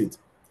about it.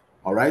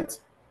 All right.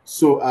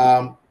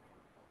 So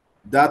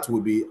that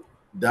will be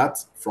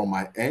that from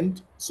my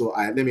end. So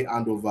let me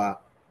hand over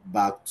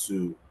back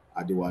to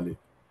Adewale.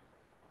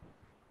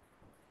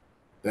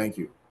 Thank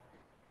you.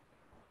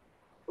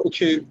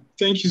 Okay,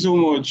 thank you so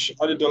much,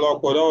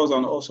 Adedolakwa. That was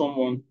an awesome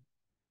one.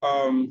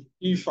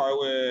 If I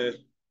were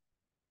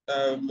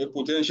a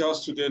potential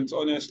student,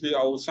 honestly,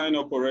 I would sign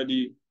up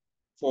already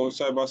for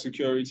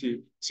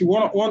cybersecurity. See,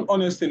 one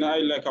honest thing I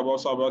like about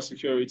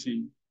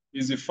cybersecurity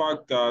is the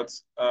fact that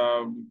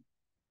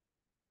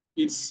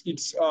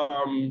it's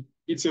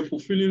a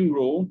fulfilling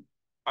role,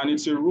 and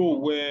it's a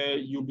role where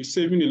you'll be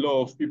saving a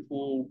lot of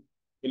people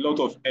a lot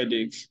of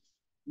headaches.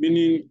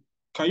 Meaning,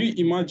 can you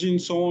imagine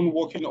someone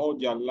working all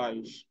their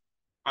life,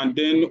 and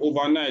then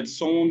overnight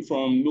someone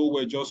from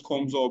nowhere just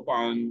comes up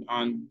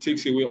and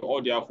takes away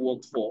all they have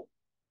worked for?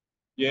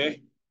 Yeah,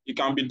 it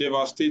can be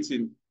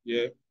devastating.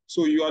 Yeah,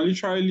 so you are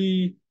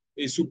literally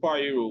a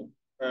superhero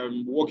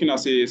working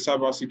as a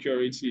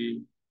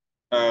cybersecurity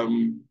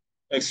um,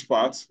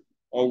 expert,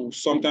 or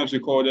sometimes we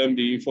call them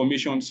the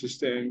information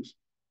systems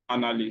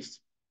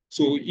analyst.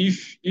 So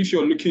if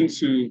you're looking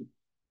to,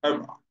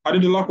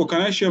 Adedolapo,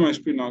 can I share my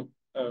screen now?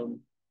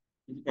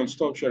 If you can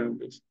stop sharing,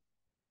 please.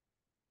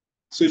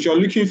 So if you're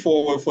looking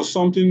for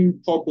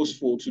something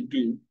purposeful to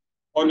do,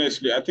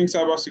 honestly, I think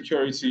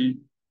cybersecurity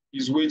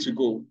is way to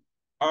go.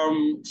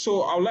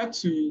 So I would like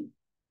to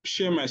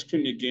share my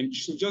screen again.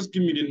 So just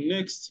give me the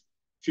next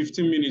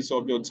 15 minutes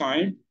of your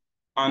time,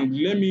 and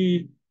let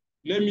me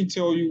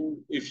tell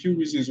you a few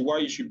reasons why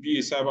you should be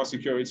a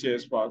cybersecurity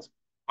expert.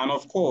 And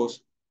of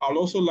course, I'd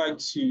also like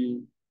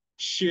to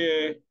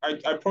share.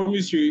 I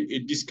promise you a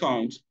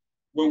discount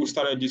when we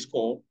started this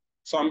call.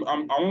 So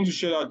I want to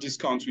share that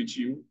discount with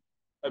you.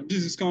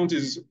 This discount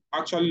is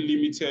actually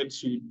limited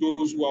to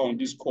those who are on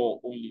this call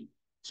only.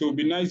 So it'd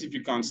be nice if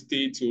you can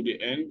stay till the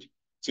end,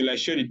 till I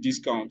share the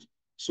discount,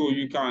 so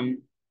you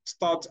can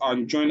start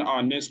and join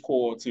our next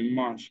cohort in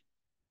March.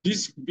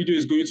 This video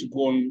is going to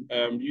go on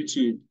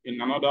YouTube in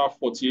another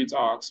 48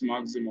 hours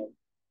maximum.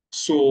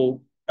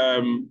 So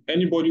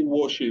anybody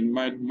watching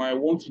might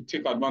want to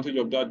take advantage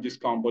of that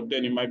discount, but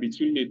then it might be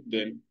too late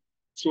then.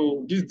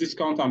 So this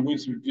discount I'm going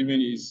to be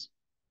giving is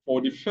for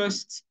the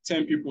first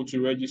 10 people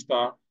to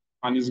register,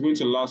 and it's going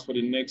to last for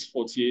the next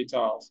 48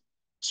 hours.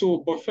 So,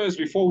 but first,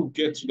 before we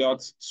get to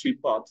that sweet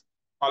part,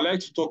 I'd like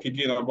to talk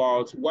again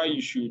about why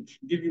you should,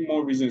 give you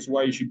more reasons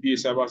why you should be a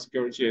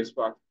cybersecurity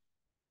expert.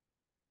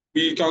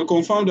 We can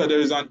confirm that there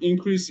is an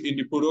increase in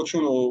the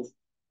production of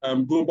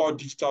global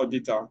digital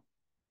data,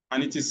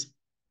 and it is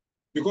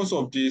because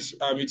of this,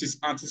 it is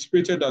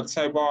anticipated that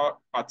cyber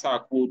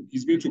attack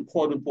is going to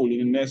quadruple in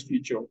the next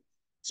future.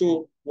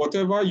 So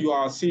whatever you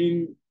are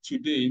seeing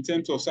today in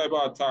terms of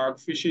cyber attack,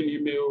 phishing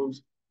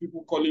emails,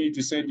 people calling you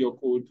to send your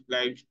code,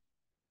 like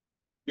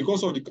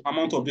because of the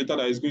amount of data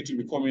that is going to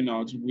be coming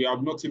out, we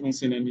have not even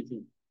seen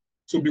anything.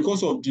 So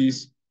because of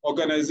this,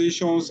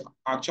 organizations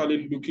are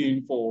actually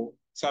looking for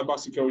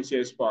cybersecurity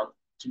experts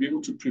to be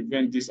able to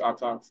prevent these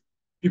attacks.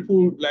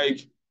 People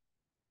like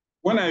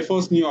when I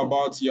first knew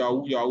about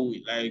Yahoo,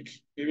 like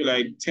maybe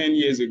like 10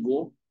 years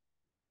ago,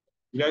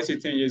 did I say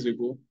 10 years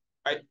ago?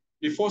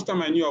 The first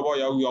time I knew about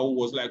Yahoo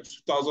was like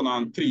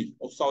 2003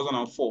 or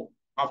 2004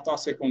 after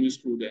secondary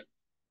school then.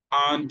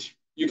 And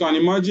you can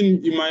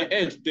imagine in my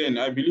head then,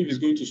 I believe it's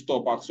going to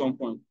stop at some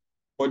point.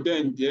 But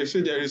then they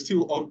say there is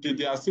still update,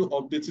 they are still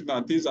updating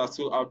and things are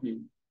still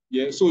happening.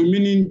 Yeah, so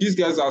meaning these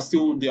guys are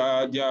still they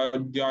are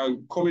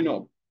coming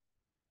up.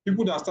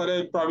 People that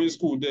started primary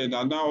school then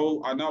are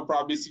now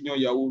probably senior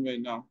Yahoo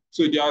men now.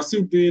 So they are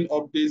still doing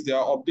updates, they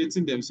are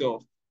updating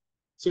themselves.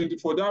 So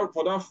for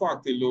that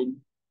fact alone,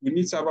 we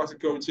need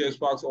cybersecurity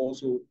experts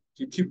also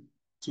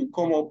to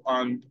come up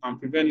and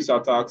prevent these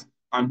attacks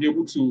and be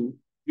able to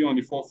be on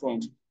the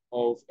forefront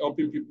of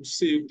helping people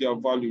save their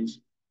values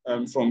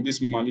from these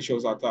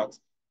malicious attacks.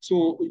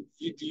 So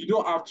you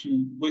don't have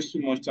to waste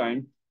too much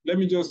time. Let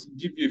me just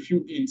give you a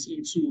few hints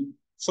into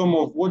some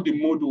of what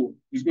the model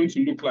is going to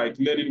look like,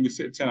 learning with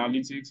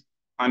Analytics.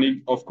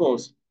 And of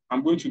course,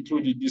 I'm going to throw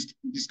the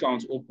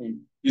discount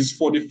open. It's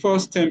for the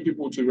first 10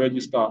 people to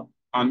register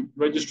and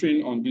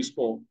registering on this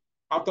call.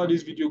 After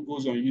this video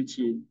goes on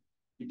YouTube,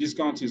 the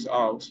discount is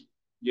out.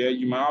 Yeah,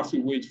 you might have to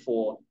wait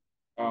for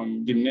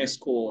the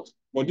next cohort,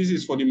 but this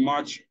is for the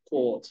March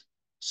cohort.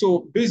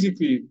 So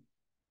basically,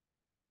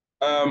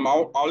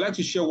 I'll like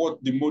to share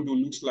what the model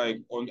looks like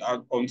on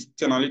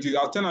Tenalytics.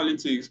 At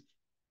Tenalytics,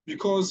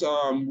 because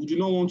we do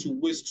not want to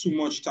waste too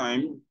much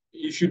time.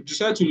 If you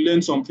decide to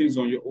learn some things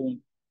on your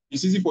own,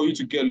 it's easy for you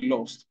to get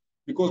lost.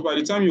 Because by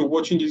the time you're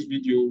watching this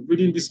video,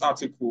 reading this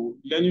article,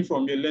 learning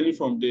from here, learning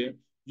from there,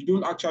 you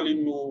don't actually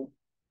know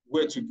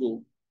where to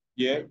go.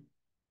 Yeah.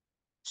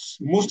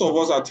 Most of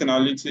us at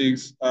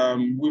Tenalytics,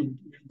 we've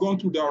gone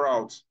through that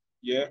route,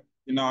 yeah,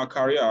 in our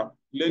career,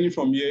 learning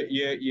from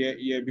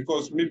year,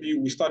 because maybe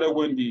we started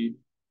when the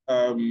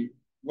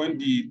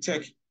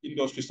tech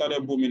industry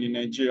started booming in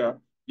Nigeria.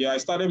 Yeah,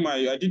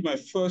 I did my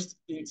first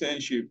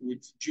internship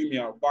with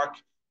Jumia back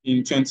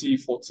in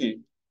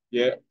 2014.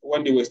 Yeah,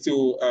 when they were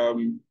still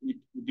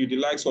with the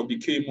likes of the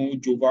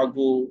Kemu,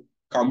 Jovago,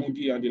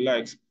 Kamudi, and the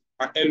likes,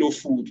 and Hello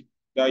Food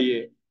that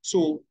year.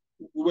 So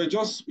we were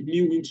just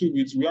new into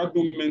it. We had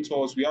no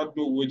mentors. We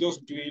were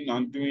just doing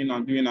and doing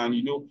and doing and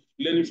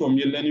learning from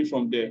here, learning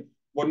from there.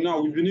 But now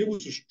we've been able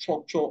to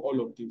structure all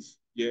of this,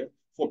 yeah,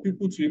 for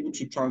people to be able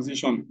to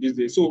transition these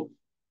days. So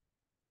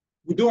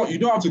you don't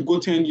have to go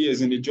 10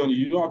 years in the journey.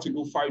 You don't have to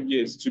go 5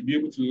 years to be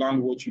able to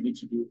learn what you need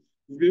to do.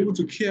 You'll be able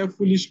to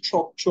carefully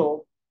structure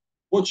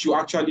what you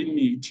actually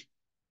need,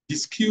 the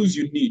skills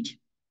you need.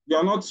 We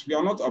are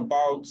not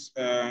about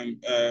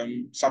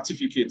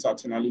certificates at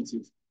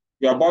Analytics.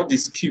 We are about the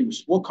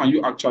skills. What can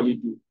you actually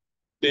do?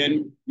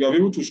 Then we are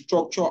able to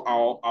structure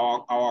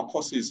our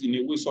courses in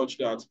a way such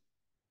that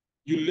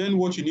you learn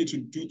what you need to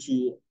do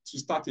to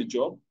start a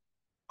job.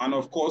 And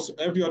of course,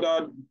 every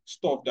other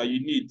stuff that you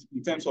need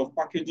in terms of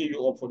packaging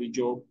you up for the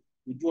job,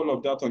 we do all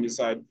of that on the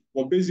side.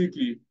 But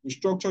basically, we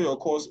structure your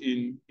course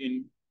in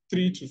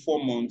 3 to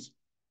 4 months,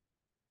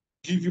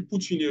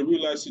 put you in a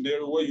real life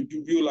scenario where you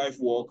do real life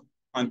work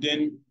and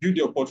then build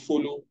your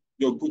portfolio,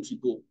 you're good to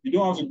go. You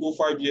don't have to go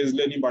 5 years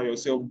learning by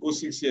yourself, go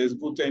 6 years,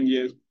 go 10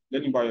 years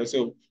learning by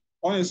yourself.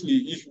 honestly,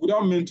 if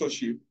without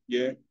mentorship,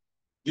 yeah,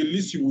 the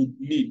least you would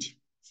need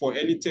for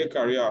any tech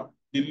career,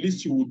 the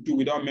least you would do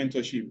without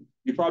mentorship,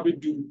 you probably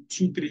do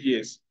 2, 3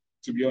 years,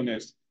 to be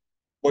honest.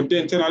 But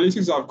then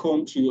Tenalytics have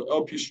come to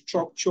help you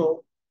structure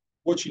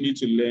what you need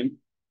to learn,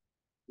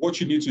 what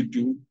you need to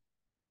do,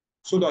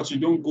 so that you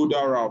don't go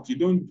that route. You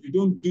don't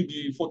do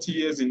the 40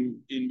 years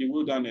in the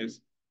wilderness.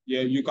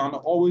 Yeah, you can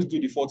always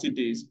do the 40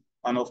 days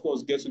and of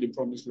course get to the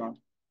promised land.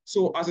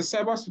 So as a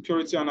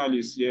cybersecurity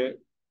analyst, yeah,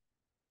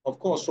 of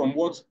course, from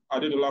what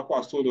Adedolapo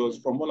has told us,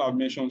 from what I've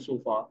mentioned so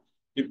far,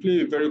 they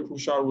play a very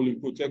crucial role in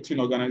protecting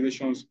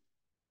organizations'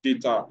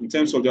 data in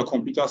terms of their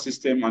computer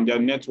system and their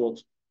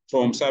networks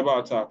from cyber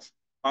attacks.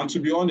 And to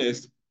be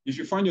honest, if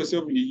you find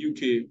yourself in the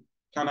UK,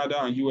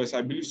 Canada, and US,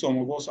 I believe some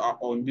of us are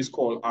on this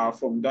call are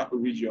from that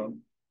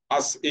region.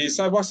 As a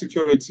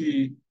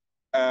cybersecurity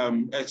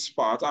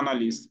expert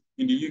analyst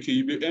in the UK,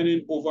 you'll be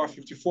earning over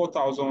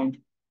 54,000.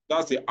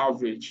 That's the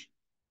average.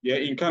 Yeah,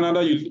 in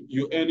Canada,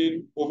 you're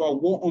earning over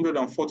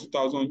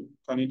 140,000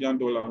 Canadian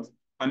dollars.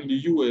 And in the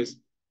US,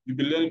 you'll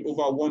be earning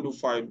over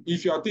 105.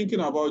 If you are thinking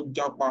about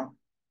Japan,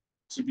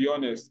 to be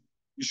honest,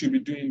 you should be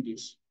doing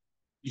this.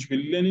 You should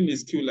be learning a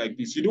skill like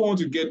this. You don't want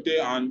to get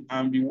there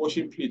and be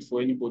washing plates for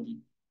anybody,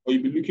 or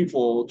you be looking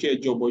for a care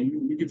job, or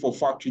you looking for a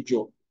factory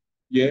job.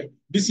 Yeah,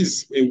 this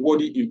is a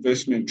worthy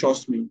investment.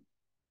 Trust me.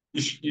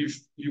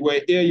 If you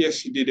were here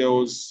yesterday, there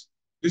was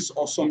this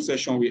awesome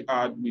session we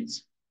had with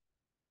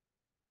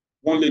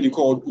one lady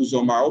called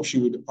Uzoma. I hope she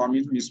would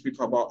permit me to speak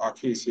about her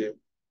case here.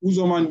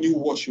 Uzoma knew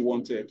what she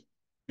wanted.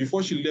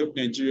 Before she left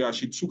Nigeria,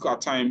 she took her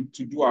time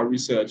to do her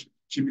research.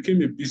 She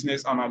became a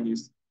business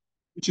analyst,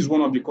 which is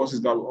one of the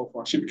courses that we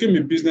offer. She became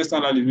a business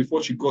analyst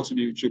before she got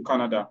to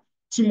Canada.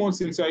 2 months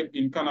inside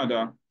in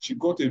Canada, she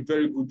got a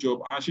very good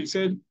job. And she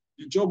said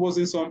the job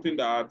wasn't something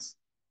that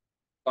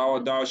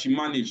she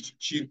managed.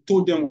 She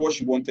told them what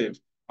she wanted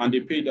and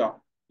they paid her.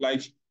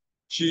 Like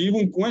she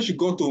even when she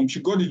got home,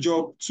 she got the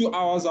job 2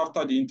 hours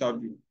after the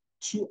interview.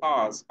 2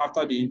 hours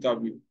after the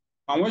interview.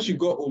 And when she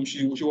got home,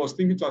 she was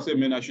thinking to herself,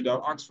 man, I should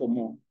have asked for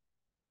more.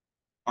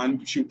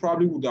 And she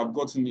probably would have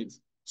gotten it.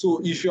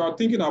 So if you are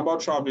thinking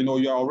about traveling or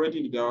you are already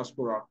in the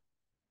diaspora,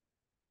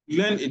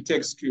 learn a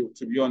tech skill,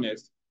 to be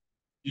honest.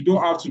 You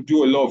don't have to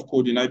do a lot of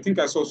coding. I think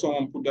I saw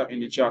someone put that in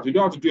the chat. You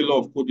don't have to do a lot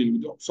of coding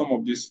with some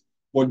of this,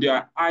 but they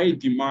are high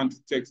demand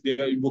techs.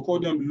 We call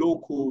them low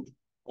code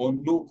or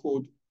no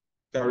code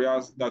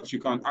careers that you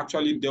can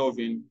actually delve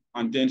in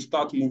and then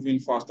start moving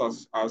fast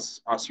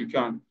as you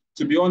can.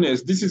 To be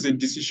honest, this is a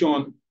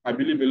decision I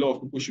believe a lot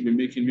of people should be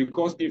making,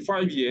 because in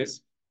 5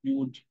 years,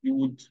 you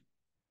would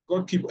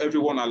God keep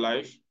everyone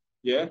alive.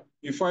 Yeah.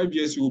 In 5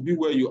 years, you will be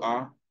where you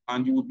are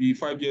and you will be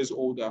 5 years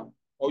older.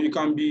 Or you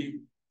can be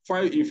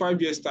in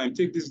 5 years' time,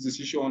 take this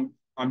decision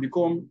and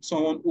become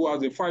someone who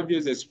has a 5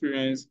 years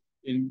experience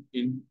in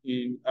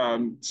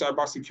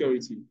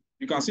cybersecurity.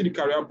 You can see the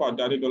career path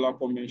that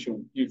Adedolapo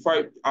mentioned.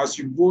 As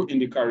you grow in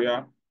the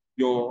career,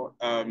 your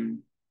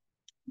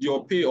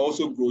pay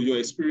also grows, your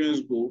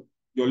experience grows,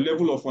 your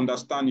level of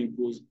understanding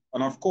grows.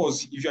 And of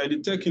course, if you're in the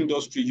tech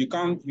industry, you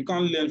can't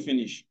learn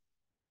finish.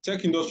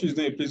 Tech industry is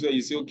not a place where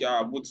you say, okay,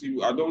 but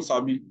I don't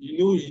sabi,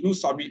 you don't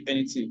sabi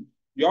anything.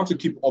 You have to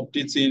keep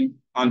updating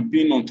and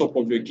being on top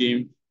of your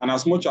game. And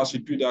as much as you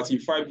do that, in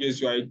 5 years,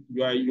 you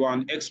are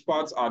an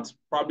expert at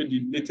probably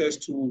the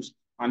latest tools,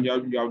 and you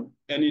are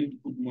earning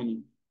good money.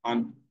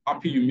 And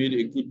happy you made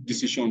a good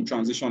decision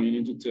transitioning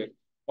into tech.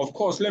 Of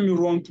course, let me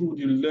run through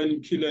the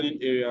key learning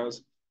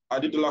areas.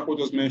 Adedolapo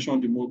just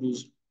mentioned the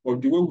modules, but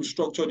the way we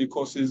structure the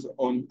courses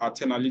on at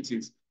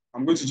Tenalytics,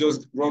 I'm going to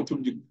just run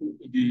through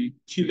the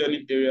key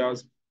learning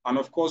areas. And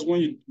of course,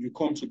 when you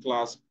come to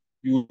class,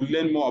 you will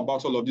learn more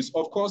about all of this.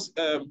 Of course,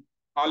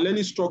 our learning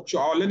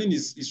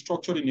is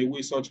structured in a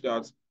way such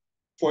that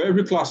for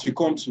every class you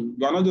come to,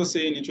 you are not just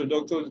saying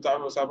introductory to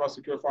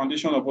cybersecurity,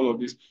 foundation of all of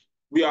this.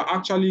 We are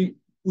actually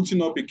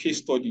putting up a case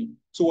study.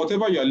 So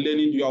whatever you are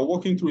learning, you are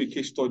working through a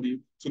case study.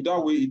 So that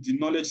way the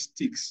knowledge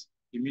sticks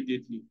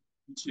immediately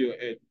into your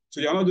head.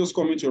 So you're not just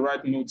coming to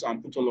write notes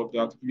and put all of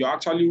that. You're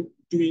actually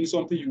doing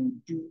something you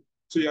would do.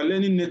 So you're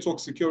learning network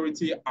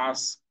security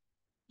as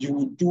you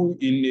would do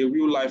in a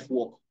real life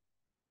work,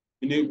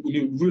 in a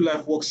real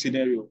life work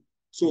scenario.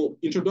 So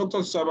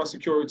introductory to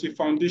cybersecurity,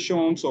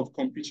 foundations of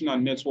computing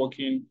and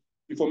networking,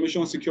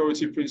 information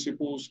security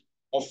principles,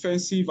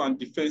 offensive and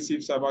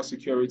defensive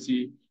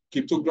cybersecurity,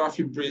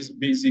 cryptography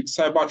basics,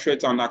 cyber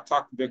threat and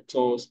attack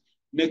vectors,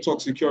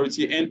 network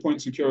security,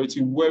 endpoint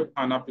security, web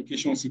and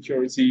application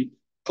security,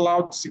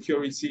 cloud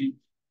security,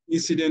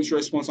 incident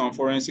response and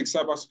forensic,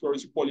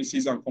 cybersecurity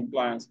policies and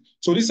compliance.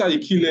 So these are the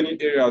key learning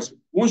areas.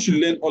 Once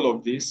you learn all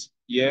of this,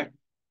 yeah,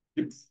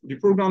 the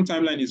program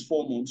timeline is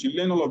 4 months. You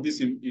learn all of this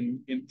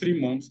in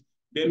 3 months.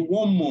 Then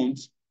 1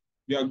 month,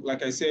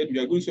 like I said, we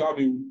are going to have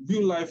a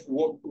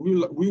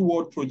real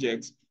world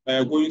project that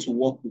you're going to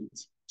work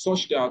with,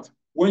 such that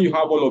when you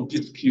have all of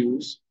these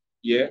skills,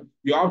 yeah,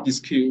 you have the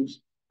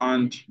skills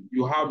and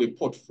you have a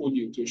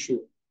portfolio to show.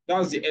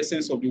 That's the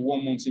essence of the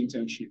 1 month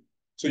internship.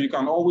 So you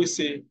can always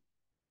say,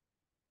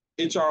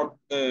 HR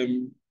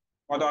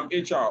Madam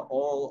HR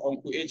or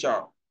Uncle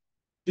HR,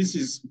 this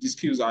is the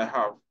skills I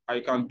have. I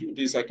can do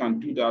this, I can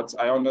do that.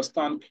 I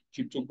understand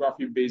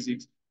cryptography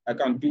basics. I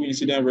can do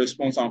incident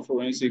response and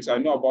forensics. I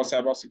know about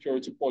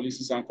cybersecurity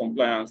policies and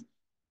compliance.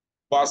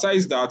 But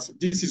aside that,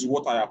 this is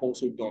what I have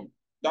also done.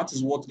 That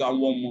is what that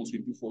 1 month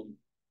will do for you.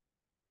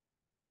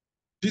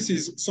 This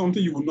is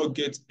something you will not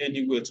get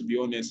anywhere, to be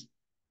honest.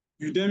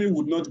 Udemy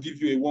would not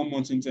give you a 1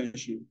 month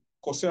internship.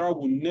 Coursera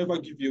will never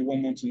give you a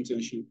 1 month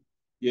internship.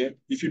 Yeah.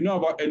 If you know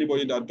about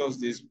anybody that does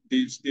this,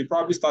 they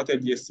probably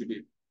started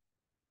yesterday.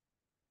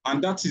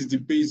 And that is the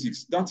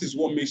basics. That is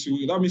what makes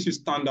you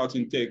stand out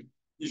in tech.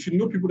 If you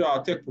know people that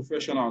are tech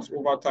professionals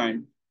over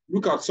time,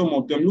 look at some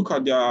of them, look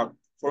at their,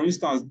 for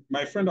instance,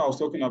 my friend I was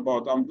talking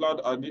about, I'm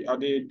glad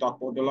Ade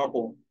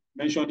Dolapo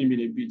mentioned him in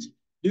a bit.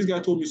 This guy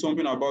told me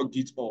something about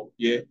GitHub.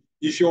 Yeah.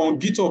 If you're on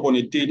GitHub on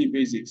a daily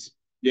basis,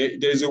 yeah,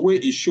 there's a way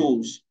it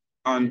shows.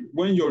 And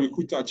when your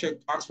recruiter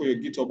asks for your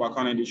GitHub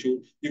account and they show,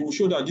 it will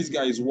show that this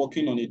guy is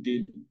working on a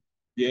daily.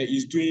 Yeah,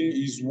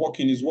 he's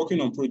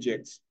working on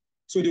projects.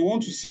 So they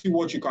want to see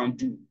what you can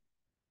do,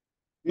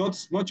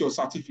 not your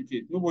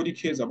certificate. Nobody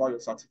cares about your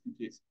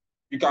certificate.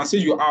 You can say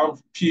you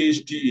have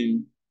PhD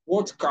in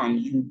what can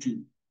you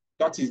do?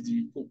 That is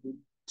the purpose.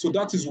 So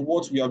that is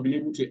what we have been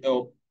able to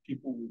help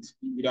people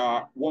with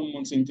our 1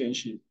 month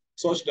internship,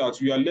 such that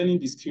we are learning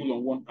the skill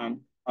on one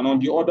hand, and on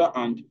the other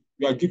hand,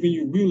 we are giving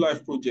you real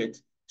life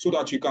projects so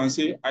that you can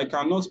say, I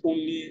can not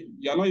only,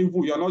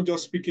 you're not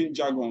just speaking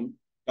jargon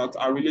that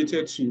are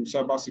related to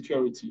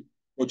cybersecurity,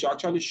 but you're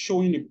actually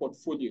showing a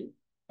portfolio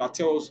that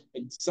tells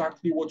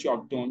exactly what you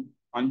have done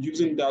and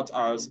using that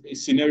as a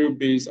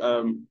scenario-based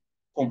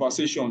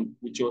conversation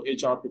with your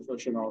HR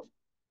professionals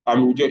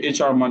and with your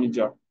HR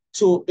manager.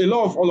 So a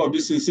lot of all of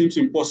this seems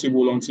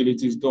impossible until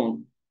it is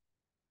done.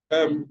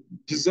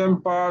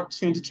 December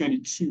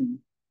 2022,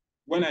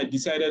 when I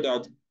decided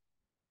that,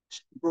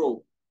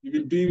 bro, you've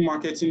been doing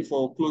marketing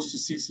for close to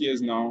 6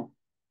 years now.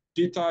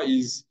 Data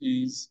is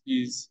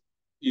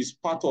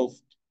part of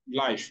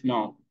life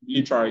now,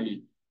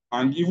 literally.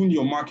 And even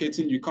your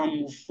marketing, you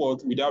can't move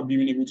forward without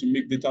being able to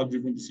make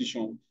data-driven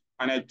decisions.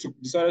 And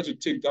decided to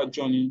take that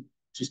journey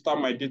to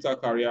start my data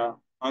career.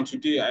 And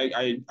today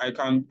I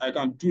can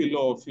do a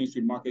lot of things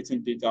with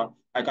marketing data.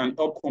 I can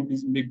help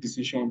companies make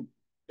decisions.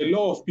 A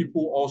lot of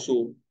people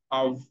also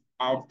have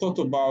thought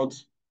about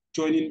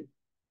joining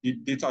the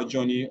data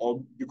journey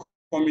or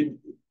becoming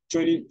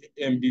joining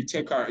the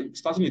tech career,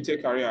 starting a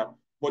tech career.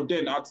 But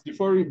then at the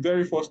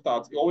very first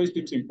start, it always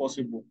seems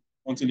impossible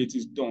until it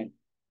is done.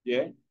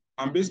 Yeah.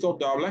 And based off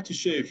that, I would like to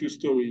share a few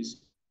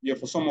stories, yeah,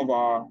 for some of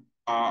our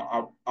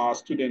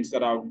students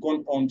that have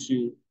gone on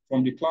to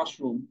from the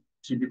classroom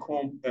to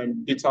become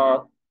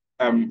data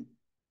um,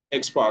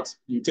 experts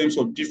in terms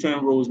of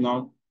different roles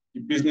now,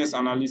 the business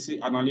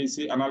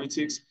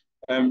analytics,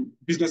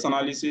 business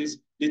analysis,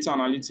 data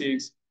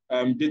analytics,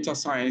 data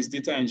science,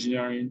 data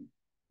engineering.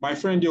 My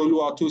friend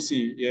Deolu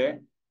Atosi, yeah,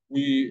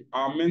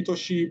 our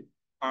mentorship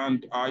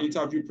and our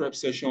interview prep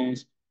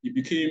sessions, he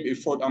became a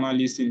fraud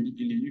analyst in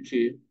the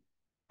UK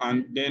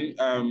and then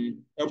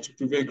helped to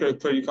prevent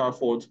credit card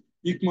fraud.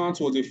 Ikmat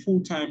was a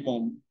full-time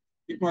mom.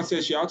 Ikmat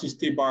said she had to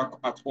stay back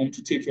at home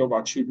to take care of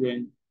her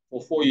children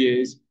for 4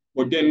 years.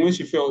 But then when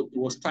she felt it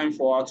was time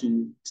for her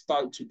to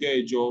start to get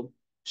a job,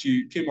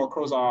 she came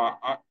across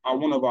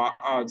one of our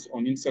ads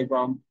on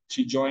Instagram.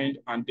 She joined,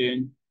 and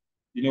then,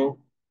 you know,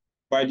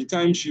 she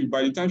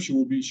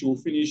will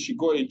finish, she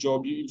got a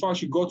job. In fact,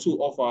 she got two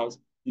offers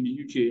in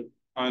the UK,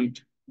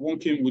 and one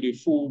came with a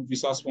full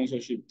visa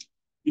sponsorship.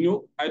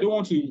 I don't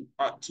want to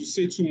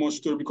say too much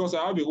story because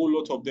I have a whole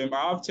lot of them.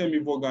 I have Temi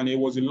Vaughan, he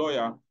was a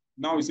lawyer.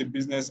 Now he's a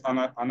business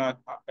analyst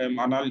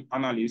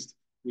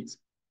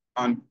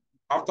and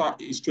after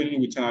his training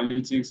with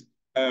analytics,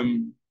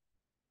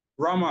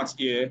 Ramat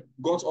here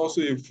got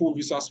also a full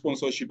visa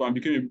sponsorship and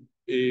became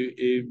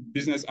a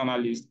business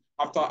analyst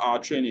after our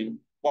training.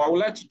 But I'd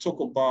like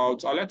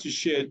to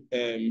share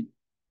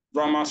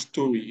Ramat's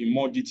story in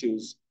more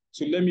details.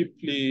 So let me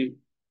play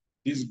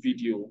this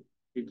video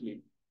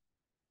quickly.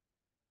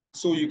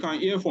 So you can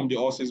hear from the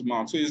horse's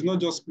mouth. So it's not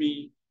just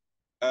me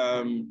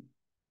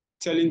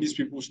telling these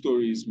people's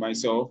stories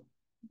myself,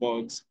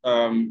 but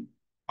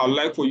I'd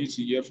like for you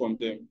to hear from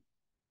them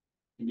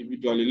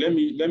individually. Let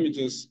me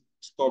just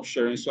stop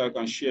sharing so I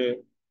can share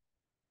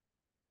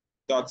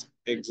that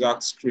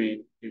exact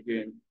screen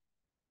again.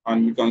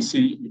 And you can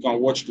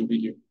watch the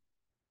video.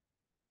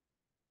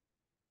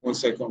 1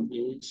 second,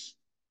 please.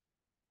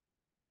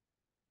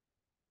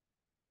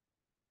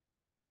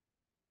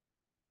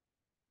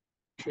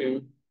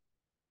 Okay.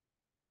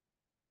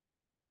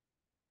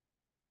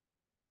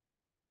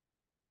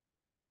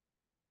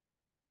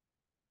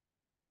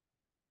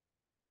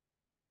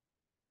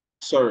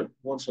 Sorry,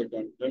 1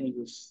 second. Let me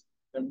go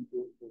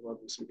over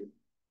this again.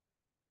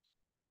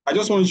 I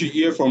just want you to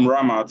hear from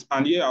Ramat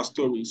and hear our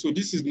story. So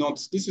this is not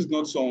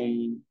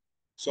some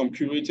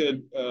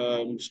curated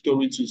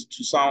story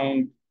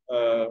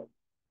uh,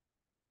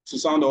 to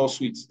sound all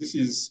sweet. This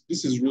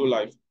is real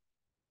life.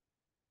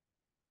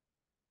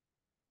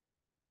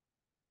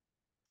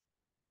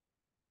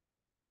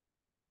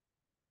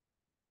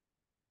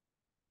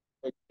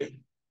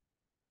 Okay.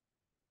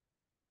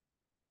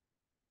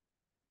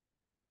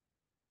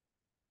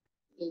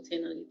 in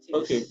Tenalytics.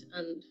 Okay.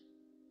 And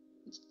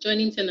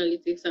joining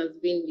Tenalytics has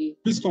been the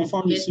Please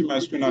confirm you best see my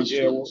screen and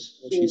hear what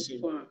so she's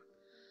saying. far.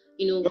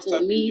 You know, Just for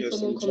type in me, yes in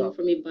someone the coming chat.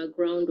 from a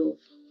background of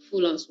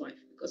full housewife,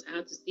 because I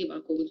had to stay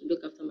back home to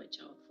look after my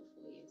child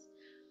for 4 years,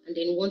 and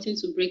then wanting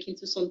to break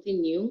into something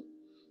new,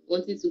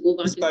 wanting to go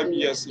back Please type into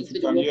yes if into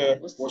you the can hear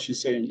workforce, what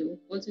she's saying. you know,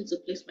 wanting to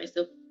place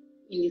myself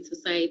in the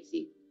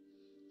society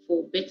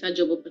for better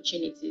job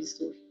opportunities.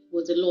 So it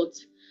was a lot.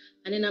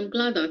 And then I'm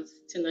glad that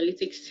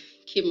Tenalytics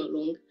came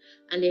along,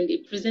 and then they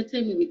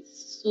presented me with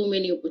so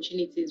many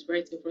opportunities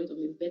right in front of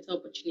me, better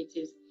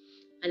opportunities.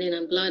 And then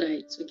I'm glad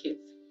I took it.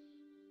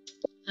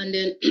 And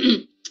then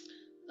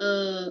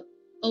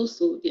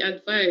also the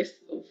advice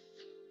of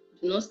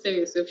do not sell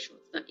yourself short,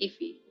 that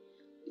Effie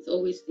is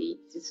always saying,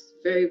 it is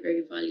very,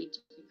 very valid,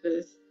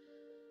 because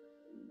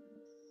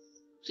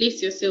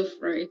place yourself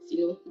right,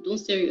 you know, don't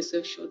sell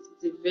yourself short.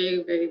 It's a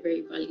very, very,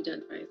 very valid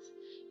advice.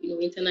 You know,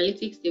 in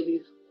Tenalytics, they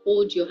will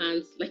hold your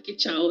hands like a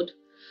child,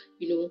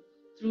 you know,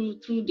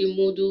 through the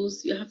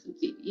modules. You have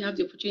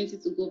the opportunity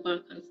to go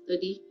back and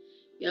study.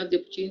 You have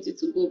the opportunity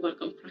to go back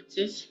and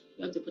practice.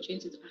 You have the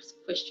opportunity to ask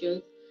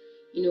questions.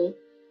 You know,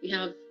 we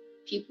have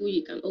people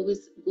you can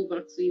always go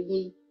back to,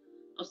 even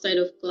outside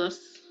of class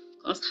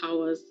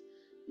hours.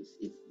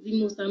 It's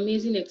the most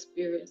amazing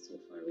experience so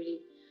far, really.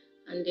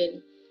 And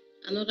then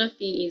another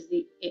thing is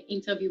the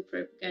interview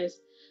prep,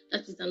 guys.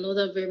 That is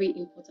another very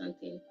important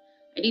thing.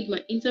 I did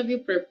my interview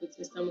prep with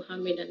Mr.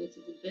 Mohammed, and it's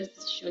the best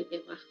decision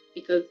ever,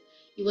 because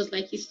it was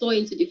like he saw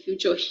into the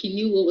future. He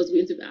knew what was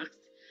going to be asked.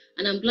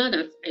 And I'm glad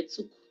that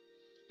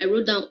I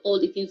wrote down all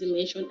the things he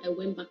mentioned. I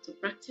went back to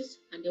practice,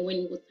 and then when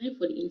it was time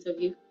for the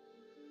interview,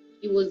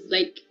 it was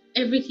like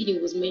everything he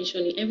was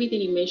mentioning, everything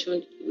he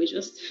mentioned, it was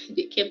just,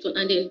 they kept on.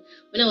 And then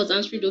when I was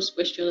answering those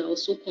questions, I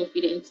was so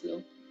confident, you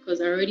know, because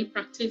I already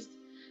practiced.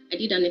 I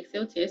did an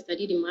Excel test, I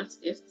did a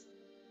math test,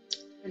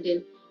 and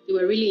then they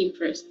were really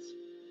impressed.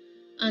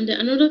 And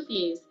another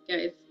thing is,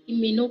 guys, it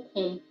may not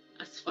come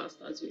as fast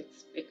as you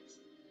expect.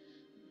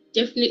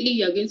 Definitely,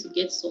 you are going to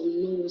get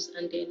some no's,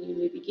 and then you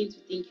may begin to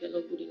think you're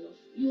not good enough.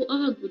 You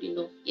are good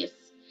enough, yes.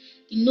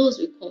 The no's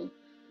will come,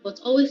 but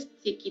always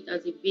take it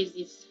as a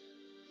basis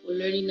for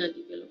learning and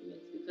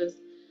development, because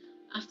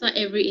after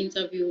every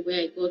interview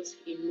where I got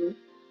a no,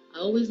 I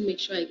always make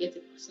sure I get a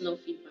personal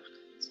feedback.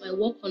 So I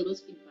work on those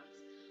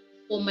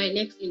feedbacks for my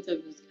next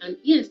interviews. And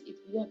yes, it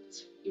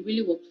worked. It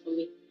really worked for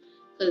me,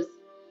 because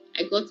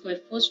I got my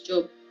first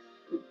job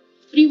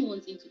 3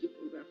 months into the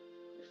program,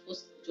 my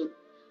first job.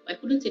 But I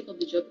couldn't take up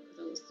the job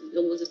because I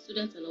was a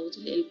student, and I was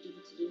only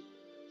eligible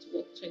to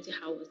work 20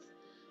 hours.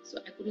 So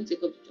I couldn't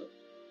take up the job.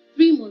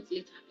 3 months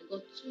later, I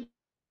got 2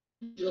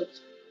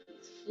 jobs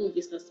with full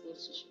visa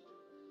sponsorship.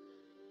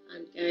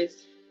 And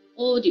guys,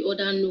 all the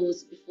other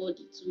no's before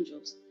the 2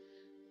 jobs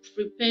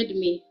prepared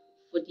me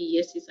for the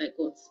yeses I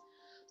got.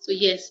 So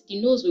yes,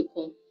 the no's will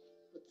come,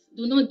 but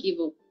do not give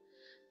up,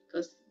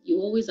 because you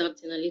always have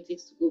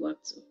Tenalytics to go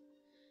back to.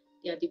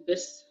 They are the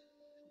best,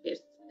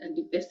 and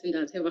the best thing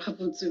that's ever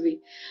happened to me.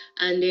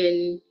 And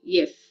then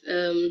yes,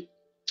 and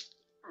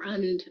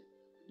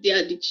they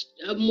are the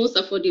most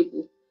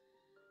affordable.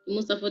 The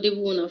most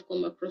affordable one I've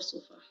come across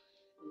so far.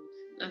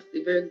 That's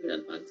a very good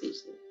advantage.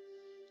 So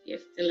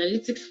yes,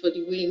 Tenalytics for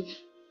the win.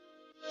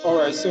 All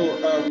right, so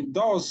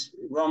that was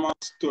Rama's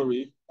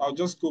story. I'll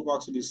just go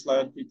back to the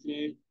slide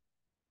quickly.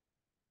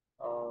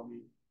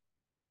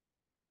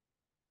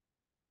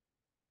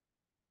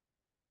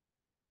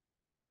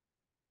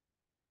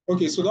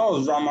 Okay, so that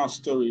was Rama's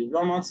story.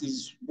 Ramat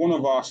is one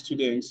of our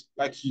students,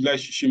 like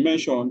she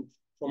mentioned,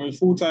 from a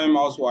full-time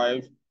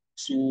housewife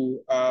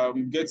to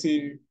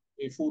getting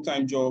a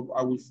full-time job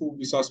with full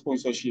visa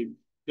sponsorship.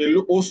 There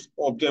are most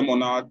of them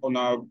on our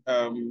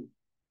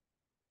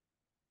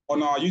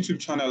YouTube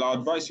channel. I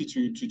advise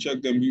you to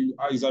check them.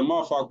 As a matter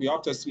of fact, we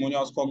have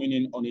testimonials coming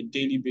in on a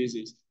daily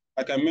basis.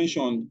 Like I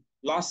mentioned,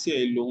 last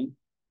year alone,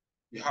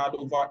 we had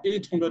over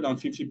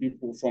 850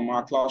 people from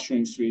our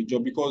classrooms to a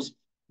job, because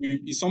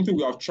it's something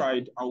we have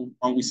tried,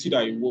 and we see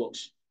that it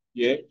works.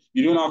 Yeah,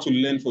 you don't have to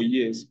learn for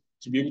years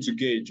to be able to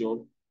get a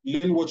job.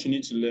 Learn what you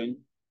need to learn.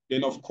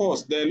 Then, of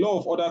course, there are a lot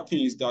of other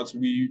things that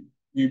we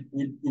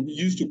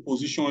use to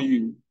position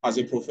you as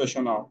a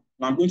professional.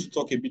 And I'm going to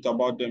talk a bit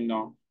about them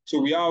now. So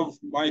we have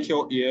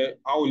Michael here,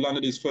 how he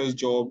landed his first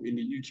job in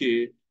the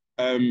UK.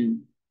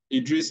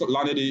 Idris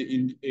landed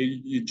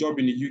a job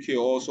in the UK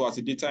also as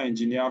a data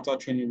engineer after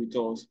training with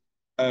us.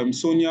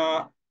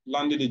 Sonia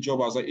landed a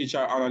job as an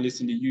HR analyst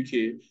in the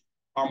UK.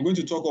 I'm going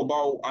to talk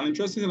about, an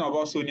interesting thing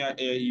about Sonia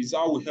is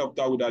how we helped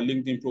her with her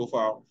LinkedIn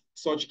profile,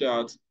 such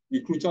that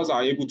recruiters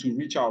are able to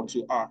reach out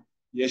to her.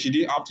 Yeah, she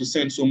didn't have to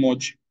send so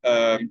much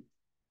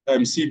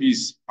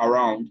CVs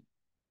around.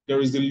 There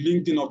is the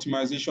LinkedIn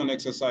optimization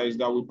exercise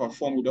that we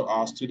perform with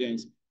our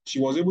students. She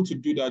was able to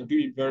do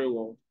it very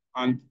well.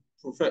 And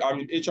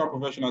HR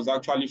professionals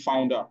actually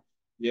found her,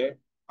 yeah,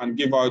 and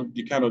gave her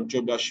the kind of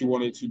job that she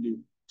wanted to do.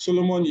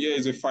 Solomon here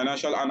is a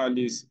financial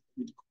analyst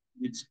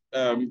with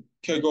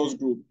Kegels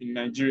Group in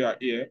Nigeria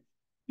here.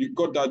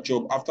 got that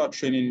job after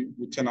training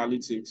with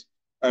Tenalytics.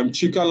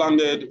 Chika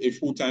landed a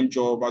full-time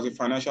job as a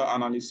financial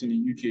analyst in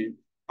the UK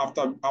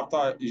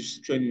after his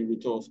training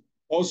with us.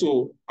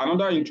 Also,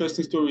 another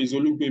interesting story is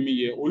Olugbemi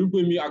here.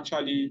 Olugbemi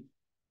actually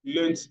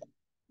learned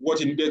what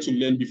he needed to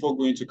learn before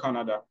going to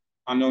Canada.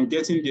 And on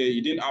getting there,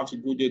 he didn't have to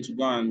go there to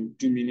go and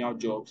do menial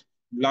jobs.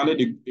 He landed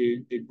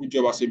a good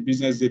job as a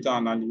business data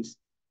analyst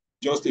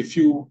just a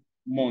few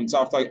months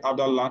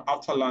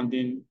after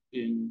landing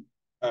in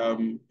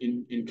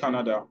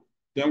Canada.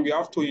 Then we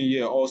have Toyin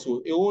here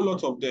also, a whole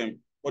lot of them.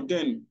 But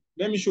then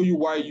let me show you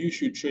why you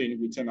should train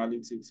with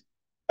Tenalytics.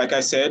 Like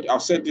I said,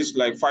 I've said this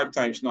like 5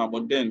 times now,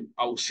 but then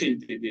I will say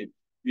it again.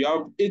 We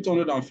have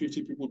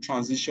 850 people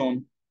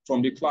transition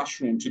from the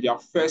classroom to their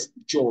first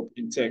job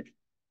in tech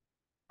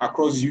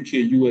across UK,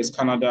 US,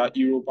 Canada,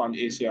 Europe, and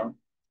Asia.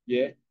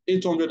 Yeah,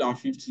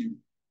 850.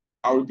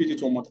 I'll repeat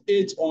it one more.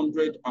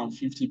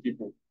 850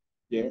 people.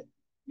 Yeah.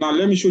 Now,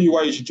 let me show you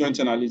why you should join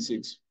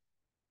Tenalytics.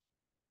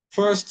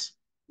 First,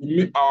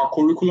 our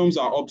curriculums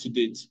are up to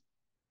date.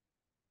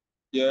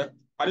 Yeah.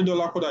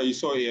 Adedola that you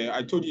saw here,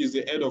 I told you is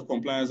the head of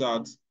compliance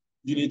at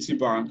Unity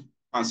Bank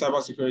and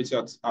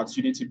cybersecurity at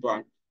Unity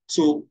Bank.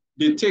 So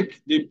they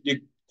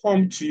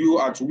come to you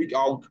at week.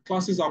 Our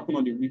classes happen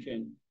on the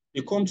weekend.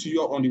 They come to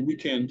you on the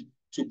weekend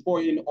to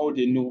pour in all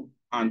they know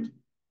and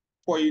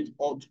pour it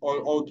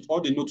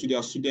all they know to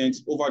their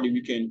students over the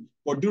weekend.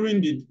 But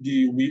during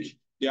the week,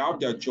 they have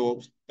their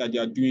jobs that they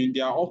are doing.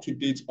 They are up to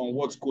date on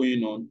what's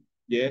going on.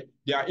 Yeah,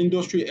 they are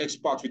industry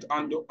experts with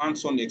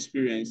hands-on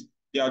experience.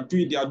 They are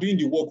doing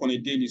the work on a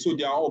daily, so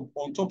they are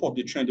on top of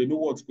the trend. They know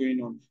what's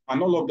going on,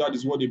 and all of that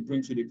is what they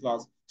bring to the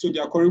class. So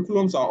their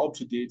curriculums are up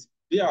to date.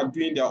 They are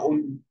doing their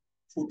own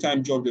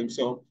full-time job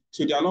themselves.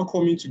 So they are not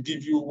coming to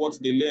give you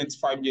what they learned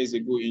 5 years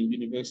ago in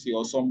university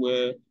or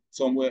somewhere.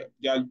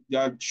 They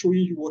are showing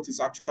you what is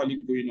actually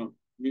going on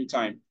real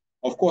time.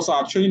 Of course,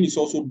 our training is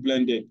also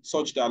blended,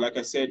 such that, like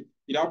I said,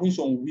 it happens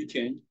on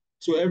weekend.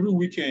 So every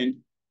weekend,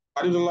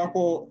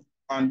 Adedolapo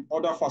and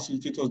other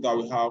facilitators that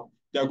we have,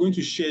 they are going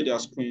to share their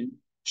screen,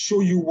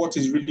 show you what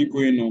is really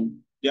going on.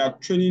 They are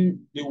training,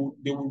 they will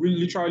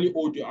really literally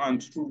hold your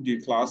hand through the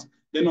class.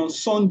 Then on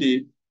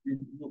Sunday,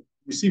 you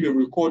receive a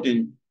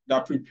recording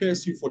that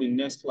prepares you for the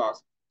next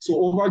class. So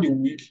over the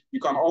week,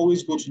 you can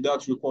always go to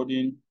that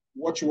recording,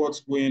 watch what's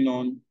going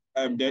on,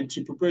 then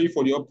to prepare you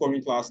for the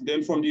upcoming class.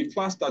 Then from the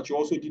class that you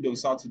also did on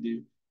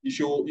Saturday, if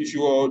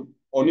you are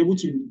unable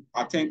to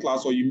attend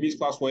class or you miss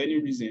class for any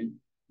reason,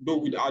 though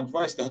we'd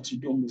advise that you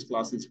don't miss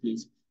classes,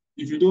 please.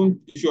 If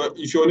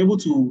you're unable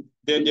to,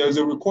 then there's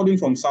a recording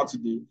from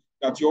Saturday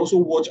that you also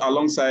watch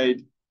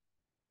alongside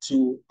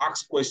to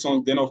ask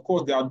questions. Then of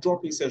course there are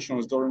drop-in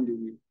sessions during the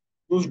week.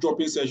 Those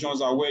drop-in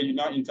sessions are where you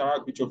now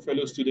interact with your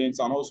fellow students,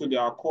 and also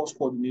there are course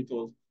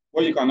coordinators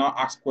where you can now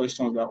ask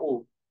questions like,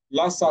 oh,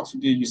 last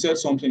Saturday you said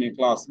something in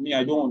class. Me,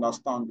 I don't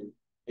understand it.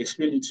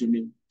 Explain it to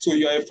me. So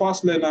you're a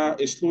fast learner,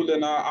 a slow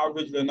learner,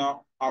 average learner.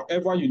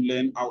 However you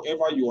learn,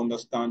 however you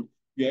understand,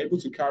 you're able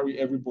to carry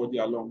everybody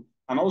along.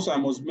 And also I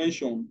must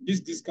mention,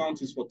 this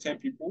discount is for 10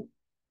 people.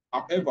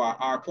 However,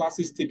 our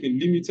classes take a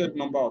limited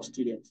number of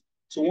students.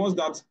 So once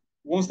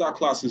that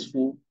class is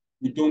full,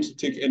 we don't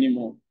take any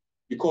more,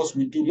 because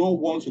we do not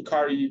want to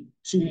carry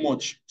too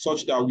much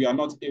such that we are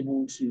not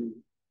able to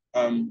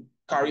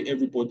carry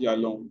everybody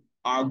along.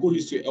 Our goal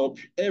is to help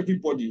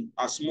everybody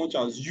as much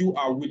as you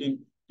are willing.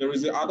 There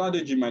is an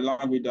adage in my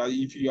language that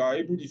if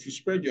you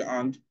spread your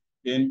hand,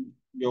 then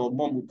your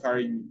mom will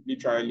carry you,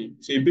 literally.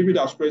 So a baby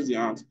that spreads the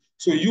hand.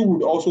 So you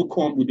would also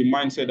come with the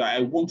mindset that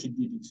I want to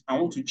do this. I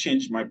want to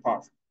change my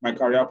path, my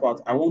career path.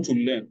 I want to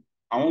learn.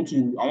 I want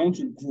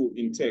to grow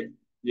in tech.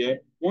 Yeah.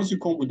 Once you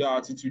come with that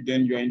attitude,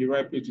 then you're in the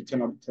right place to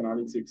turn up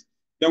Tenalytics.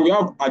 Then we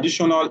have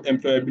additional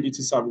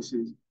employability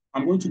services.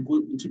 I'm going to go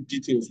into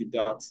details with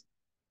that.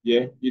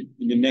 Yeah, in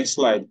the next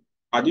slide.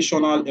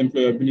 Additional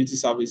employability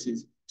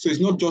services. So it's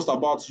not just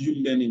about you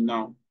learning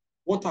now.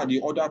 What are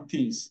the other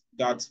things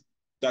that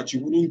you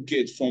wouldn't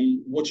get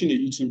from watching a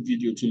YouTube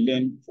video to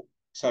learn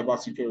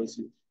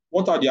cybersecurity?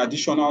 What are the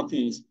additional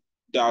things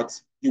that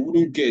you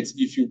wouldn't get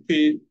if you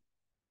pay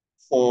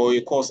for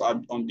a course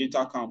on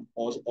DataCamp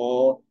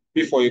or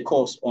pay for a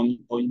course on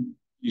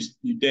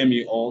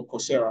Udemy or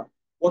Coursera?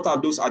 What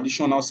are those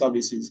additional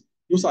services?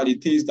 Those are the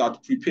things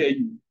that prepare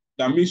you,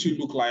 that makes you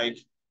look like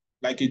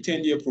a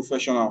 10-year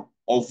professional,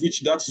 of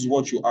which that is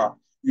what you are.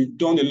 You've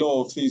done a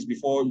lot of things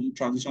before you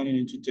transitioning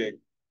into tech,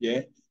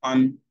 yeah?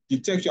 And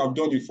the tech you have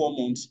done in 4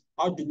 months,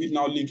 how do we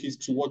now link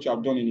it to what you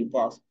have done in the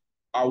past?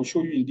 I will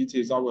show you in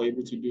details how we're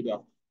able to do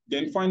that.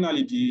 Then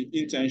finally, the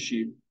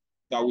internship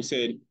that we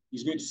said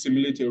is going to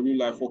simulate a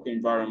real-life work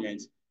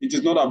environment. It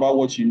is not about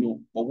what you know,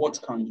 but what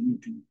can you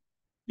do,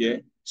 yeah?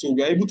 So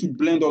we are able to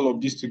blend all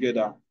of this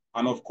together.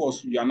 And of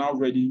course, we are now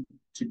ready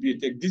to be a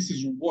tech. This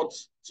is what,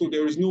 so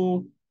there is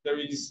no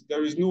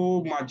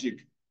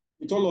magic.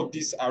 With all of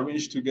this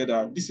arranged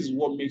together, this is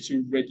what makes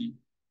you ready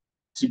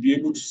to be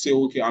able to say,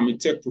 okay, I'm a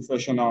tech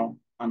professional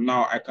and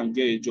now I can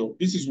get a job.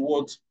 This is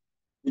what,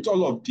 with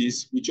all of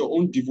this, with your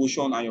own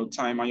devotion and your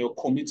time and your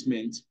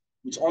commitment,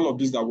 with all of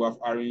this that we have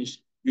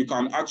arranged, you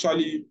can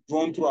actually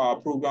run through our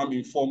program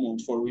in 4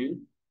 months for real.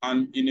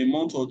 And in a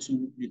month or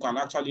two, you can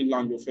actually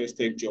land your first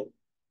tech job.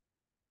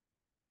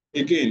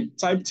 Again,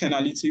 type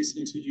Tenalytics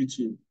into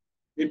YouTube,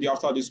 maybe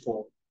after this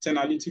call,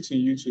 Tenalytics in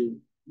YouTube.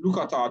 Look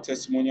at our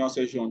testimonial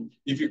session.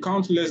 If you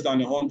count less than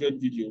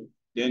 100 videos,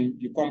 then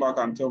you come back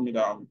and tell me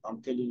that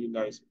I'm telling you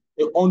lies.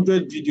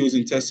 100 videos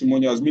in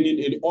testimonials,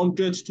 meaning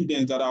 100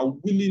 students that are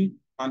willing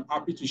and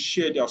happy to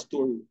share their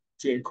story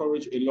to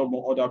encourage a lot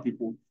more other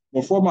people.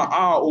 But from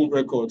our own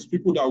records,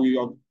 people that we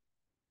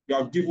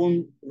have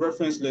given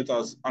reference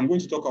letters. I'm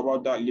going to talk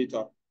about that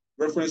later.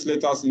 Reference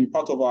letters in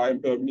part of our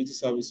employability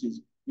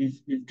services.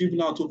 We've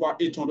given out over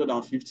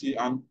 850,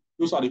 and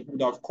those are the people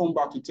that have come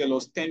back to tell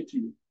us, thank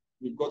you,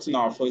 we've gotten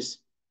our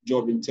first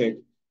job in tech.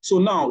 So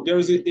now there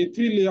is a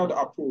 3-layered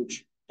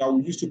approach that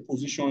we use to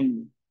position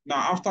you.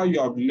 Now, after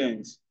you have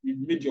learned,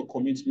 you've made your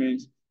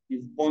commitment,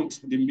 you've burnt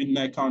the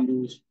midnight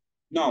candles.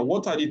 Now,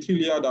 what are the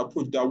 3-layered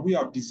approach that we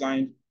have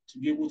designed to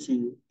be able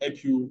to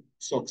help you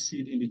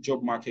succeed in the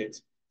job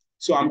market?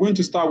 So I'm going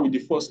to start with the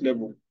first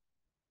level.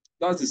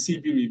 That's the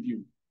CV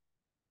review.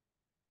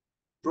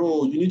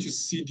 Bro, you need to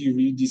see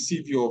the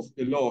CV of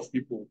a lot of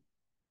people.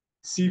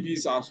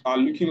 CVs are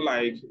looking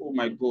like, oh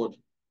my God.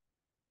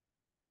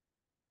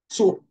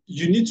 So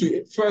you need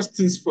to, first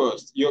things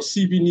first, your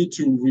CV need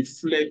to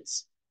reflect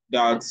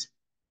that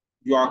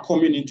you are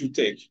coming into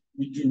tech.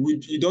 We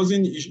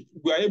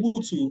are able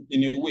to,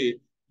 in a way,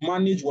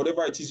 manage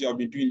whatever it is you have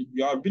been doing.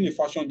 You have been a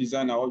fashion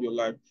designer all your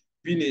life,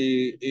 been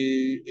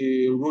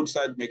a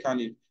roadside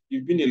mechanic,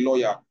 you've been a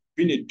lawyer,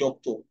 been a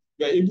doctor.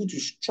 You are able to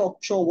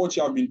structure what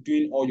you have been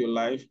doing all your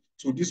life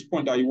to this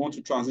point that you want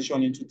to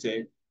transition into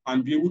tech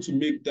and be able to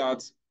make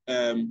that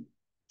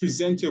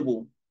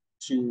presentable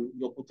to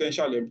your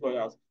potential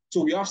employers.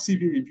 So we have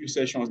CV review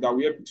sessions that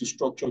will help you to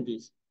structure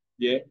this,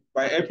 yeah,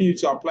 by helping you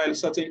to apply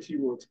certain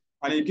keywords.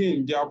 And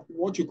again, they are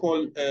what you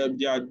call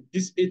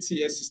this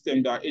ATS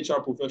system that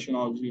HR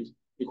professionals use.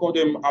 We call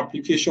them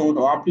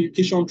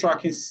application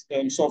tracking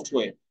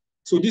software.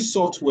 So this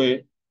software,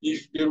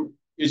 if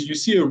you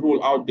see a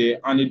role out there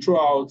and they throw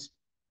out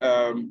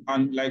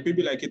and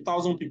maybe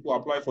 1,000 people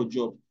apply for a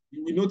job,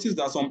 you will notice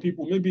that some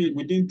people, maybe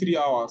within 3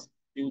 hours,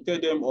 you will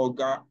tell them, oh,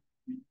 God,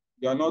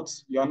 you are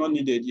not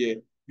needed here,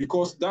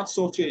 because that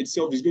software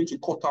itself is going to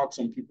cut out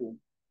some people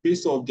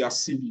based off their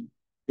CV.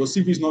 Your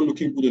CV is not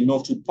looking good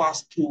enough to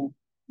pass through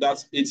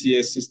that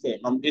ATS system,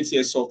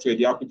 ATS software,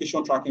 the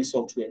application tracking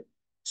software.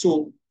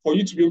 So for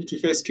you to be able to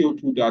first scale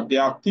through that,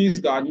 there are things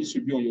that need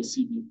to be on your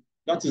CV.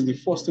 That is the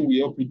first thing we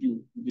help you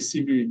do with the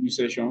CV review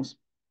sessions.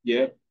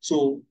 Yeah.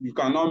 So you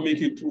can now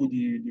make it through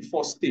the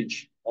first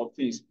stage of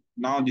things.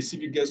 Now the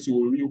CV gets to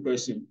a real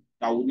person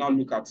that will now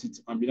look at it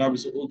and be able to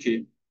say,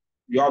 okay,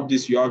 you have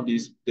this,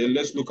 then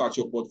let's look at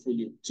your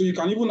portfolio. So you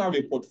can even have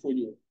a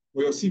portfolio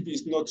where your CV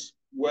is not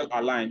well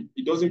aligned.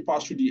 It doesn't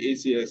pass through the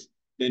ATS.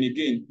 Then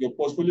again, your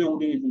portfolio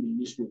wouldn't even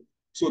be useful.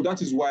 So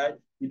that is why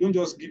we don't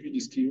just give you the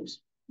skills.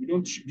 We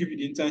don't give you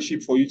the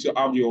internship for you to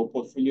have your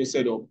portfolio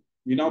set up.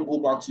 We now go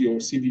back to your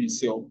CV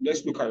itself.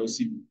 Let's look at your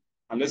CV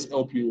and let's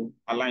help you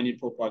align it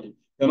properly.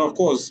 Then of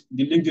course,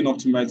 the LinkedIn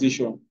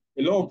optimization.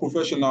 A lot of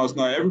professionals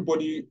now,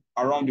 everybody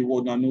around the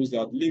world now knows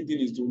that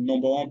LinkedIn is the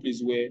 #1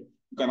 place where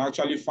you can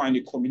actually find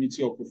a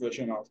community of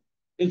professionals.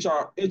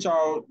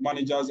 HR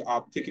managers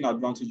are taking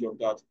advantage of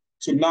that.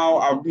 So now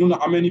I've known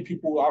how many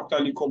people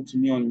actually come to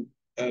me on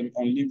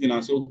LinkedIn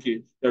and say,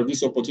 okay, there's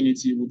this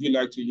opportunity. Would you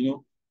like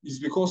to, it's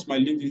because my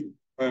LinkedIn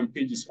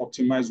page is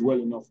optimized well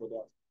enough for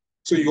that.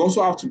 So you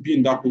also have to be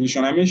in that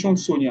position. I mentioned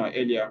Sonia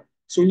earlier.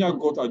 Sonia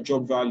got a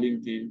job via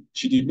LinkedIn.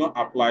 She did not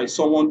apply.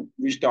 Someone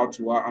reached out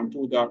to her and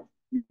told her,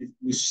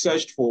 we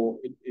searched for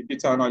a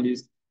data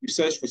analyst, we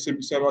searched for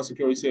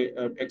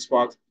cybersecurity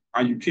expert,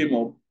 and you came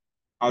up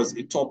as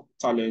a top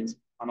talent.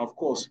 And of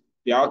course,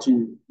 they had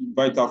to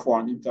invite her for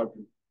an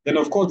interview. Then,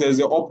 of course, there's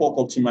the Upwork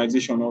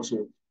optimization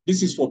also.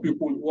 This is for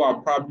people who are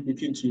probably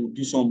looking to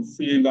do some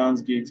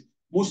freelance gigs.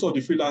 Most of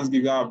the freelance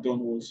gigs I've done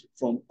was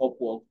from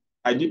Upwork.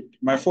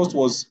 My first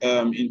was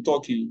in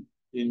Turkey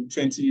in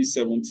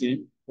 2017.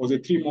 It was a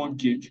 3-month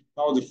gig.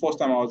 That was the first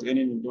time I was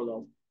earning in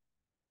dollars.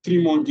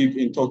 3-month gig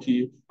in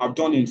Turkey. I've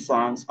done in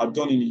France. I've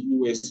done in the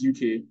US,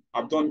 UK.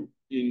 I've done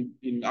in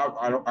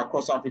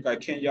across Africa,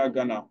 Kenya,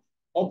 Ghana.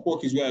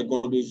 Upwork is where I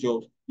got those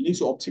jobs. You need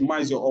to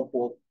optimize your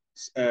Upwork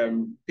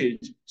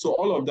page. So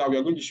all of that, we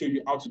are going to show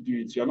you how to do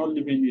it. You're not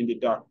leaving you in the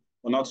dark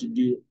on how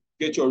to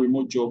get your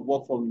remote job,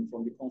 work from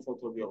the comfort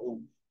of your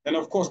home. And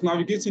of course,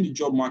 navigating the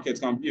job market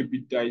can be a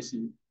bit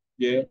dicey.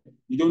 Yeah,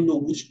 you don't know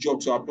which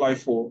job to apply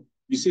for.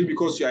 You say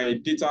because you are a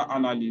data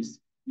analyst,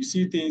 you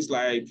see things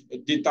like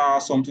data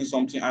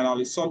something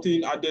analyst,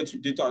 something added to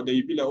data, then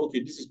you be like,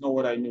 okay, this is not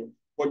what I know.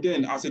 But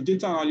then as a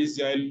data analyst,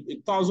 there are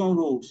 1,000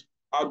 roles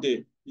out there.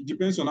 It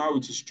depends on how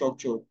it is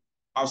structured.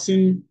 I've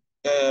seen,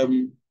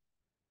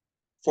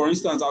 for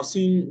instance, I've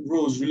seen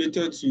roles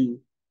related to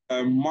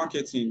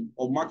marketing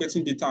or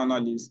marketing data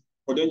analyst,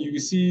 but then you will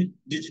see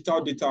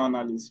digital data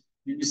analyst,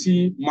 you will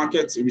see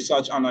market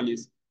research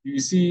analyst, you will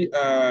see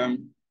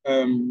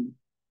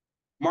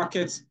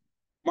market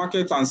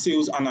market and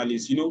sales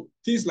analyst,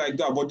 things like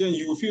that. But then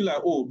you feel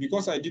like, oh,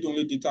 because I did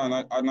only data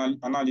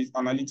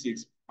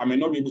analytics, I may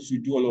not be able to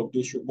do all of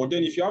those. But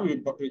then if you have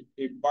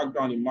a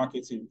background in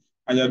marketing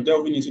and you're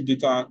delving into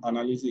data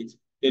analytics,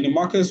 then the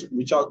market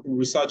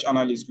research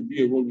analyst could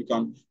be a role we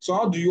can. So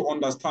how do you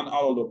understand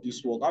all of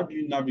this work? How do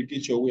you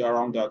navigate your way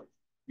around that?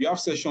 We have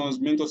sessions,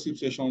 mentorship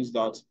sessions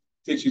that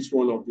takes you through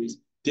all of this.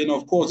 Then,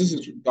 of course,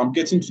 I'm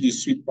getting to the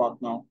sweet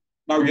part now.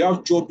 Now we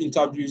have job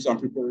interviews and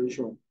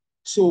preparation.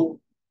 So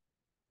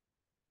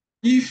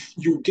if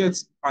you get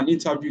an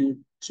interview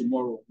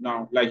tomorrow,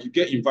 now, like you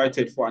get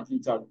invited for an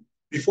interview,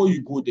 before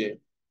you go there,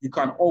 you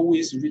can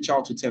always reach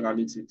out to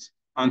Tenalytics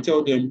and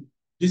tell them,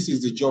 this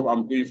is the job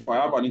I'm going for.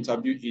 I have an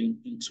interview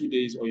in 2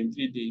 days or in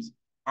 3 days.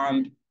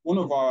 And one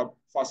of our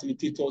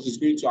facilitators is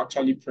going to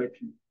actually prep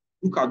you.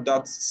 Look at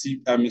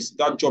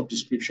that job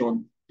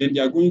description. Then they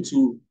are going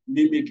to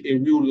mimic a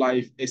real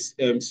life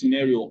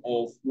scenario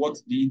of what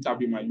the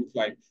interview might look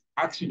like.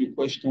 Ask you the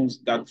questions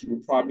that will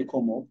probably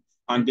come up,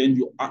 and then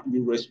you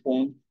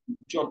respond, you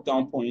jot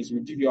down points, we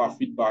give you our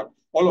feedback.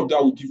 All of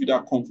that will give you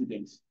that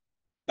confidence.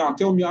 Now,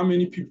 tell me how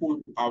many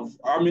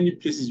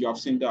places you have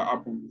seen that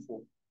happen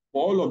before. But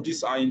all of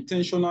these are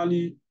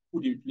intentionally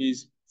put in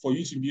place for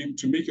you to be able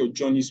to make your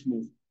journey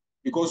smooth,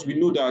 because we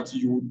know that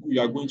you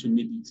are going to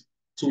need it.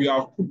 So we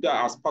have put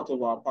that as part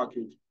of our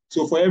package.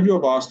 So for every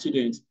of our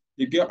students,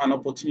 they get an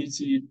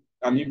opportunity,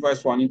 an invite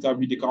for an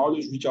interview. They can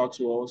always reach out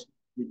to us.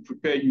 We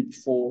prepare you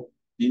before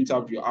the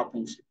interview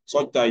happens,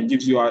 so that it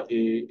gives you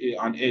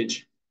an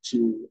edge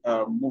to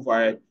move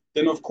ahead.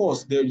 Then, of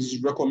course, there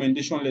is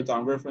recommendation letter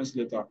and reference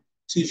letter.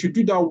 So if you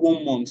do that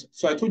 1 month,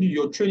 so I told you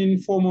you're training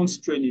 4 months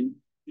training,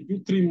 you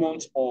do 3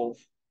 months of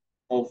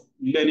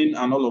learning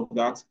and all of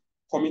that,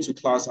 coming to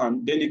class.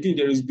 And then again,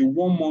 there is the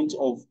 1 month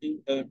of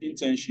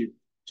internship.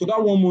 So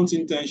that 1 month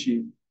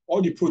internship,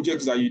 all the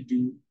projects that you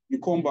do, you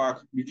come back,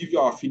 we give you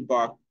our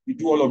feedback, you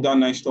do all of that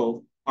nice stuff.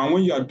 And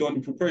when you are done,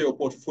 you prepare your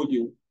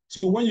portfolio.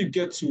 So when you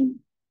get to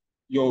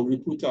your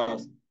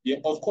recruiters, yeah,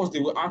 of course, they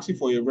will ask you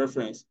for a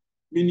reference,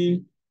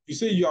 meaning you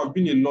say you have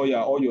been a lawyer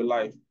all your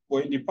life,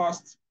 but in the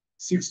past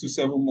 6 to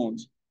 7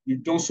 months,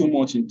 you've done so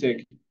much in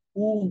tech.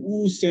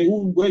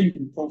 Where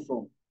you come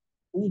from?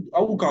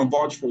 Who can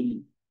vouch for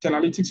you?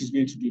 Tenalytics is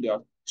going to do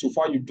that. So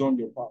far, you've done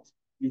your part.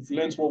 You've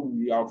learned what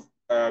we have.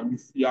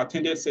 You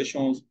attended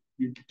sessions.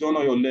 You've done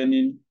all your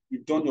learning.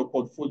 You've done your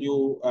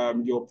portfolio,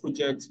 your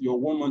project, your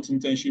 1 month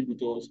internship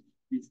with us.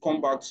 You've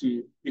come back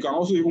to. You can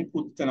also even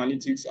put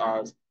Tenalytics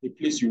as a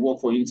place you work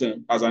for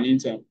as an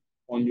intern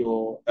on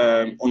your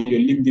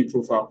LinkedIn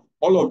profile.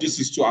 All of this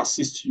is to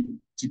assist you,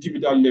 to give you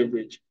that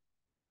leverage.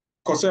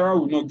 Coursera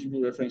will not give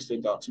you a reference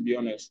letter, to be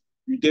honest.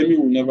 Udemy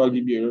will never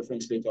give you a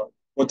reference letter.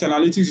 But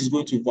Tenalytics is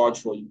going to vouch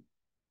for you.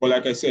 But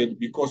like I said,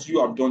 because you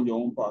have done your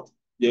own part,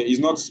 yeah, it's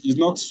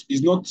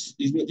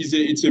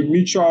a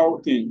mutual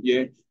thing.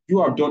 Yeah,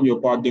 you have done your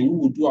part, then we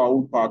will do our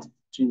own part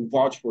to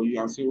vouch for you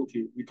and say,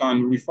 okay, we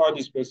can refer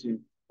this person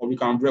or we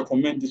can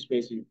recommend this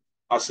person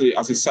as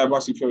a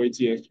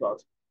cybersecurity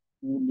expert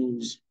who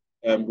knows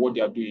what they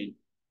are doing.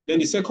 Then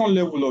the second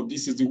level of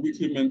this is the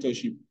weekly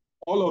mentorship.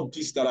 All of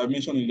this that I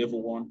mentioned in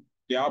level 1,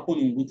 they happen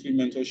in weekly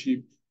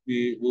mentorship.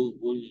 We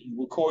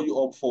will call you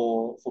up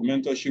for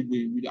mentorship.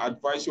 We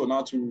advise you on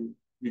how to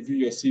review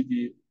your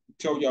CV,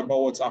 tell you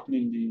about what's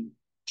happening in the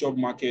job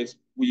market.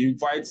 We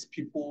invite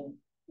people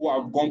who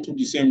have gone through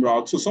the same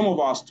route. So some of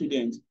our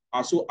students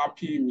are so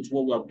happy with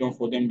what we have done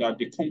for them that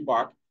they come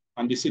back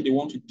and they say they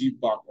want to give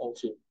back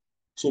also.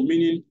 So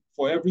meaning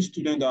for every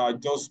student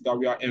that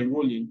we are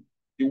enrolling,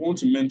 they want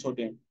to mentor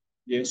them.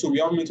 Yeah, so we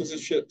have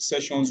mentorship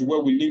sessions where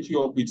we link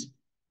you up with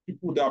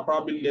people that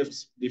probably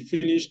left, they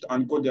finished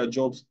and got their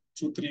jobs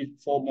 2, 3,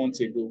 4 months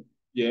ago.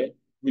 Yeah,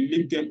 we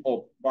link them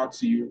up back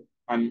to you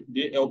and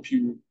they help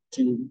you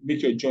to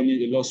make your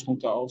journey a lot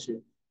smoother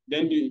also.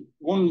 Then the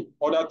one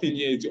other thing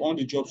here is the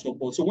on-the-job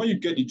support. So when you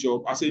get the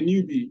job as a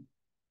newbie,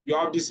 you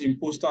have this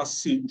imposter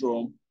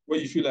syndrome where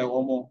you feel like,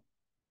 oh, more,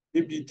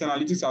 maybe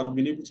Tenalytics have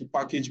been able to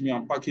package me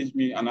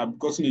and I've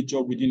gotten a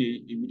job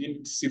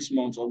within 6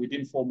 months or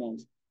within 4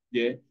 months.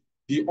 Yeah.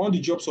 The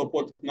on-the-job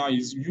support now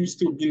is you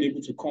still being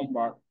able to come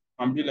back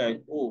and be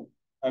like, oh,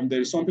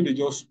 there is something they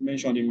just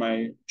mentioned in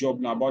my job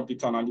now about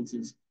data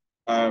analytics.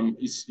 I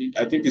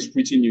think it's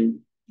pretty new.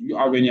 Do you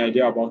have any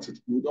idea about it?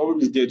 We're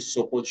always there to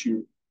support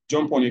you.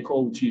 Jump on a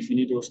call with you if you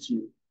need us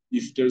to.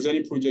 If there's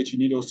any project you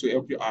need us to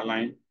help you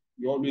align,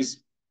 we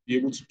always be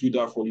able to do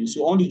that for you.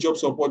 So on-the-job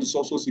support is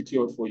also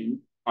secured for you,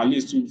 at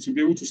least to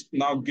be able to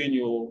now gain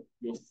your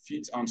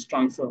feet and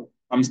stand firm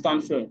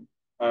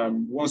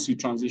once you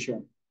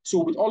transition.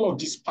 So with all of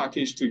this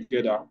package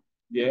together,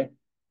 yeah,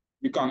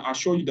 we can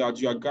assure you that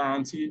you are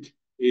guaranteed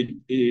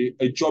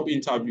a job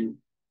interview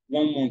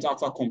 1 month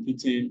after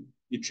completing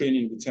the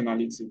training with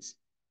Tenalytics.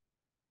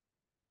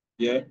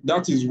 Yeah,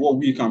 that is what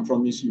we can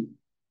promise you.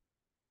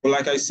 But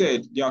like I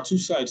said, there are two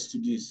sides to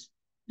this.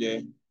 Yeah,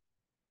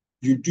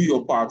 you do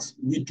your part,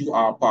 we do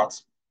our part.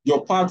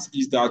 Your part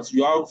is that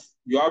you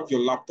have your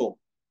laptop,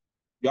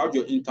 you have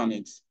your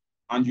internet,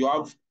 and you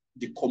have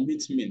the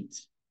commitment.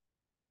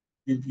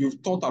 you've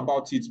thought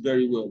about it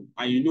very well,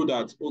 and you know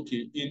that,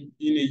 okay, in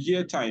a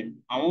year time,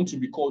 I want to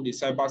be called a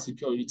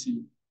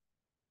cybersecurity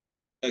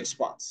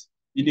expert.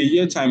 In a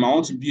year time, I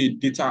want to be a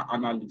data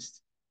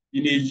analyst.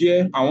 In a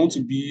year, I want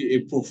to be a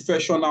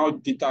professional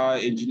data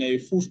engineer, a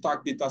full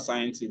stack data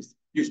scientist.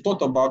 You've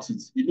thought about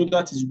it. You know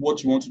that is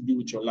what you want to do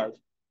with your life.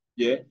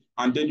 Yeah.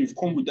 And then you've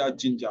come with that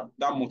ginger,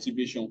 that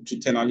motivation to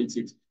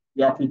Tenalytics.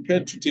 You are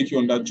prepared to take you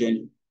on that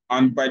journey.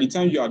 And by the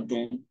time you are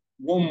done,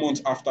 1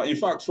 month after, in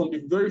fact, from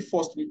the very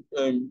first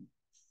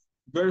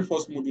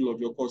module of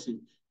your courses,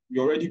 we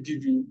already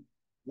give you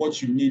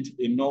what you need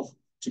enough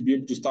to be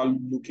able to start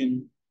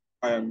looking,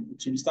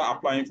 to start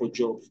applying for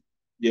jobs.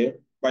 Yeah.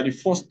 By the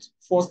first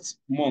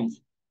month,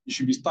 you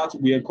should be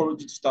starting. We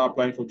encourage you to start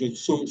applying for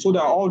jobs. So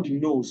that all the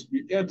no's,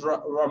 we heard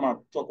Rama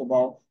talk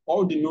about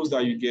all the no's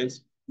that you get,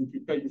 we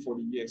prepare you for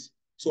the yes.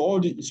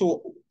 So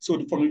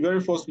from the very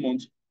first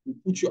month, we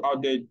put you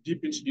out there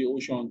deep into the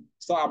ocean,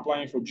 start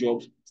applying for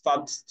jobs,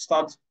 start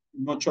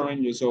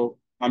nurturing yourself,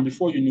 and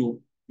before you know,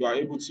 you are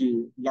able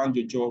to land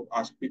your job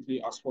as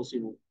quickly as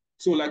possible.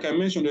 So like I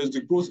mentioned, there's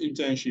the growth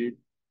internship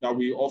that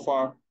we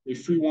offer, a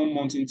free 1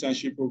 month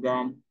internship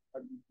program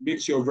that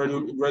makes your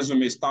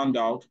resume stand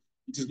out.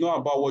 It is not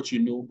about what you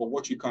know, but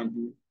what you can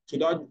do. So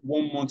that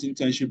 1 month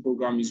internship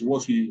program is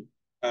what we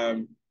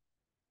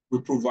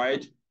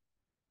provide.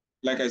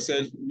 Like I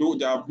said, no,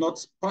 they have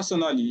not,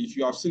 personally, if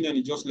you have seen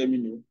any, just let me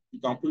know. You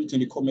can put it in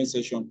the comment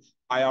section.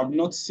 I have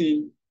not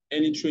seen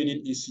any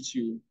training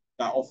institute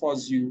that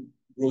offers you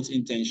growth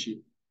internship.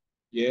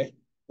 Yeah.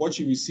 What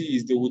you will see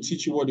is they will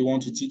teach you what they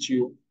want to teach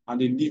you, and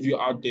they leave you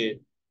out there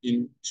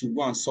to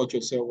go and sort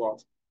yourself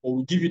out. Or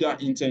we'll give you that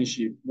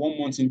internship, 1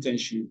 month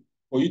internship,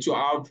 for you to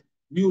have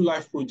real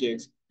life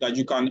projects that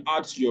you can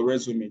add to your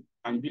resume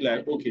and be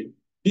like, okay,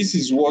 this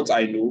is what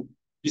I know,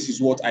 this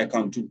is what I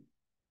can do.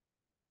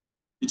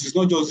 It is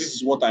not just this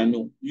is what I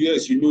know.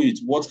 Yes, you know it.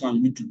 What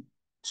can you do?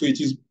 So it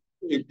is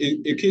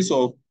a case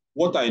of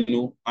what I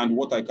know and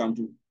what I can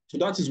do. So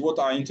that is what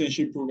our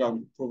internship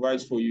program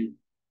provides for you.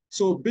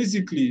 So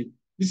basically,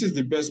 this is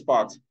the best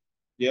part.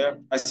 Yeah,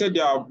 I said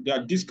there are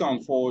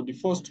discounts for the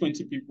first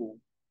 20 people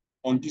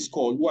on this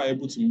call who are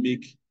able to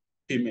make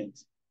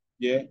payment.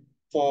 Yeah,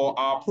 for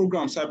our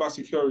program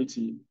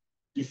cybersecurity,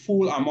 the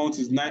full amount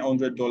is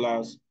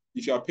 $900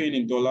 if you are paying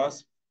in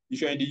dollars. If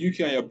you're in the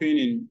UK and you're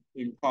paying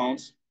in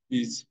pounds,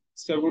 is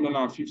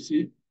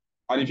 750,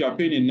 and if you are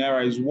paying in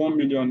naira, is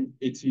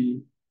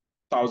 1,080,000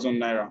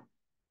 naira.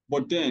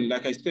 But then,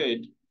 like I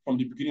said from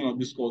the beginning of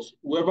this course,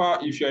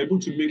 if you're able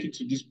to make it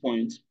to this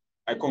point,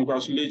 I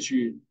congratulate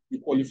you. You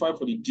qualify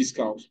for the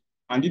discount,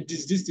 and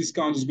this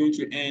discount is going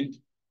to end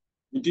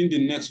within the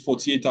next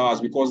 48 hours,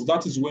 because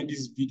that is when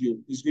this video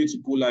is going to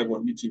go live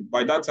on YouTube.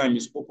 By that time,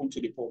 it's open to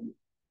the public.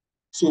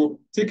 So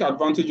take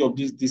advantage of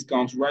this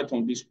discount right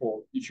on this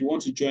call. If you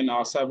want to join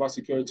our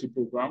cybersecurity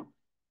program,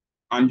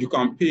 and you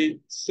can pay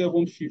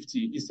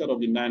 750 instead of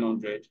the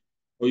 900,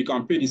 or you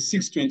can pay the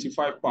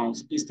 625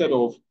 pounds instead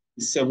of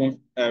the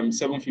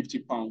 750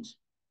 pounds,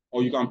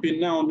 or you can pay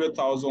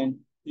 900,000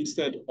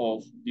 instead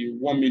of the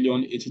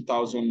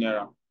 1,080,000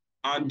 naira.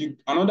 And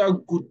another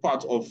good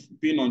part of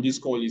being on this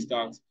call is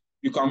that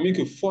you can make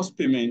a first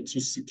payment to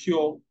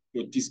secure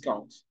your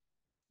discount.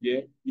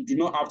 Yeah, you do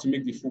not have to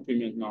make the full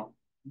payment now.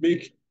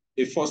 Make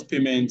a first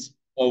payment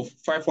of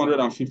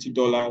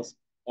 $550,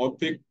 or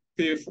pay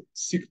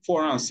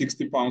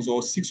 460 pounds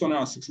or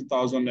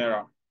 660,000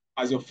 naira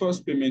as your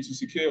first payment to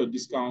secure your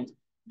discount.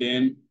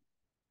 Then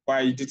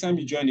by the time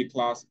you join the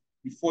class,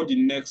 before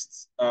you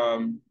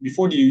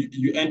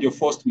end your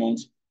first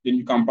month, then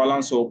you can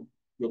balance up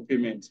your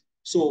payment.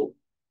 So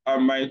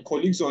my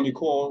colleagues on the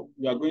call,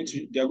 they are going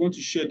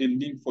to share the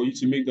link for you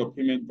to make the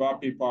payment via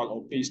PayPal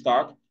or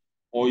Paystack,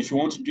 or if you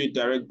want to do a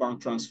direct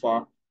bank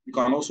transfer, you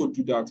can also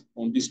do that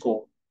on this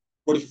call.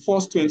 For the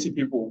first 20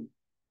 people,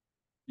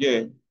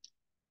 yeah,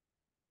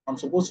 I'm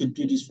supposed to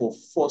do this for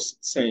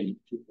first 10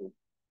 people.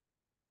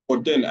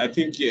 But then I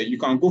think, yeah, you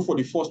can go for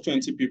the first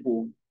 20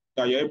 people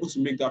that you're able to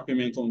make that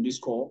payment on this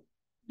call.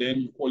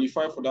 Then you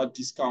qualify for that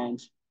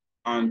discount,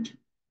 and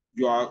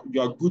you are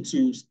good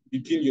to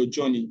begin your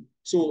journey.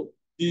 So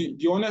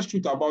the honest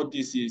truth about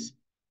this is,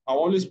 I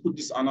always put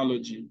this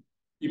analogy.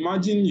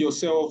 Imagine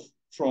yourself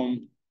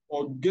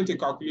or get a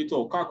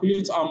calculator,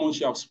 calculate how much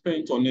you have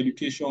spent on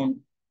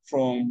education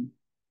from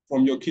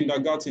your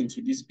kindergarten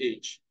to this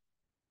age.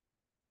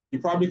 You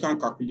probably can't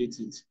calculate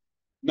it.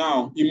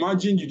 Now,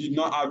 imagine you did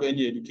not have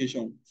any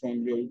education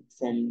from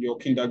your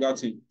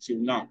kindergarten till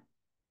now.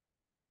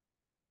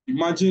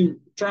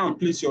 Imagine, try and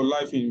place your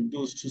life in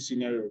those two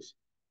scenarios.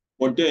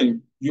 But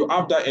then you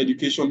have that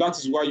education. That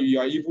is why you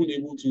are even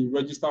able to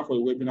register for a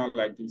webinar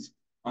like this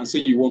and say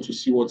you want to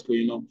see what's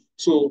going on.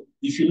 So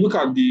if you look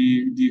at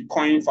the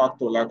coin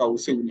factor, like I would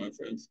say with my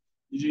friends,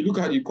 if you look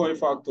at the coin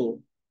factor,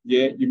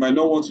 yeah, you might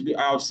not want to do.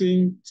 I have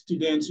seen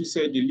students who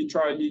said they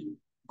literally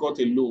got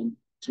a loan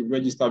to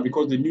register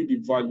because they knew the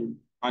value,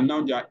 and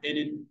now they are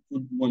earning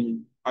good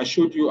money. I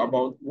showed you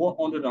about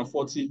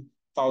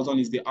 140,000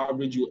 is the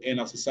average you earn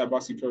as a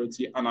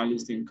cybersecurity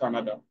analyst in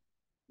Canada.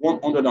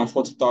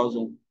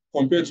 140,000.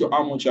 compared to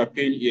how much you're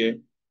paying here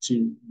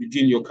to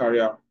begin your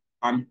career,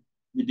 and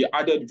with the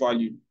added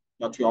value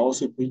that we are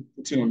also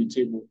putting on the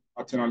table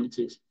at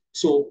Analytics.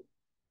 So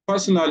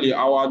personally,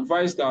 I would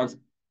advise that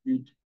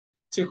you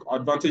take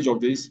advantage of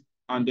this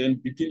and then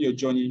begin your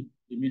journey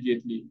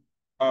immediately.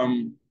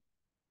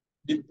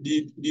 The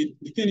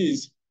thing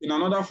is, in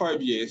another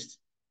 5 years,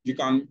 you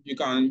can be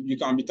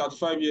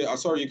 35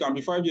 years, sorry, you can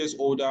be 5 years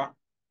older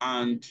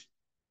and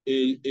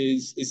a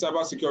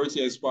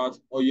cybersecurity expert,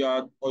 or you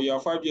are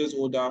 5 years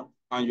older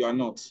and you are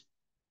not.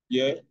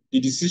 Yeah, the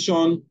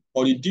decision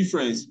or the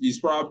difference is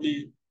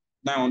probably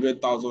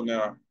 900,000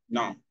 naira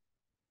now,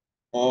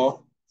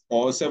 or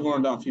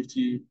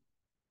 $750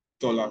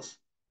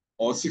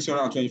 or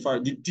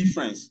 625. The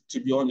difference, to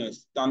be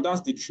honest, and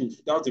that's the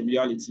truth. That's the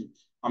reality.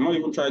 I'm not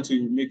even trying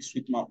to make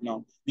sweet map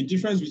now. The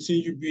difference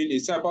between you being a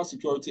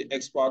cybersecurity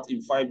expert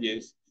in 5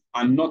 years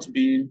and not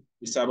being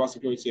a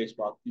cybersecurity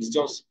expert is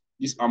just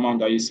this amount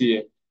that you see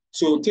here.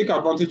 So take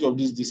advantage of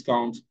this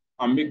discount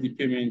and make the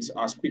payments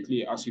as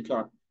quickly as you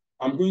can.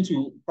 I'm going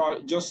to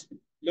just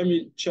let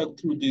me check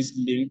through this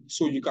link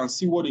so you can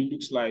see what it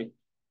looks like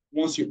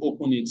once you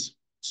open it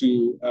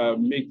to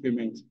make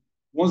payment.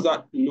 Once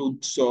that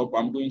loads up,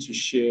 I'm going to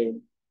share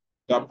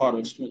that part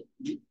of screen.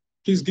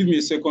 Please give me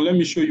a second. Let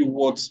me show you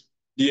what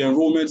the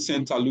enrollment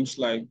center looks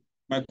like.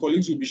 My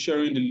colleagues will be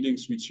sharing the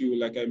links with you,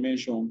 like I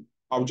mentioned.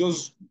 I'll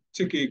just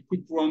take a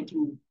quick run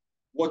through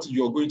what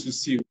you're going to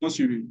see once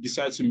you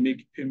decide to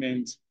make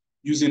payments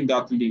using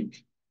that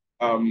link.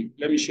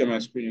 Let me share my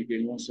screen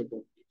again. 1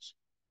 second, please.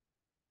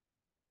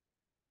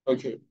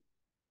 Okay.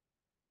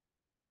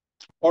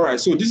 All right,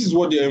 so this is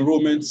what the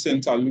enrollment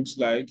center looks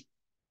like.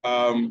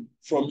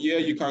 From here,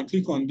 you can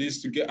click on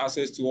this to get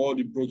access to all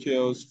the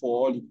brochures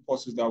for all the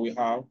courses that we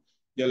have.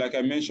 Yeah, like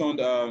I mentioned,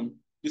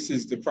 this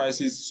is the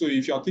prices. So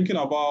if you're thinking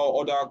about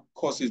other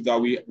courses that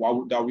we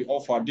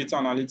offer, data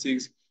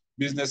analytics,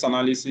 business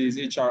analysis,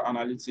 HR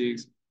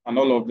analytics, and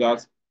all of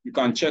that, you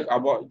can check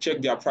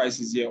their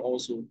prices here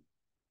also.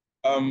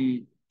 I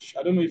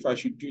don't know if I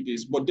should do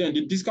this, but then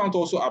the discount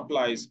also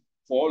applies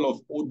for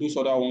all those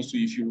other ones too,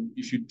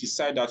 if you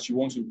decide that you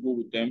want to go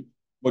with them.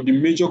 But the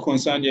major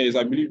concern here is,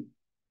 I believe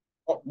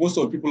most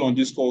of the people on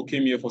this call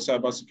came here for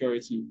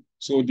cybersecurity.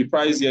 So the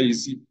price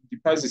is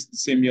the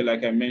same here,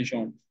 like I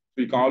mentioned.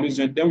 So you can always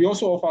join. Then we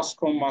also offer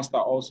Scrum Master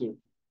also,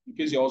 in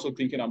case you're also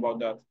thinking about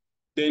that.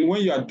 Then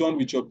when you are done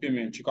with your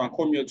payment, you can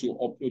come here to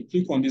upload.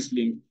 Click on this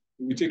link.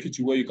 It will take you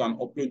to where you can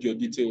upload your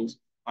details.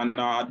 And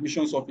our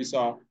admissions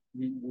officer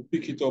will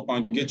pick it up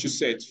and get you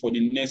set for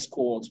the next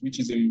cohort, which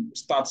is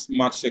starts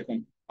March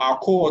 2nd. Our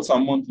cohorts are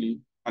monthly,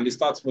 and they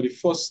start for the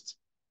first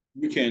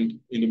weekend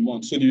in the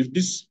month. So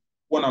this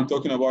one I'm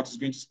talking about is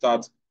going to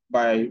start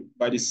on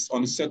the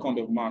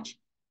 2nd of March.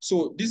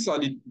 So these are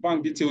the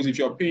bank details. If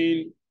you're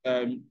paying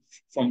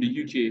from the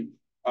UK,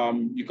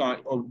 you can,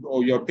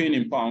 or you're paying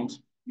in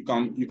pounds, you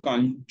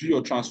can do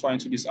your transfer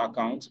into this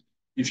account.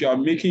 If you are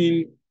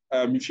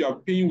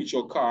paying with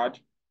your card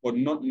but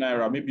not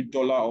naira, maybe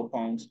dollar or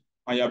pounds,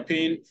 and you're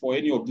paying for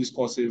any of these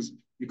courses,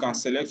 you can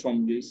select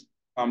from this.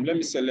 Let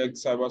me select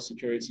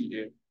cybersecurity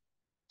here.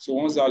 So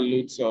once that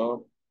loads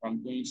up,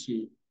 I'm going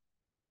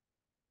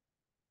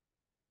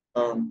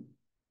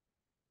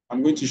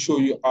to show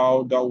you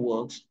how that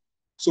works.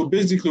 So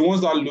basically,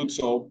 once that loads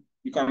up,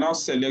 you can now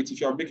select if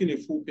you are making a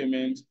full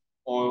payment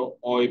or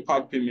a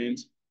part payment,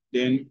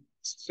 then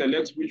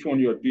select which one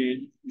you're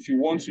doing. If you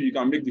want to, you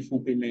can make the full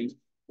payment.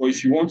 Or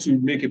if you want to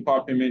make a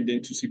part payment,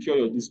 then to secure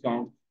your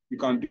discount, you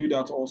can do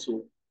that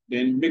also.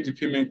 Then make the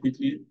payment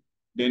quickly.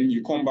 Then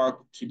you come back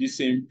to this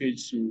same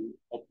page to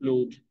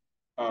upload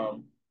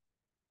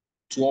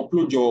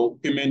your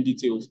payment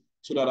details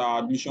so that our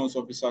admissions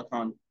officer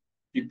can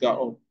pick that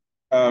up.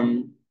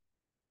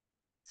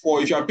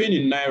 For if you are paying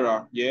in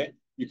naira, yeah,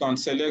 you can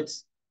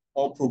select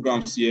all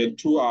programs here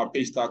through our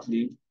Paystack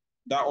link.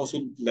 That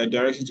also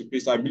directs you to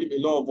Paystack. I believe a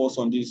lot of us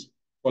on this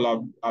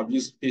call have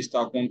used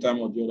Paystack one time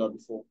or the other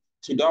before.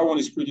 So that one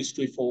is pretty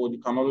straightforward. You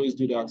can always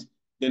do that.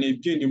 Then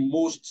again, the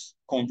most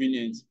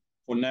convenient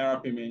for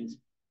naira payments,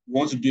 you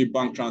want to do a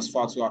bank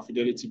transfer to our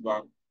Fidelity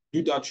Bank,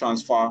 do that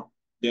transfer.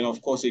 Then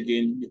of course,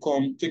 again, you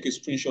take a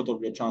screenshot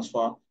of your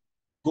transfer,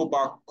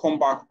 come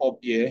back up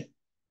here,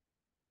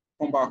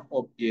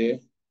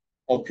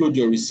 upload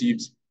your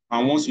receipts.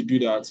 And once you do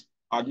that,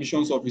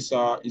 admissions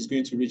officer is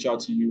going to reach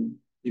out to you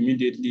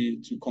immediately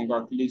to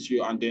congratulate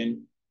you and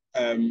then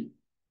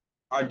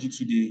add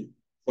you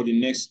for the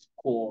next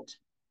cohort.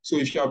 So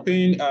if you are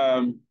paying,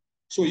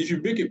 so if you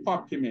make a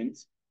part payment,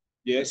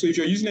 yeah, so if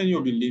you're using any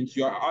of the links,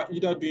 you are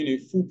either doing a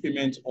full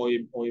payment or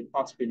a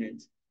part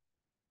payment,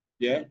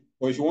 yeah.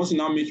 Or if you want to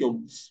now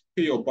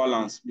pay your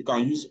balance, you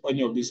can use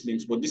any of these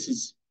links, but this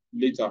is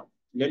later.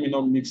 Let me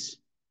not make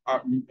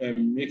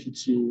it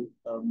too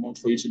much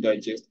for you to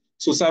digest.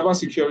 So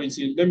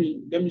cybersecurity,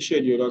 let me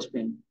share the other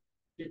screen.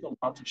 I think I'm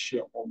about to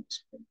share on the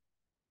screen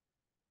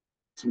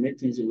to make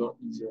things a lot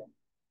easier.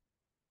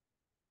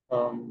 I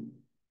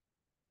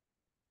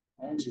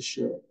want to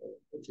share.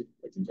 Okay,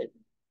 I think I can.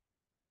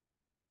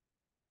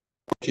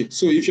 Okay,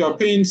 so if you are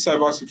paying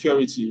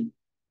cybersecurity,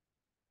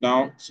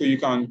 Now, so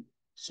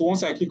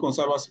once I click on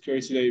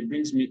cybersecurity there, it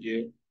brings me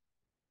here.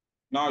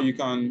 Now you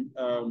can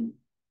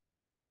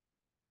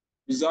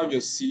reserve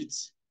your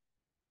seat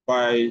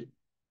by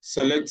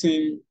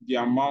selecting the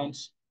amount.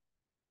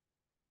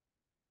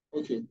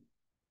 Okay.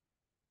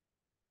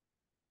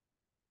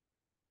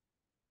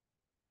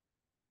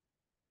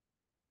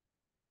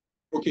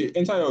 Okay,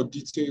 enter your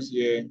details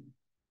here.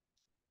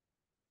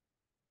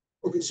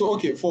 Okay, so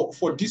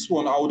for this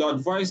one, I would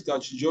advise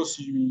that you just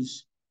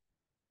use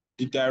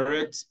the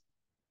direct,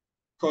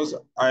 because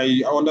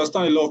I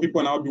understand a lot of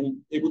people are now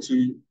being able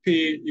to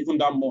pay even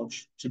that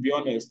much, to be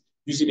honest,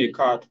 using a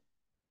card,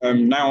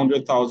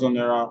 900,000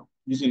 naira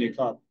using a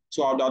card.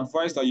 So I would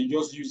advise that you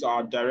just use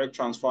our direct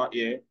transfer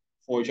here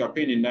for if you're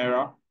paying in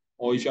naira,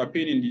 or if you're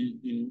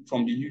paying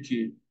from the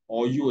UK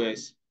or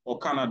US or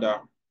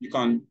Canada, you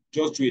can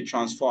just do a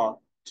transfer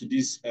to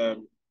this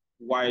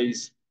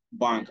Wise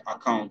Bank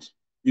account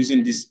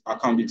using this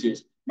account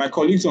details. My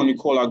colleagues on the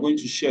call are going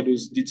to share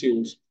those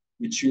details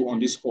with you on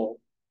this call,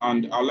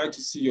 and I'd like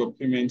to see your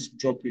payments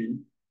drop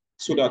in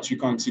so that you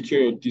can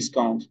secure your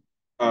discount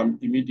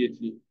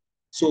immediately.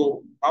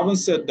 So having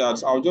said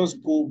that, I'll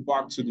just go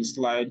back to the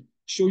slide,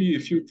 show you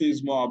a few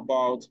things more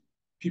about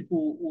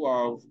people who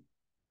have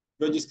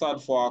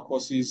registered for our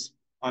courses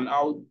and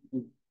how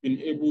we've been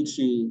able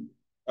to,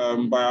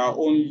 by our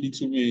own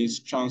little means,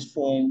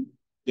 transform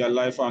their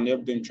life and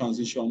help them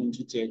transition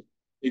into tech.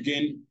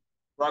 Again,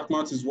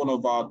 Rackmat is one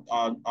of our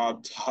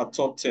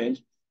top 10,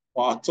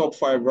 or our top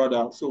 5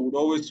 rather, so we'd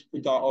always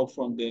put our up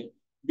from there.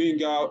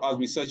 Benga has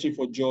been searching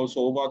for jobs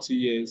for over 2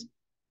 years.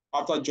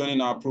 After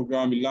joining our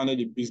program, he landed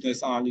a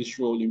business analyst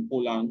role in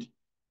Poland.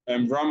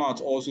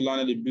 Ramat also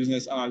landed a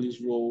business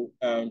analyst role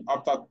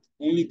after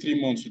only 3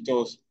 months with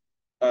us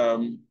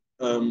um,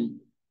 in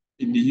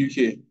the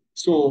UK.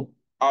 So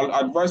I'll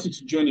advise you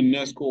to join the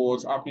next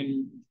cohort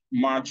happening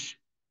March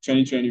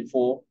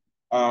 2024.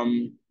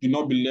 Do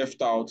not be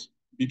left out.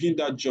 Begin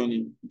that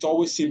journey. It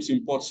always seems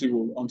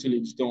impossible until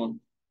it's done.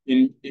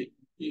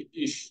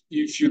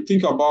 If you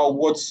think about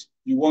what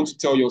you want to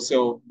tell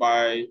yourself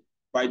by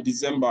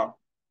December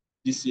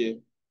this year,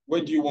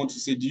 what do you want to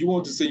say? Do you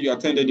want to say you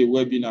attended a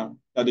webinar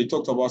that they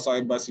talked about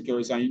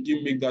cybersecurity and you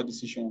didn't make that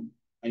decision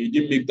and you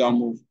didn't make that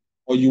move?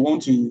 Or you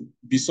want to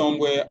be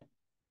somewhere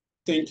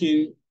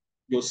thanking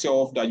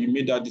yourself that you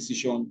made that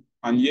decision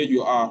and here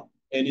you are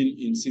earning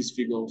in 6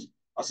 figures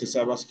as a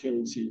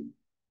cybersecurity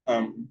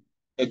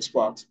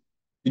expert?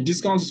 The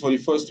discount is for the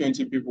first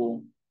 20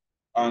 people,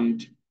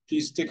 and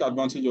please take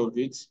advantage of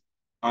it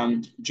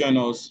and join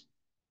us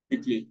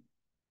quickly.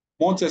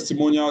 More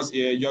testimonials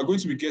here. You are going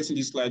to be getting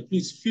this slide.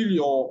 Please fill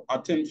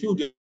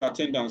the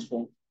attendance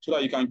form so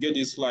that you can get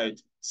this slide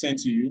sent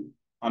to you.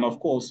 And of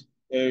course,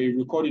 a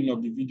recording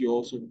of the video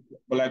also.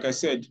 But like I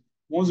said,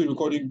 once the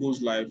recording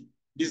goes live,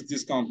 this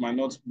discount might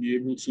not be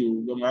able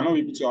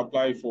to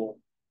apply for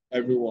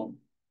everyone.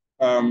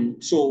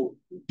 So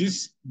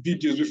these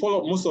videos,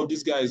 most of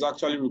these guys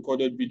actually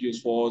recorded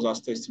videos for us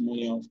as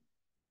testimonials.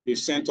 They've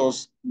sent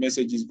us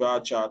messages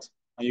via chat,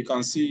 and you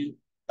can see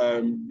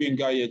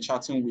Benga here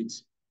chatting with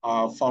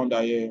our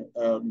founder here,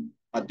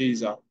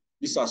 Adeza.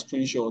 These are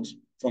screenshots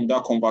from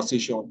that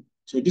conversation.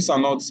 So these are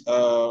not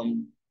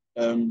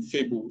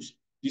fables.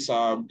 These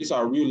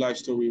are real life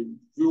stories,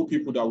 real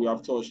people that we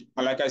have touched.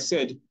 And like I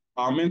said,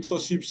 our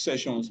mentorship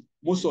sessions,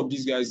 most of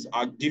these guys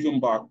are giving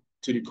back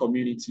to the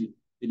community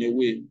in a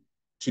way,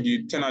 to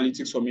the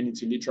Tenalytics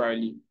community,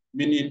 literally.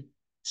 Meaning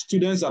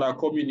students that are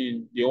coming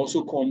in, they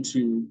also come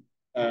to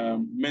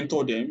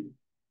mentor them,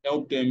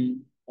 help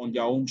them on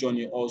their own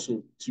journey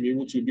also to be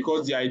able to,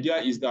 because the idea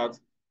is that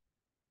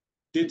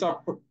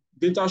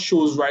data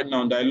shows right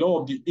now that a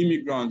lot of the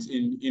immigrants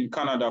in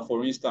Canada,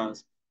 for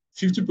instance,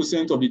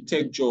 50% of the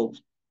tech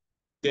jobs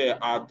there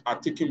are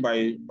taken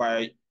by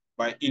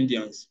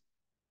Indians,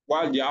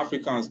 while the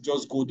Africans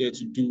just go there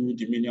to do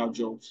the menial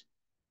jobs,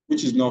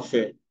 which is not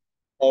fair.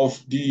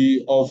 Of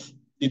the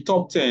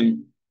top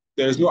 10,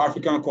 there is no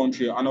African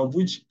country, and of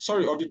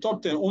the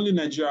top 10, only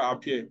Nigeria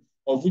appear,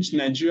 of which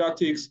Nigeria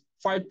takes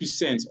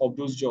 5% of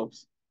those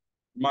jobs.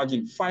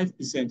 Imagine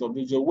 5% of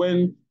those jobs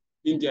when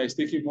India is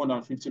taking more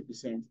than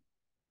 50%.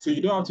 So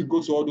you don't have to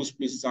go to all those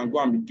places and go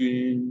and be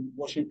doing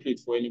washing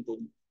plates for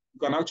anybody. You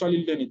can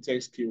actually learn a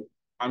tech skill,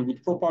 and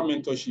with proper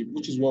mentorship,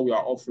 which is what we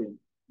are offering,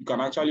 you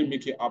can actually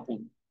make it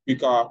happen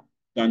quicker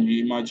than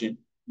you imagine.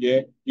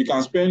 Yeah, you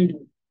can spend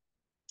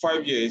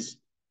 5 years,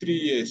 3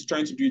 years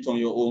trying to do it on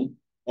your own,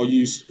 or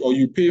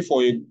you pay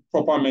for a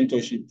proper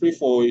mentorship, pay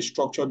for a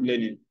structured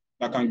learning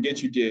that can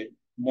get you there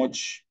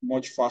much,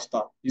 much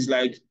faster. It's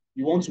like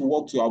you want to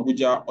walk to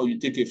Abuja or you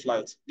take a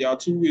flight. There are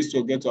 2 ways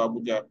to get to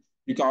Abuja.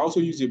 You can also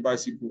use a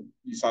bicycle,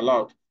 it's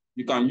allowed.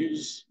 You can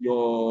use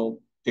your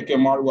Keke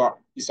Marwa,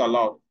 it's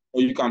allowed.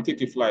 Or you can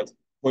take a flight.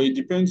 But it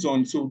depends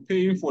on, so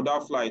paying for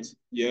that flight,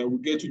 yeah, will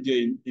get you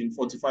there in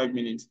 45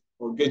 minutes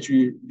or get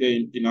you there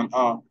in an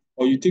hour.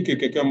 Or you take a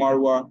Keke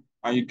Marwa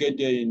and you get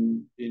there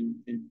in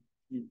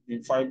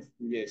 5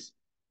 years.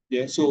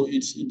 Yeah, so the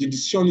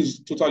decision is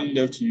totally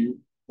left to you.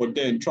 But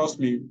then, trust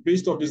me,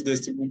 based off these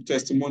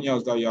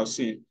testimonials that you have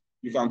seen,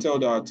 you can tell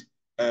that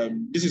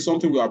this is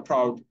something we are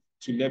proud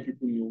to let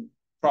people know,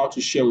 proud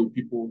to share with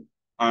people.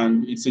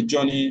 And it's a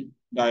journey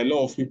that a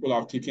lot of people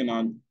have taken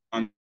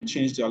and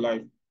changed their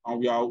life. And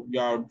we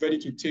are ready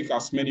to take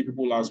as many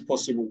people as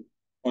possible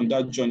on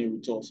that journey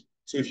with us.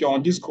 So if you're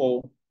on this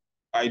call,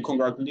 I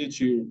congratulate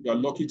you. You're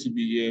lucky to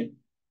be here.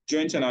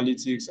 Join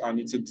Analytics, and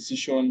it's a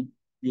decision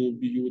you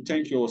will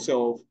thank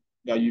yourself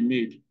that you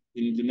made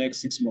in the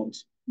next 6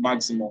 months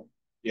maximum.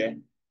 Yeah.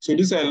 So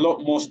these are a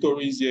lot more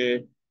stories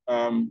here.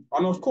 And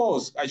of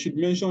course, I should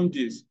mention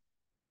this.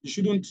 You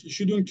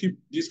shouldn't keep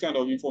this kind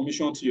of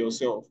information to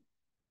yourself.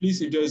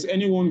 Please, if there's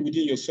anyone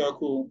within your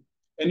circle,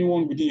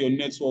 anyone within your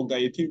network that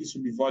you think this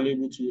would be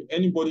valuable to,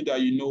 anybody that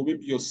you know,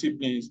 maybe your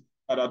siblings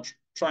that are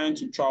trying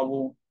to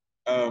travel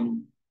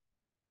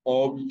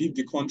or leave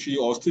the country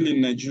or still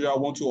in Nigeria,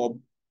 want to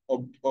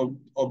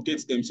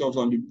update themselves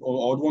on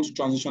or want to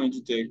transition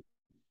into tech,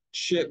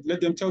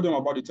 tell them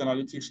about the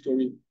Analytics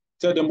story,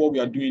 tell them what we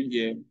are doing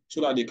here so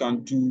that they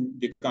can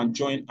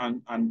join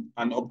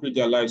and upgrade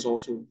their lives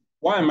also.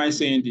 Why am I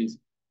saying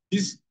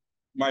this?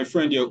 My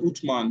friend here,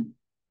 Utman,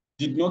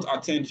 did not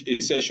attend a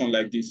session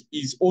like this.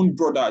 His own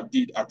brother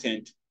did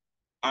attend.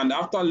 And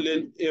after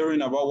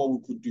hearing about what we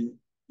could do,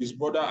 his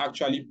brother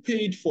actually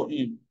paid for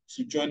him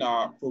to join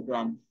our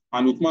program.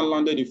 And Utman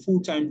landed a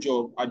full-time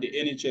job at the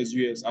NHS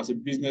US as a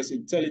business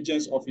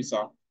intelligence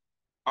officer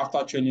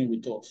after training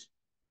with us.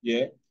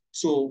 Yeah.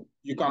 So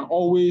you can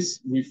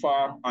always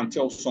refer and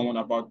tell someone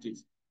about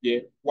this. Yeah.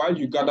 While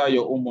you gather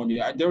your own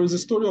money. There is a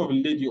story of a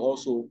lady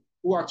also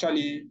who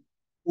actually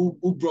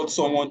who brought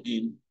someone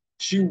in.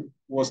 She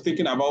was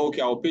thinking about,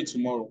 okay, I'll pay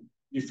tomorrow.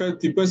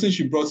 The person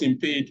she brought in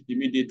paid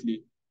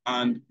immediately.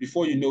 And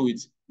before you know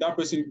it, that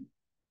person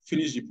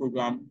finished the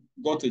program,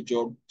 got a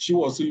job. She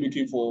was still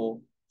looking for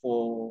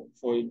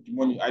the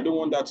money. I don't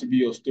want that to be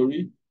your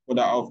story, but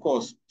of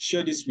course,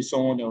 share this with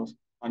someone else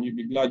and you'll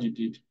be glad you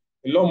did.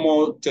 A lot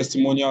more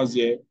testimonials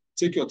here.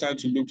 Take your time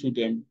to look through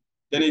them.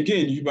 Then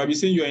again, you might be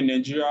saying you're in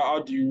Nigeria.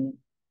 How do you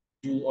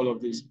do all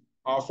of this?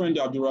 Our friend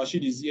Abdul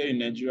Rashid is here in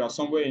Nigeria,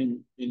 somewhere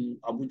in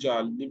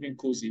Abuja, living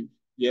cozy.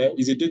 Yeah,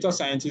 he's a data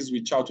scientist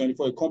with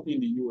Chow24, a company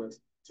in the US.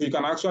 So you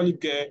can actually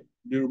get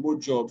the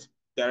remote jobs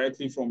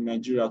directly from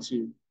Nigeria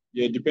too.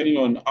 Yeah, depending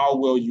on how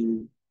well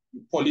you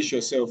polish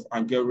yourself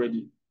and get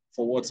ready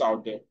for what's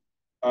out there.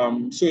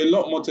 So a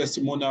lot more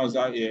testimonials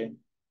out here.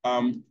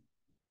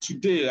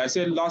 Today, I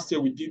said last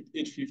year we did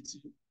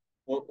 850.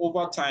 But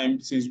over time,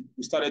 since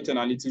we started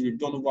Analytics, we've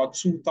done over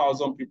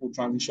 2,000 people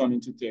transition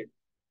into tech.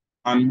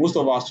 And most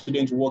of our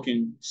students work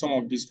in some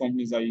of these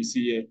companies that you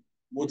see here,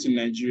 both in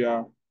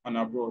Nigeria and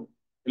abroad.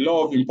 A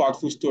lot of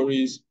impactful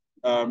stories,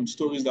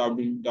 stories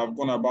that have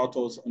gone about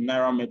us on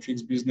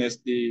Nairametrics, Business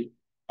Day,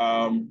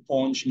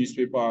 Punch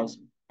newspapers,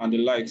 and the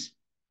likes.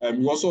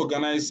 We also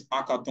organize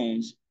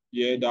hackathons,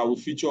 yeah, that will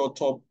feature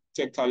top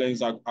tech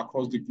talents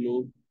across the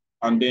globe.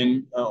 And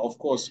then, of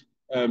course,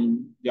 there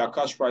are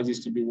cash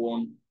prizes to be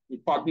won. We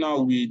partner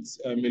with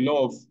a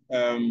lot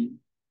of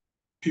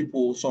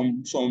people,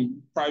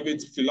 some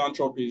private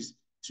philanthropies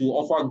to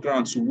offer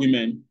grants to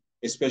women,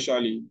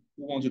 especially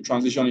who want to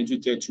transition into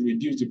tech, to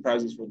reduce the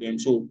prices for them.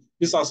 So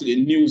this has the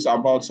news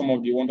about some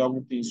of the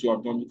wonderful things you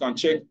have done. You can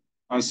check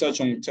and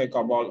search on tech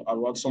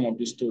about some of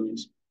these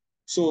stories.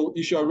 So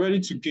if you're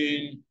ready to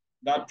gain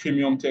that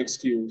premium tech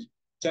skills,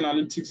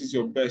 Analytics is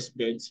your best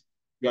bet.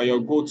 We are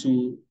your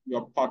go-to,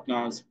 your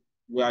partners,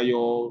 we are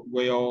your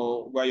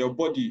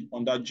body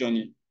on that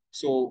journey.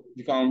 So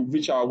you can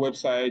reach our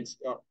website,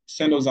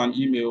 send us an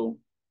email.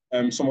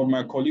 Some of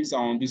my colleagues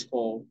are on this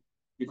call.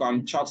 You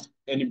can chat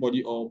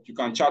anybody up. You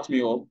can chat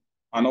me up.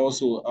 And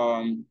also,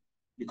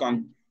 you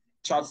can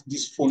chat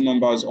these phone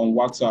numbers on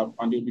WhatsApp,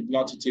 and they'll be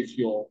glad to take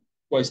your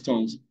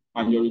questions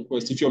and your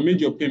requests. If you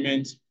made your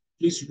payment,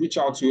 please reach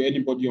out to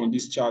anybody on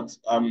this chat,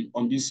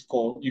 on this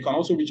call. You can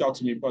also reach out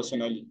to me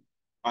personally,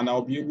 and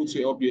I'll be able to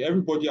help you.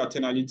 Everybody at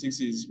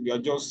Analytics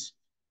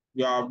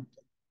we are,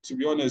 to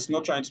be honest,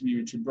 not trying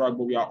to brag,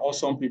 but we are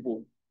awesome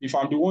people. If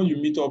I'm the one you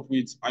meet up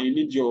with and you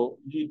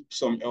need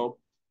some help,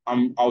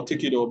 I'll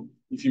take it up.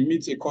 If you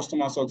meet a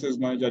customer success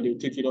manager, they'll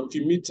take it up. If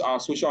you meet our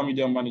social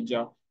media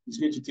manager, he's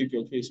going to take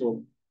your case up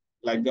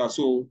like that.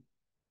 So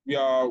we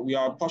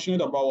are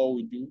passionate about what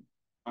we do,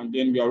 and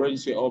then we are ready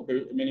to help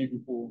many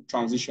people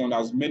transition,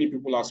 as many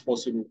people as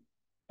possible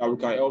that we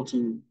can help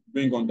to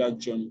bring on that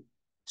journey.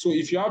 So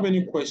if you have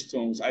any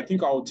questions, I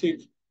think I'll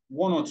take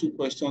 1 or 2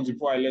 questions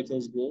before I let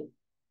us go.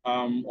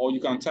 Or you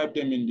can type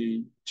them in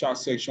the chat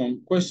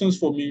section. Questions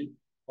for me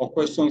or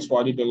questions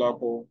for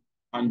Adedolapo,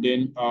 and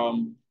then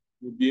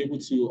we'll be able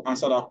to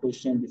answer that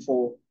question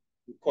before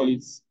we call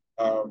it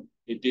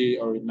a day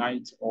or a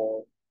night,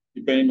 or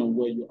depending on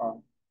where you are.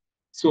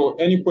 So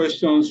any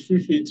questions,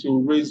 feel free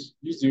to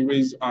use the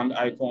raise hand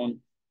icon,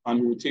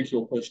 and we'll take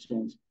your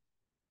questions.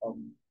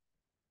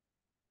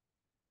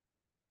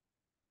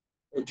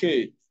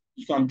 Okay,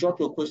 you can drop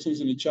your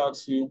questions in the chat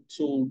too.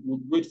 So we'll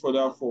wait for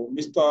that for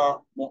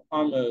Mr.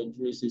 Mohammed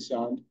raise his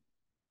hand.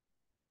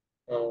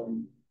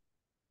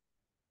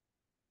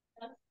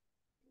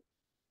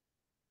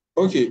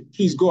 Okay,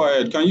 please go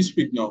ahead. Can you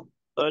speak now?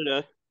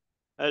 Hello.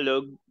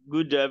 Hello.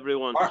 Good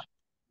everyone.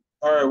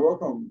 All right,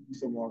 welcome,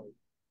 Mr.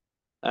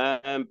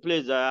 Mohammed.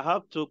 Please, I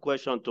have two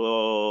questions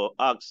to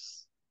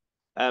ask.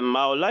 I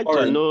would like All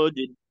to right. know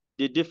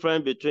the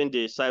difference between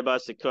the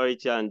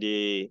cybersecurity and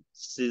the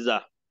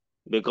CISA,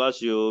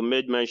 because you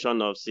made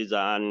mention of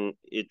CISA, and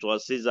it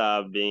was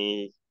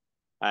CISA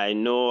I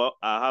know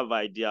I have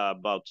idea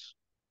about.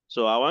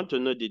 So I want to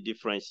know the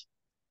difference.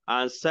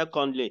 And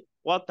secondly,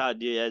 what are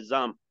the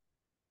exam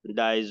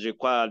that is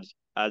required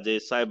as a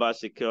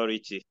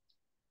cybersecurity?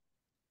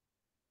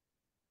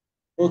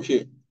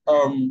 Okay.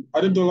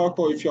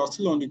 Adedolapo, if you are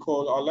still on the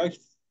call, I'd like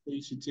for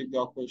you to take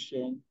that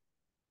question.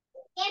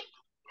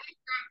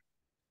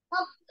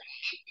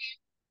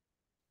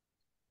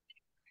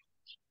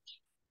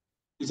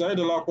 Is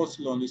Adedolapo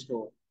still on this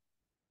call?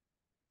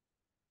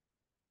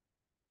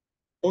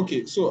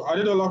 Okay, so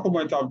Adedolapo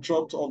might have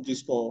dropped off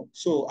this call.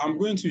 So I'm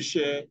going to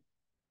share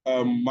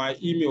my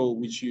email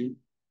with you.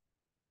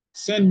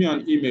 Send me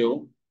an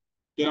email.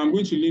 Then I'm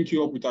going to link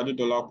you up with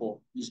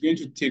Adedolapo. He's going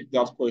to take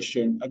that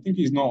question. I think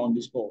he's not on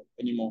this call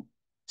anymore.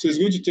 So he's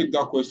going to take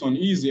that question.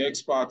 He is the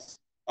expert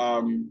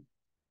in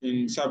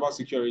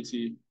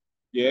cybersecurity.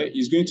 Yeah,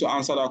 he's going to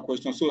answer that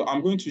question. So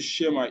I'm going to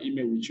share my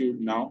email with you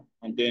now,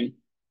 and then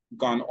you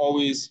can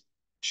always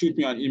shoot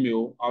me an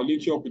email. I'll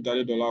link you up with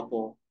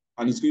Adedolapo,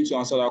 and he's going to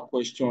answer that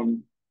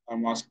question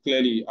as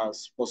clearly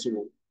as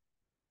possible.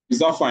 Is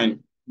that fine,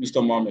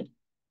 Mr. Mohammed?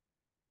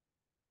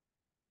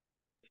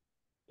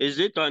 Is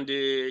it on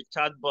the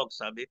chat box,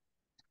 Abi?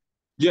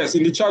 Yes,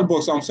 in the chat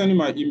box, I'm sending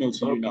my email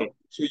to you now.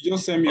 So you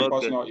just send me a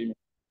personal email.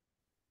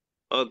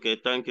 Okay,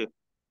 thank you.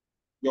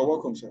 You're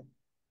welcome, sir.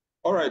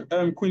 All right,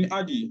 Queen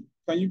Adi,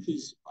 can you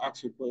please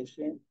ask a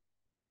question?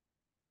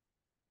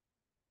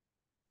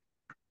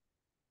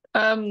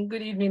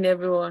 Good evening,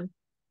 everyone.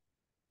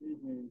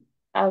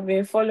 I've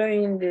been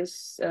following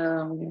this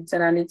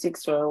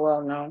analytics for a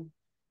while now.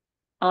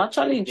 I'm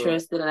actually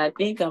interested, and I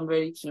think I'm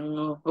ready to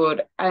move,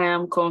 but I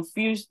am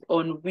confused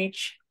on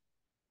which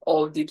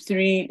of the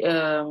three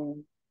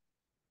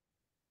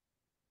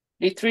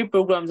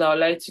programs I would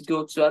like to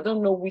go to. I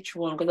don't know which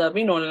one, because I've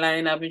been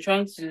online. I've been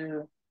trying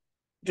to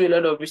do a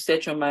lot of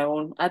research on my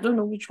own. I don't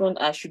know which one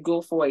I should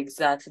go for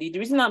exactly. The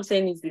reason I'm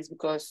saying is this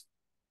because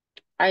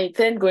I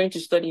intend going to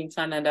study in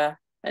Canada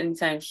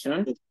anytime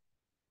soon,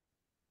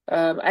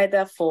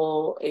 either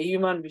for a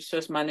human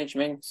resource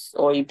management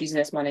or a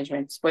business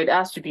management, but it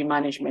has to be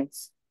management.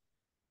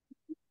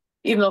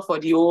 If not for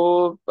the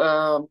old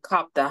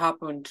cap that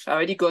happened, I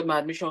already got my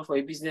admission for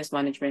a business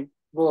management.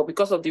 But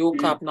because of the old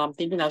cap now, I'm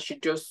thinking I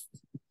should just,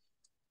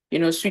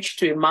 switch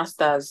to a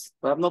master's,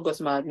 but I've not got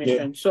my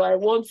admission. Yeah. So I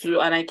want to,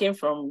 and I came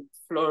from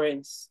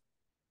Florence.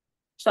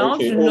 So I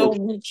want to know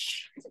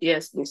which,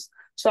 yes, please.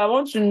 So I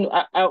want to,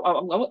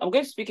 I'm going to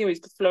be speaking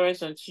with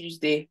Florence on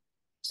Tuesday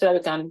so that we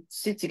can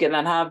sit together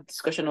and have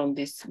discussion on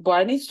this. But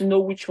I need to know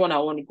which one I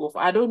want to go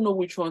for. I don't know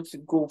which one to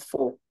go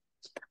for.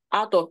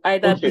 Out of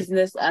either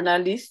business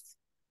analyst,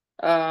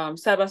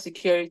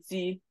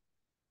 cybersecurity,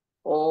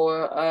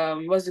 or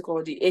what's it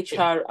called, the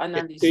HR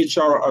analyst.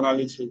 HR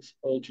analytics.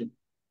 Okay.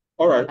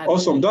 All right.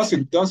 Awesome. That's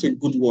a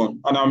good one,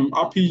 and I'm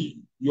happy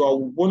you are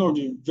one of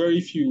the very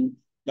few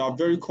that are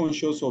very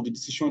conscious of the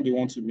decision they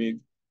want to make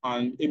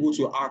and able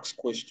to ask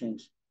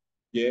questions.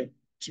 Yeah.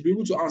 To be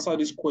able to answer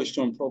this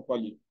question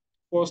properly,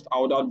 first I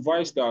would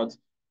advise that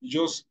you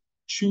just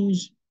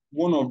choose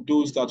one of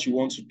those that you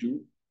want to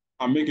do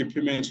and make a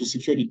payment to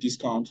secure the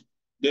discount.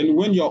 Then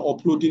when you're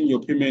uploading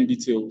your payment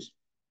details,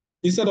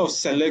 instead of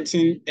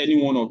selecting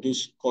any one of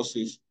those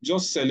courses,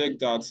 just select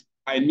that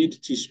I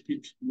need to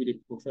speak with a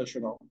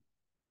professional.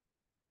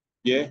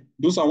 Yeah,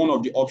 those are one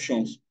of the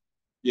options.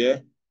 Yeah.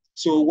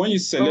 So when you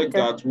select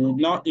that, we'll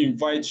now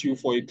invite you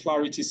for a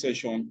clarity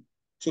session.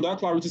 So that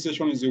clarity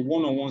session is a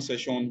one-on-one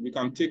session. We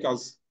can take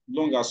as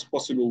long as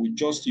possible with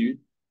just you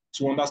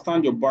to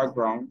understand your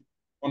background,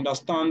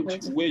 understand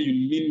where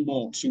you lean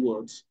more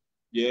towards.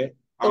 Yeah.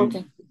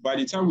 And by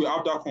the time we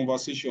have that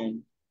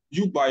conversation,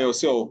 you by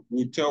yourself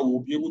will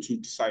be able to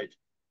decide.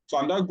 So,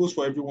 and that goes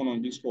for everyone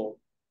on this call.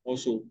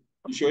 Also,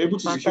 if you're able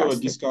to secure a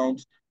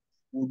discount,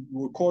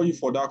 we'll call you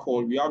for that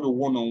call. We have a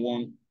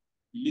one-on-one,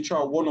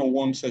 literal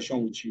one-on-one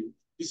session with you.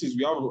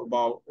 We have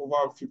about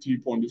over 50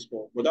 people on this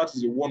call, but that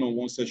is a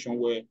one-on-one session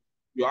where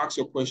you ask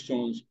your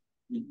questions,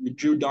 we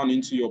drill down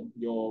into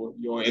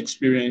your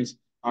experience,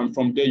 and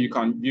from there you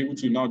can be able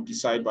to now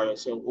decide by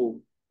yourself, oh,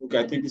 okay,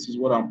 I think this is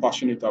what I'm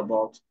passionate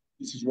about.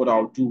 This is what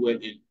I'll do well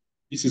in.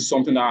 This is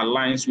something that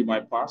aligns with my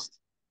past,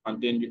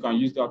 and then you can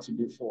use that to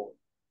go forward.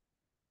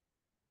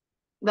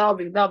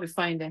 That'll be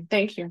fine then.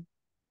 Thank you.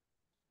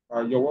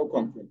 You're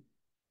welcome.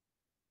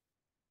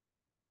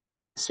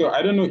 So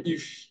I don't know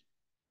if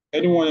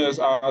anyone else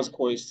has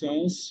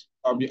questions.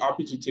 I'll be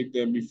happy to take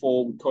them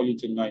before we call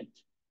it a night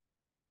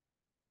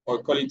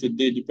or call it a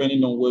day,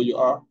 depending on where you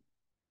are.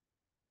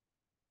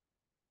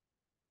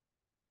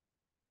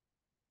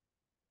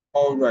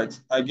 All right,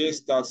 I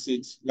guess that's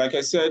it. Like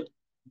I said,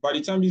 by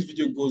the time this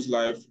video goes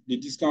live, the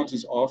discount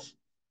is off.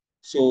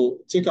 So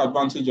take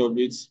advantage of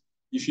it.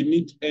 If you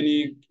need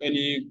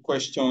any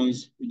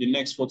questions in the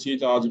next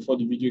 48 hours before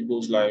the video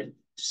goes live,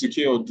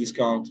 secure your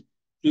discount,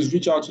 please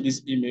reach out to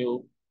this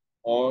email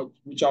or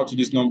reach out to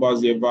these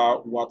numbers via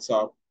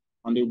WhatsApp,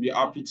 and they'll be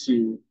happy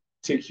to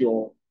take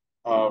your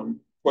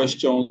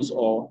questions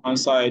or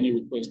answer any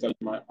requests that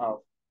you might have.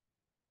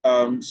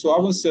 So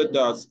having said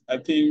that, I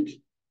think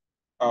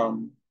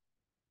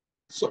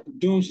so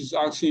Jones is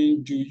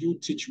asking, do you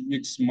teach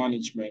risk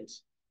management?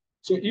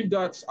 So if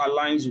that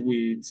aligns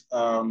with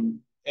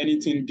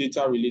anything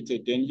data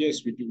related, then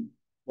yes, we do.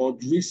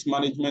 But risk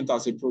management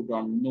as a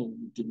program, no,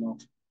 we do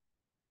not.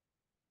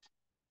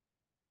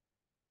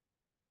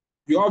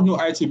 You have no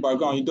IT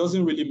background, it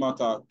doesn't really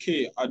matter.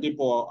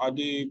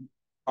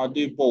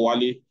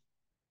 Adebowale.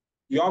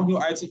 You have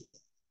no IT.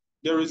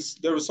 There is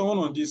someone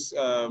on this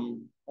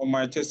on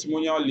my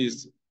testimonial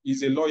list.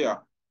 He's a lawyer.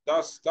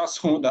 That's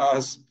someone that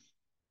has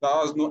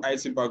no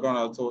IT background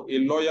at all. A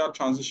lawyer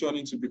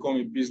transitioning to become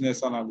a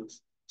business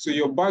analyst. So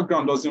your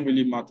background doesn't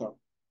really matter.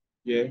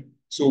 Yeah.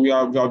 So we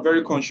are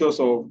very conscious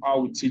of how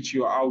we teach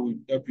you, how we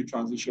help you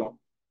transition.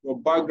 Your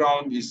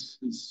background is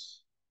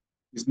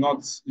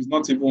not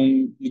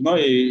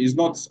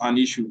an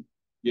issue.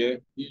 Yeah.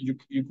 You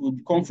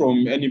could come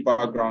from any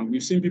background.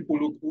 We've seen people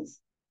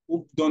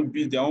who've done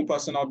their own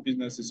personal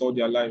businesses all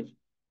their life,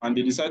 and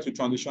they decide to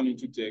transition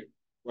into tech.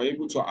 We're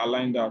able to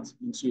align that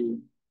into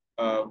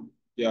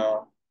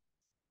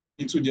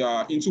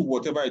into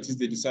whatever it is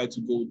they decide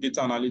to go,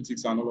 data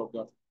analytics and all of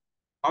that.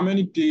 How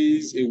many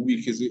days a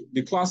week is it?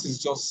 The class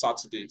is just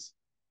Saturdays.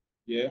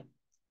 Yeah.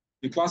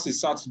 The class is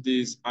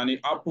Saturdays, and it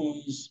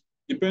happens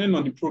depending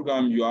on the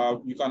program you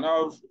have. You can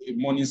have a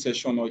morning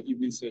session or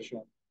evening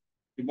session.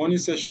 The morning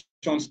session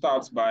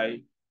starts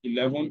by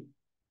 11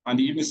 and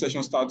the evening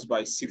session starts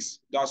by 6.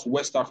 That's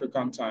West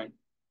African time.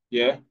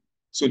 Yeah.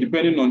 So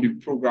depending on the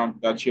program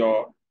that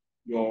you're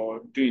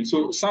doing.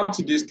 So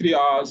Saturdays, 3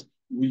 hours,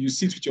 you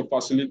sit with your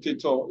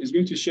facilitator. Is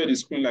going to share the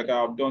screen like I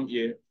have done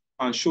here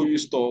and show you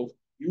stuff.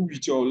 You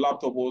with your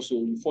laptop also,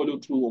 you follow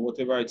through or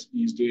whatever it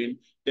is doing.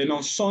 Then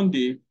on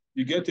Sunday,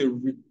 you get a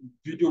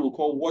video we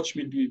call Watch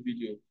Me Do a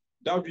Video.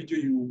 That video,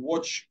 you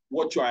watch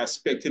what you are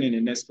expecting in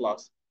the next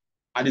class.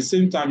 At the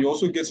same time, you're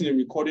also getting a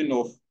recording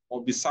of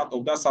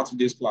that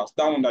Saturday's class,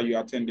 that one that you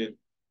attended.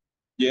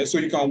 Yeah, so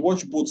you can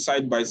watch both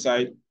side by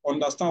side,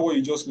 understand what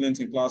you just learned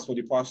in class for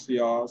the past 3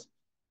 hours,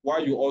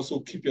 while you also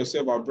keep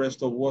yourself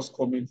abreast of what's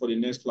coming for the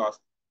next class.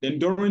 Then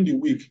during the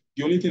week,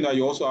 the only thing that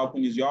you also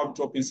happen is you have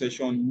drop-in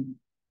sessions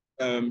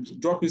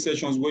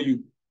where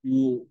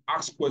you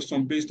ask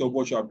questions based on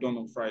what you have done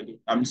on Friday.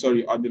 At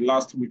the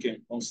last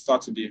weekend on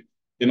Saturday.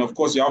 Then of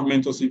course you have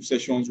mentorship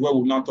sessions where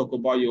we'll now talk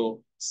about your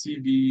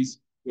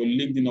CVs, your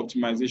LinkedIn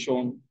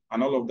optimization,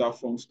 and all of that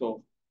fun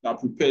stuff that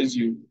prepares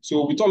you.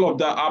 So with all of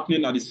that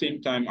happening at the same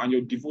time and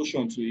your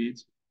devotion to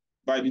it,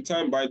 by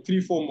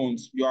 3-4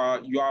 months, you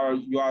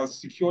are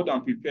secured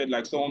and prepared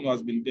like someone who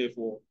has been there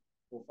for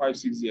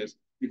 5-6 years.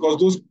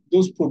 Because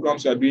those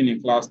programs you are doing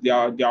in class, they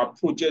are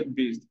project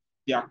based.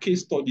 They are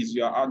case studies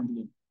you are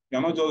handling.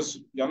 You're not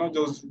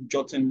just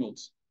jotting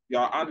notes. You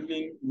are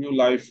handling real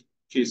life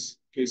case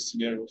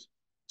scenarios.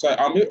 So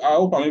I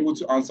hope I'm able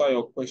to answer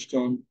your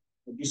question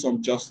or do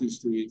some justice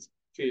to it.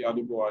 Okay,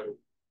 Adebowale.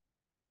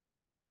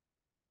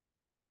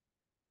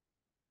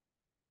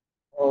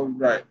 All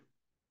right.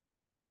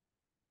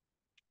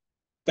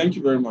 Thank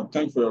you very much.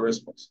 Thank you for your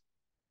response.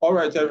 All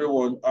right,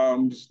 everyone.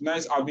 It's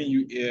nice having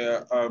you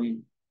here.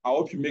 I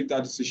hope you make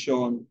that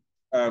decision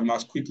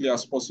as quickly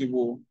as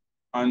possible,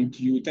 and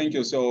you thank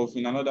yourself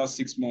in another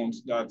 6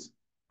 months that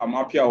I'm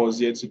happy I was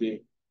here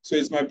today. So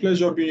it's my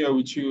pleasure being here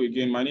with you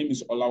again. My name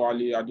is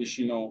Olawale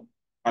Adeshino,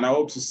 and I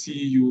hope to see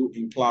you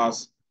in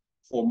class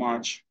for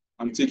March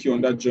and take you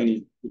on that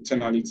journey with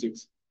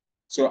Tenalytics.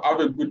 So have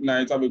a good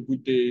night, have a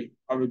good day,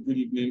 have a good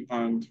evening,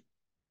 and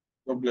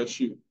God bless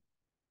you.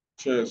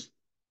 Cheers.